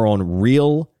are on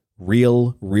real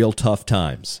tough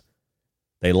times.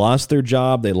 They lost their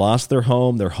job, they lost their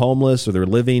home, they're homeless, or they're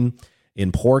living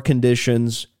in poor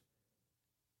conditions.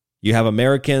 You have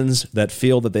Americans that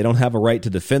feel that they don't have a right to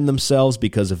defend themselves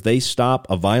because if they stop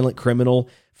a violent criminal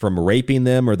from raping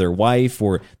them or their wife,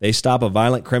 or they stop a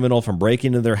violent criminal from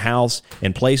breaking into their house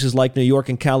in places like New York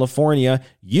and California,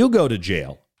 you go to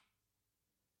jail.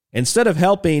 Instead of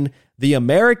helping the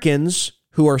Americans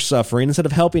who are suffering, instead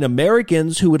of helping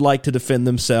Americans who would like to defend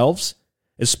themselves,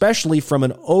 especially from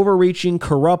an overreaching,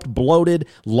 corrupt, bloated,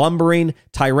 lumbering,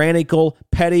 tyrannical,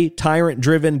 petty,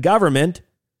 tyrant-driven government,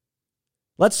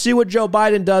 let's see what Joe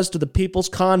Biden does to the People's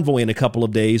Convoy in a couple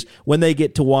of days when they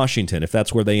get to Washington, if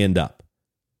that's where they end up.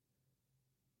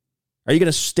 Are you going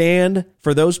to stand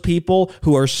for those people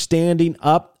who are standing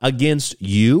up against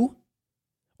you?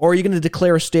 Or are you going to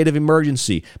declare a state of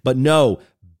emergency? But no,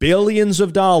 billions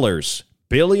of dollars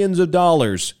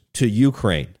to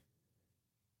Ukraine.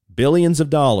 Billions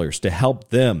of dollars to help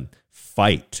them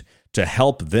fight, to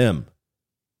help them.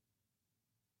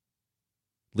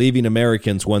 Leaving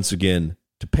Americans once again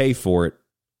to pay for it,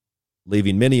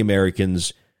 leaving many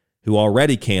Americans who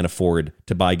already can't afford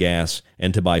to buy gas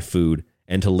and to buy food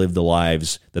and to live the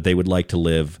lives that they would like to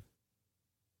live,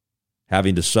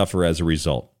 having to suffer as a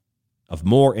result of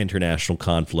more international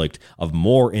conflict, of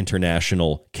more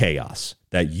international chaos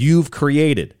that you've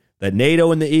created, that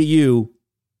NATO and the EU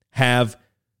have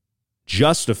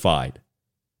justified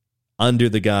under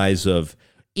the guise of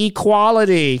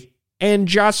equality and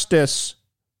justice.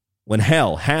 When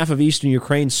hell, half of Eastern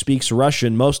Ukraine speaks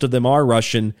Russian, most of them are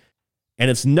Russian,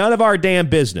 and it's none of our damn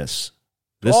business.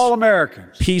 This all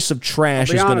Americans. Piece of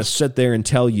trash is going to sit there and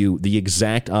tell you the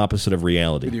exact opposite of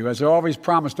reality. With you, as I always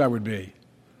promised I would be.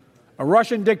 A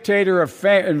Russian dictator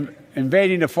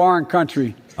invading a foreign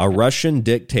country. A Russian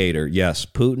dictator. Yes,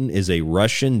 Putin is a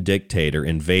Russian dictator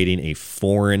invading a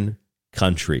foreign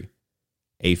country.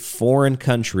 A foreign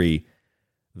country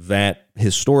that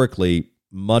historically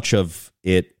much of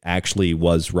it actually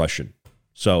was Russian.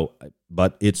 So,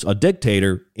 but it's a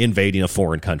dictator invading a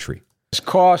foreign country. It's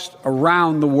cost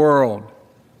around the world.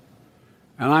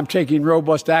 And I'm taking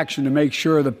robust action to make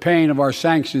sure the pain of our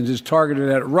sanctions is targeted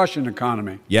at the Russian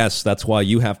economy. Yes, that's why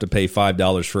you have to pay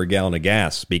 $5 for a gallon of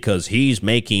gas, because he's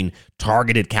making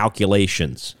targeted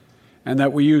calculations. And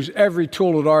that we use every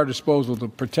tool at our disposal to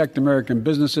protect American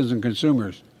businesses and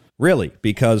consumers. Really,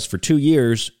 because for 2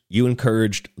 years, you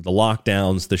encouraged the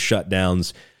lockdowns, the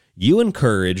shutdowns. You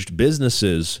encouraged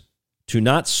businesses to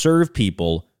not serve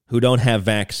people who don't have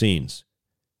vaccines.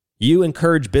 You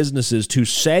encourage businesses to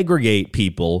segregate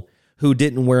people who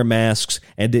didn't wear masks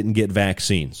and didn't get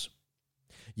vaccines.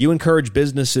 You encourage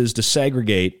businesses to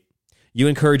segregate. You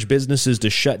encourage businesses to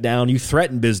shut down. You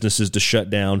threaten businesses to shut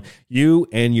down. You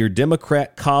and your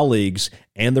Democrat colleagues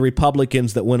and the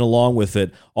Republicans that went along with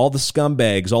it, all the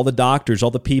scumbags, all the doctors,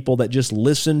 all the people that just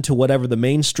listened to whatever the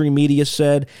mainstream media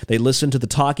said. They listened to the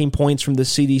talking points from the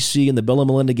CDC and the Bill and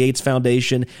Melinda Gates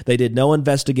Foundation. They did no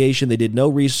investigation. They did no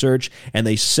research, and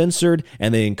they censored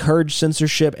and they encouraged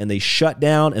censorship, and they shut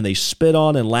down and they spit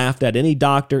on and laughed at any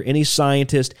doctor, any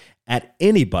scientist, at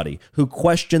anybody who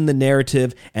questioned the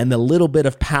narrative and the little bit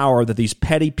of power that these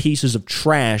petty pieces of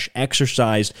trash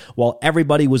exercised while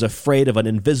everybody was afraid of an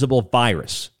invisible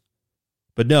virus.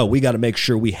 But no, we got to make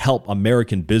sure we help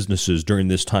American businesses during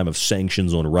this time of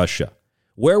sanctions on Russia.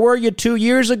 Where were you 2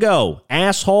 years ago,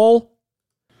 asshole?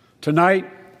 Tonight,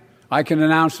 I can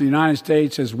announce the United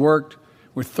States has worked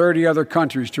with 30 other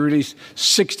countries to release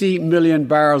 60 million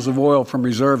barrels of oil from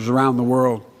reserves around the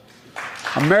world.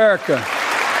 America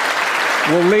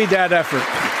will lead that effort.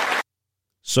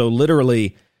 So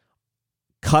literally,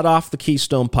 cut off the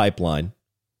Keystone Pipeline,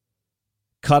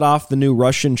 cut off the new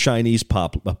Russian-Chinese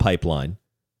pipeline,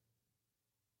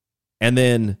 and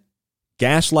then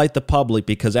gaslight the public,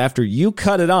 because after you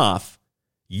cut it off,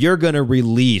 you're going to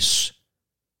release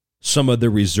some of the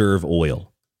reserve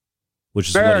oil, which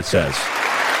is America. What he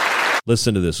says.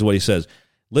 Listen to this. This is what he says.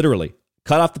 Literally,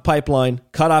 cut off the pipeline,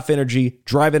 cut off energy,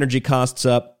 drive energy costs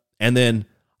up, and then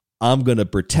I'm going to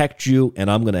protect you,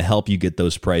 and I'm going to help you get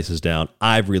those prices down.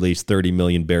 I've released 30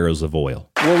 million barrels of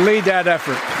oil. We'll lead that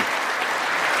effort.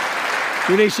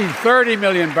 Releasing 30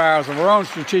 million barrels of our own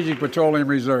strategic petroleum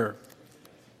reserve.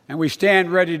 And we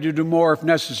stand ready to do more if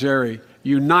necessary,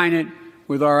 united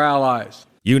with our allies.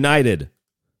 United.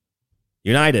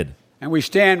 And we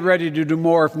stand ready to do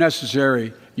more if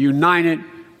necessary, united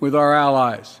with our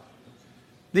allies.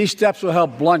 These steps will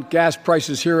help blunt gas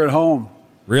prices here at home.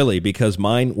 Really, because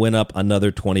mine went up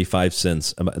another 25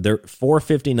 cents. They're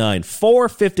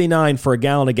 $4.59 for a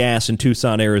gallon of gas in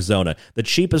Tucson, Arizona. The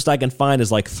cheapest I can find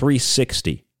is like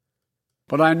 $3.60.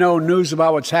 But I know news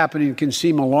about what's happening can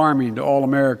seem alarming to all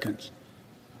Americans.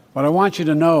 But I want you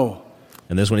to know.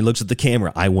 And this, when he looks at the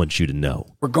camera, I want you to know.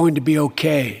 We're going to be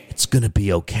okay. It's going to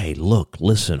be okay. Look,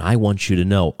 listen, I want you to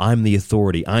know. I'm the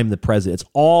authority. I'm the president. It's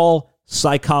all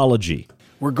psychology.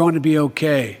 We're going to be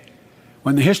okay.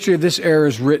 When the history of this era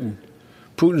is written,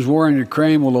 Putin's war in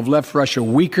Ukraine will have left Russia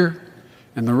weaker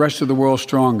and the rest of the world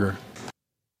stronger.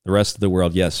 The rest of the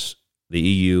world, yes. The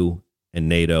EU and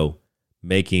NATO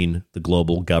making the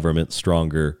global government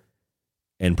stronger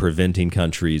and preventing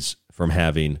countries from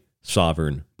having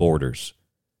sovereign borders.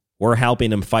 We're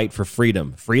helping them fight for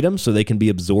freedom. Freedom so they can be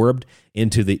absorbed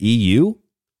into the EU?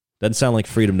 Doesn't sound like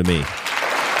freedom to me.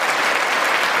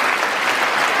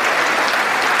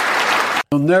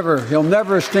 He'll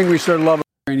never extinguish their love of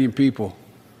the Ukrainian people.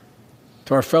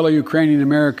 To our fellow Ukrainian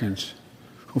Americans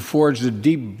who forged the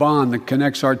deep bond that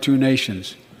connects our two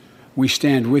nations, we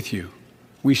stand with you.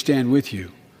 We stand with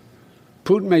you.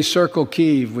 Putin may circle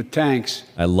Kyiv with tanks.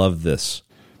 I love this.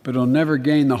 But he'll never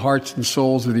gain the hearts and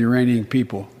souls of the Iranian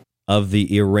people. Of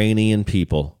the Iranian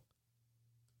people.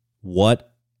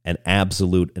 What an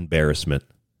absolute embarrassment.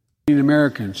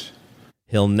 Americans.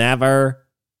 He'll never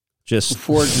just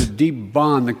forge the deep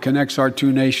bond that connects our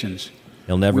two nations.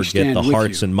 He'll never get the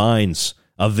hearts and minds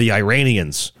of the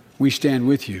Iranians. We stand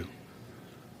with you.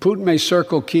 Putin may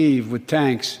circle Kyiv with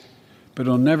tanks, but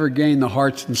he'll never gain the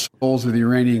hearts and souls of the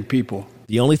Iranian people.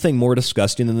 The only thing more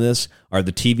disgusting than this are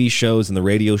the TV shows and the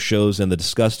radio shows and the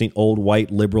disgusting old white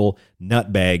liberal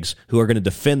nutbags who are going to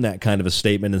defend that kind of a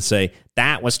statement and say,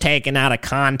 that was taken out of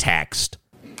context.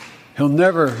 He'll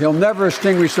never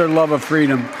extinguish their love of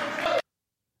freedom.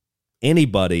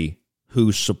 Anybody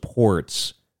who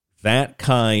supports that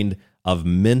kind of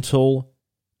mental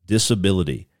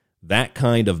disability, that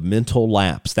kind of mental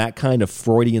lapse, that kind of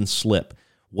Freudian slip,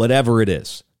 whatever it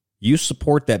is, you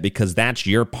support that because that's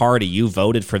your party. You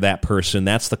voted for that person.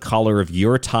 That's the color of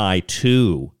your tie,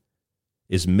 too,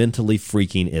 is mentally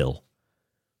freaking ill.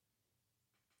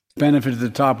 Benefit to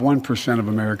the top 1% of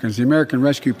Americans. The American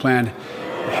Rescue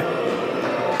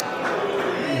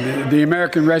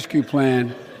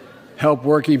Plan helped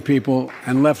working people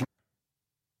and left.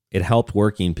 It helped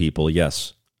working people,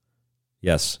 yes.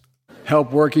 Yes.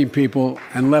 Helped working people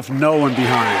and left no one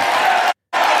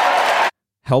behind.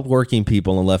 Helped working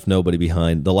people and left nobody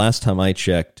behind. The last time I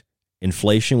checked,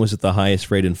 inflation was at the highest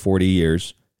rate in 40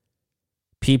 years.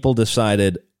 People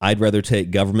decided, I'd rather take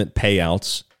government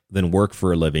payouts than work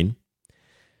for a living.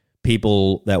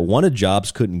 People that wanted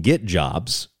jobs couldn't get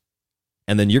jobs.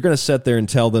 And then you're going to sit there and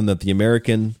tell them that the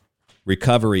American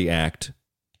Recovery Act,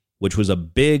 which was a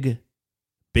big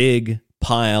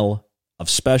pile of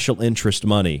special interest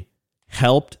money,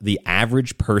 helped the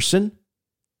average person?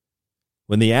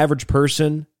 When the average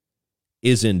person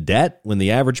is in debt, when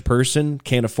the average person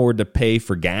can't afford to pay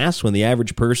for gas, when the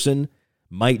average person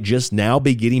might just now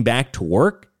be getting back to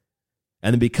work,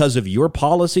 and then because of your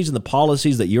policies and the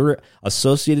policies that you're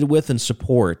associated with and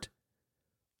support,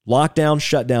 lockdown,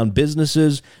 shut down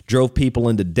businesses, drove people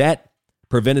into debt,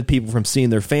 prevented people from seeing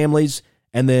their families,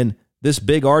 and then this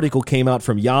big article came out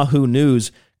from Yahoo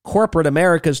News, corporate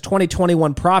America's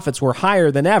 2021 profits were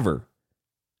higher than ever.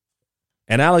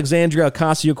 And Alexandria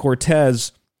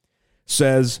Ocasio-Cortez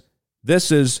says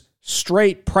this is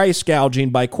straight price gouging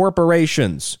by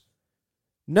corporations.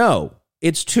 No,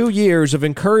 it's 2 years of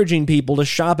encouraging people to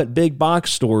shop at big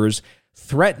box stores,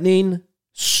 threatening,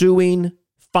 suing,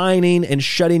 fining, and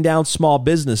shutting down small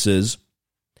businesses.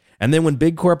 And then when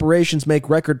big corporations make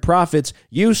record profits,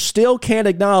 you still can't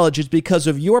acknowledge it's because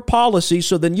of your policy,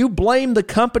 so then you blame the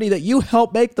company that you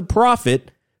helped make the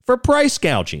profit for price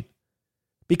gouging.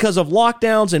 Because of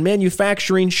lockdowns and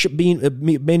manufacturing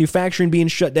being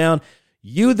shut down,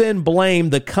 you then blame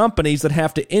the companies that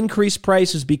have to increase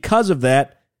prices because of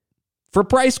that for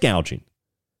price gouging.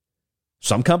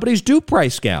 Some companies do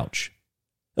price gouge.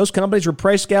 Those companies were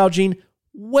price gouging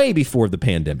way before the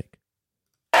pandemic.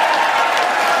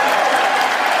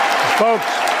 Folks.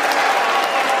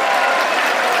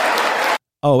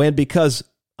 Oh, and because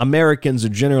Americans are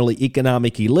generally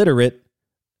economically illiterate,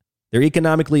 they're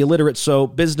economically illiterate, so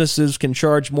businesses can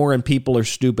charge more and people are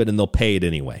stupid and they'll pay it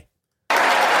anyway.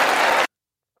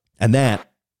 And that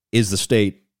is the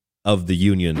state of the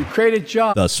union You created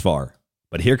jobs thus far.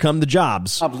 But here come the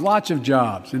jobs. Lots of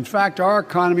jobs. In fact, our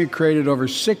economy created over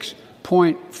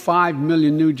 6.5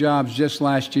 million new jobs just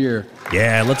last year.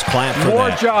 Yeah, let's clap for More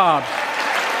that. jobs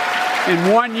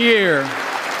in 1 year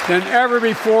than ever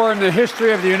before in the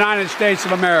history of the United States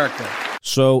of America.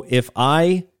 So if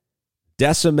I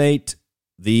decimate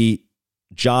the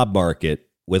job market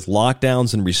with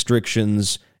lockdowns and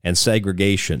restrictions and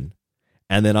segregation,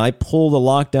 and then I pull the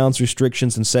lockdowns,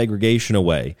 restrictions, and segregation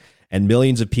away, and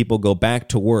millions of people go back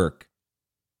to work,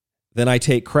 then I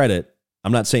take credit.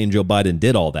 I'm not saying Joe Biden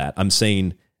did all that. I'm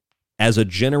saying as a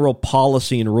general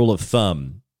policy and rule of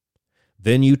thumb,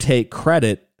 then you take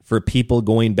credit for people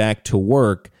going back to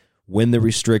work when the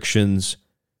restrictions,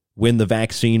 when the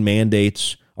vaccine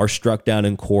mandates are struck down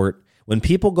in court. When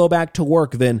people go back to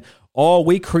work, then, oh,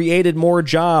 we created more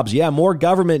jobs. Yeah, more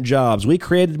government jobs. We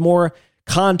created more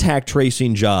contact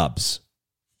tracing jobs.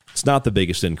 It's not the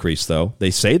biggest increase, though.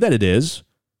 They say that it is.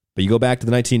 But you go back to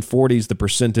the 1940s, the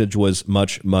percentage was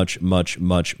much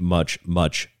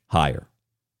higher.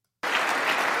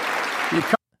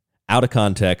 Out of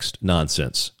context,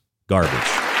 nonsense. Garbage.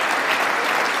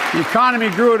 The economy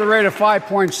grew at a rate of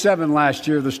 5.7 last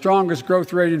year, the strongest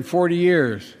growth rate in 40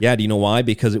 years. Yeah, do you know why?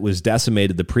 Because it was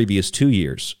decimated the previous 2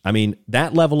 years. I mean,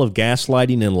 that level of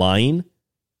gaslighting and lying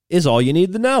is all you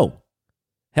need to know.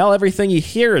 Hell, everything you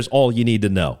hear is all you need to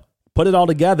know. Put it all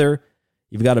together,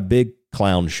 you've got a big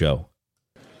clown show.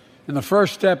 And the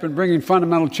first step in bringing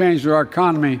fundamental change to our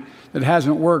economy that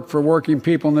hasn't worked for working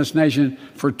people in this nation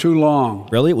for too long.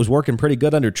 Really? It was working pretty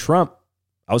good under Trump.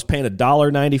 I was paying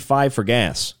 $1.95 for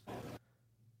gas.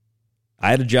 I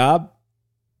had a job.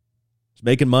 I was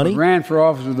making money. He ran for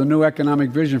office with a new economic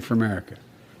vision for America.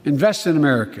 Invest in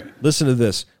America. Listen to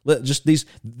this.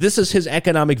 This is his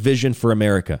economic vision for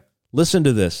America. Listen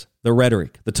to this. The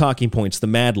rhetoric, the talking points, the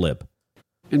Mad Lib.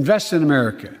 Invest in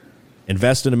America.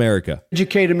 Invest in America.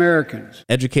 Educate Americans.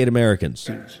 Educate Americans.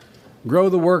 Grow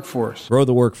the workforce. Grow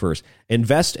the workforce.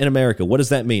 Invest in America. What does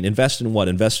that mean? Invest in what?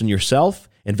 Invest in yourself?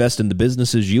 Invest in the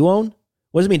businesses you own?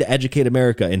 What does it mean to educate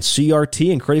America? In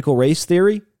CRT and critical race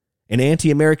theory? And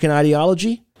anti-American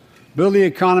ideology? Build the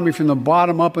economy from the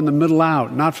bottom up and the middle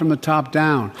out, not from the top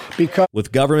down.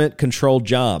 With government-controlled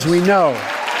jobs. We know.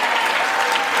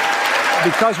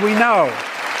 Because we know.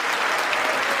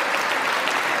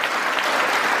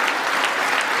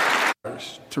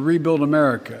 To rebuild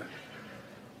America,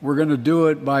 we're going to do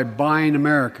it by buying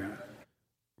America.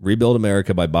 Rebuild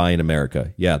America by buying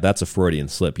America. Yeah, that's a Freudian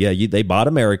slip. Yeah, they bought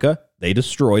America, they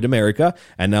destroyed America,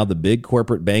 and now the big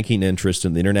corporate banking interests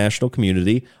in the international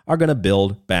community are going to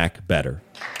build back better.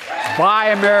 Buy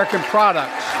American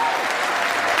products.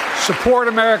 Support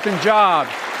American jobs.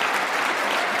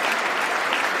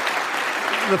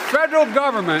 The federal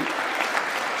government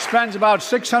spends about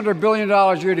 $600 billion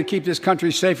a year to keep this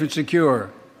country safe and secure.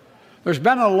 There's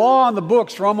been a law on the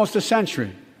books for almost a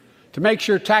century to make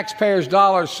sure taxpayers'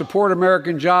 dollars support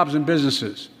American jobs and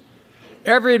businesses.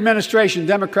 Every administration,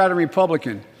 Democrat and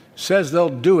Republican, says they'll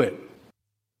do it.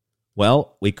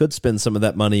 Well, we could spend some of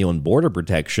that money on border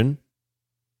protection,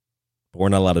 but we're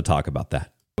not allowed to talk about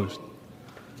that.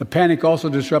 The panic also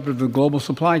disrupted the global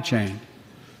supply chain.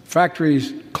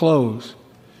 Factories close.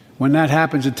 When that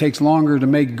happens, it takes longer to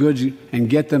make goods and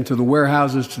get them to the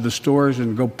warehouses, to the stores,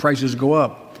 and prices go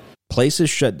up. Places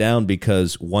shut down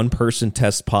because one person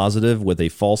tests positive with a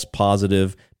false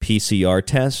positive PCR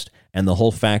test, and the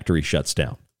whole factory shuts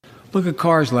down. Look at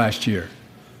cars last year.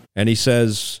 And he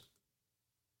says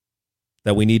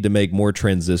that we need to make more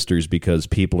transistors because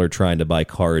people are trying to buy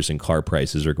cars and car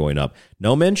prices are going up.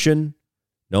 No mention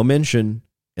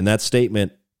in that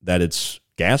statement that it's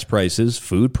gas prices,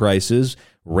 food prices,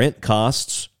 rent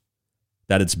costs,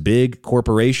 that it's big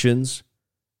corporations,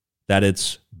 that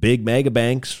it's big mega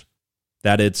banks,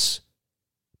 that it's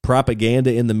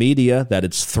propaganda in the media, that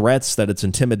it's threats, that it's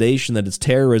intimidation, that it's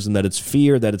terrorism, that it's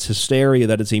fear, that it's hysteria,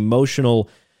 that it's emotional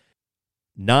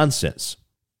nonsense.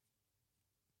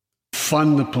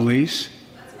 Fund the police.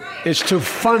 It's to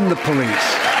fund the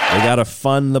police. We got to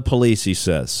fund the police, he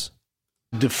says.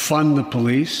 Defund the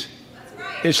police.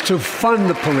 It's to fund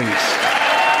the police.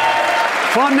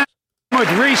 Fund them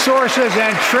with resources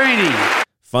and training.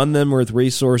 Fund them with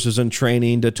resources and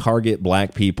training to target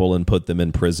black people and put them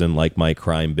in prison like my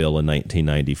crime bill in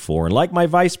 1994 and like my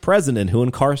vice president who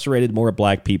incarcerated more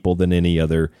black people than any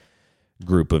other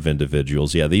group of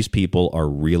individuals. Yeah, these people are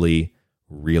really,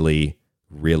 really,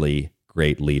 really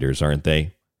great leaders, aren't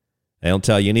they? They don't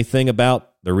tell you anything about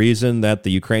the reason that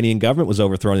the Ukrainian government was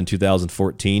overthrown in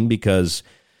 2014 because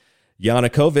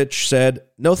Yanukovych said,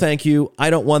 no, thank you. I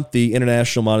don't want the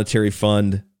International Monetary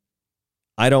Fund.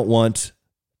 I don't want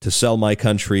to sell my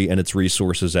country and its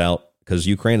resources out because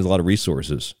Ukraine has a lot of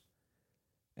resources.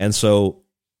 And so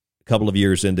a couple of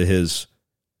years into his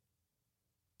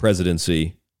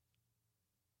presidency,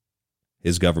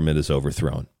 his government is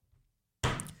overthrown.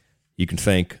 You can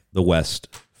thank the West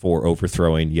for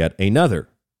overthrowing yet another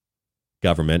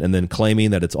government and then claiming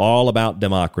that it's all about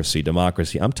democracy.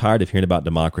 Democracy. I'm tired of hearing about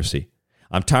democracy.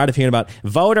 I'm tired of hearing about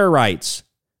voter rights.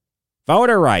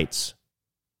 Voter rights.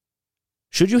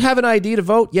 Should you have an ID to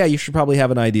vote? Yeah, you should probably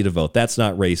have an ID to vote. That's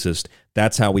not racist.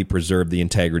 That's how we preserve the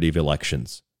integrity of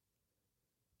elections.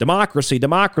 Democracy,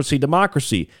 democracy,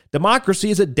 democracy.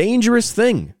 Democracy is a dangerous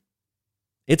thing.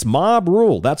 It's mob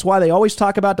rule. That's why they always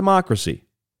talk about democracy.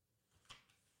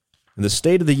 And the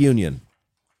State of the Union.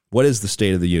 What is the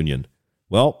State of the Union?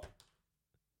 Well,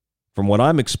 from what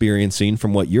I'm experiencing,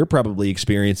 from what you're probably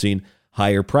experiencing,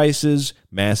 higher prices,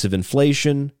 massive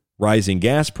inflation, rising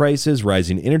gas prices,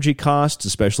 rising energy costs,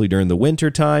 especially during the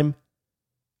winter time,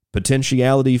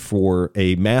 potentiality for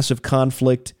a massive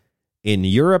conflict in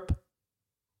Europe,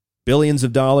 billions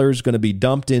of dollars going to be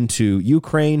dumped into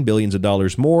Ukraine, billions of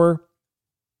dollars more,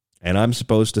 and I'm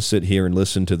supposed to sit here and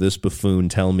listen to this buffoon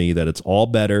tell me that it's all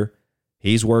better,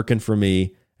 he's working for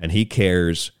me, and he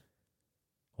cares,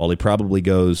 while he probably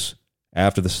goes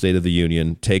after the State of the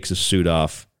Union, takes his suit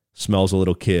off, smells a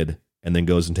little kid, and then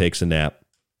goes and takes a nap,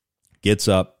 gets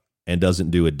up and doesn't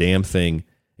do a damn thing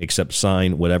except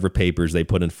sign whatever papers they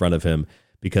put in front of him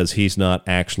because he's not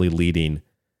actually leading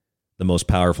the most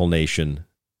powerful nation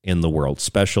in the world.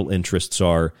 Special interests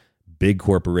are, big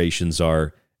corporations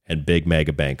are, and big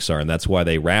mega banks are. And that's why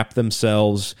they wrap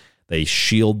themselves, they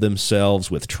shield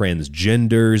themselves with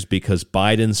transgenders because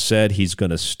Biden said he's going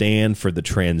to stand for the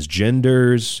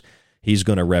transgenders. He's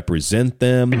going to represent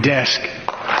them. Desk.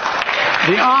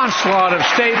 The onslaught of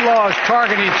state laws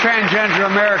targeting transgender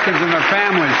Americans and their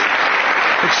families.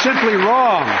 It's simply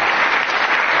wrong.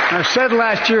 And I said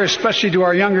last year, especially to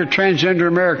our younger transgender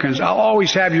Americans, I'll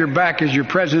always have your back as your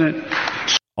president.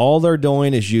 All they're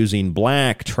doing is using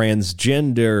black,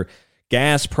 transgender,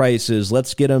 gas prices.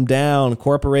 Let's get them down.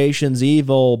 Corporations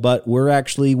evil, but we're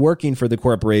actually working for the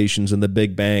corporations and the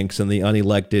big banks and the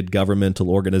unelected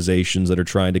governmental organizations that are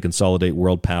trying to consolidate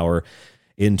world power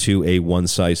into a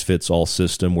one-size-fits-all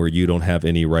system where you don't have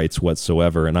any rights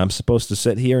whatsoever. And I'm supposed to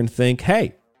sit here and think,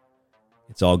 hey,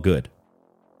 it's all good.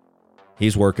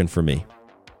 He's working for me.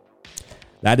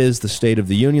 That is the State of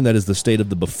the Union. That is the state of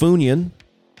the Buffoonion.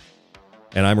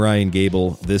 And I'm Ryan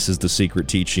Gable. This is The Secret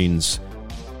Teachings.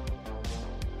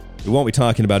 We won't be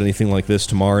talking about anything like this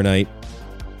tomorrow night.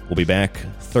 We'll be back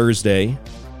Thursday,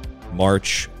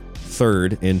 March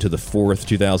 3rd into the 4th,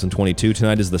 2022.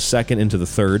 Tonight is the 2nd into the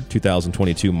 3rd,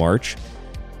 2022 March.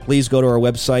 Please go to our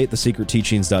website,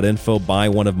 thesecretteachings.info, buy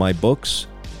one of my books.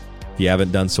 If you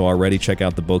haven't done so already, check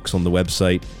out the books on the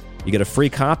website. You get a free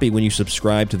copy when you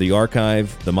subscribe to the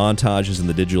archive, the montages, and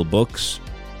the digital books.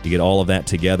 You get all of that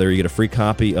together. You get a free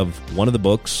copy of one of the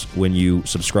books when you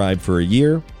subscribe for a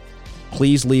year.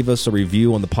 Please leave us a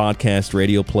review on the podcast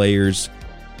radio players.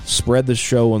 Spread the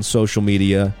show on social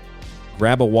media.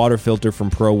 Grab a water filter from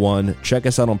Pro One. Check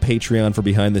us out on Patreon for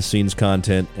behind-the-scenes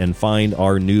content. And find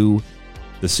our new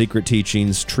The Secret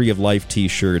Teachings Tree of Life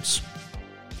t-shirts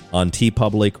on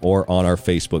TeePublic or on our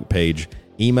Facebook page.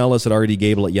 Email us at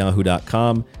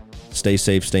rdgable@yahoo.com. Stay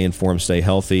safe, stay informed, stay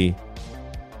healthy.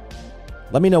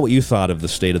 Let me know what you thought of the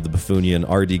state of the Buffoonion,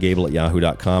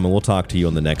 rdgable@yahoo.com, and we'll talk to you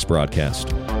on the next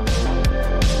broadcast.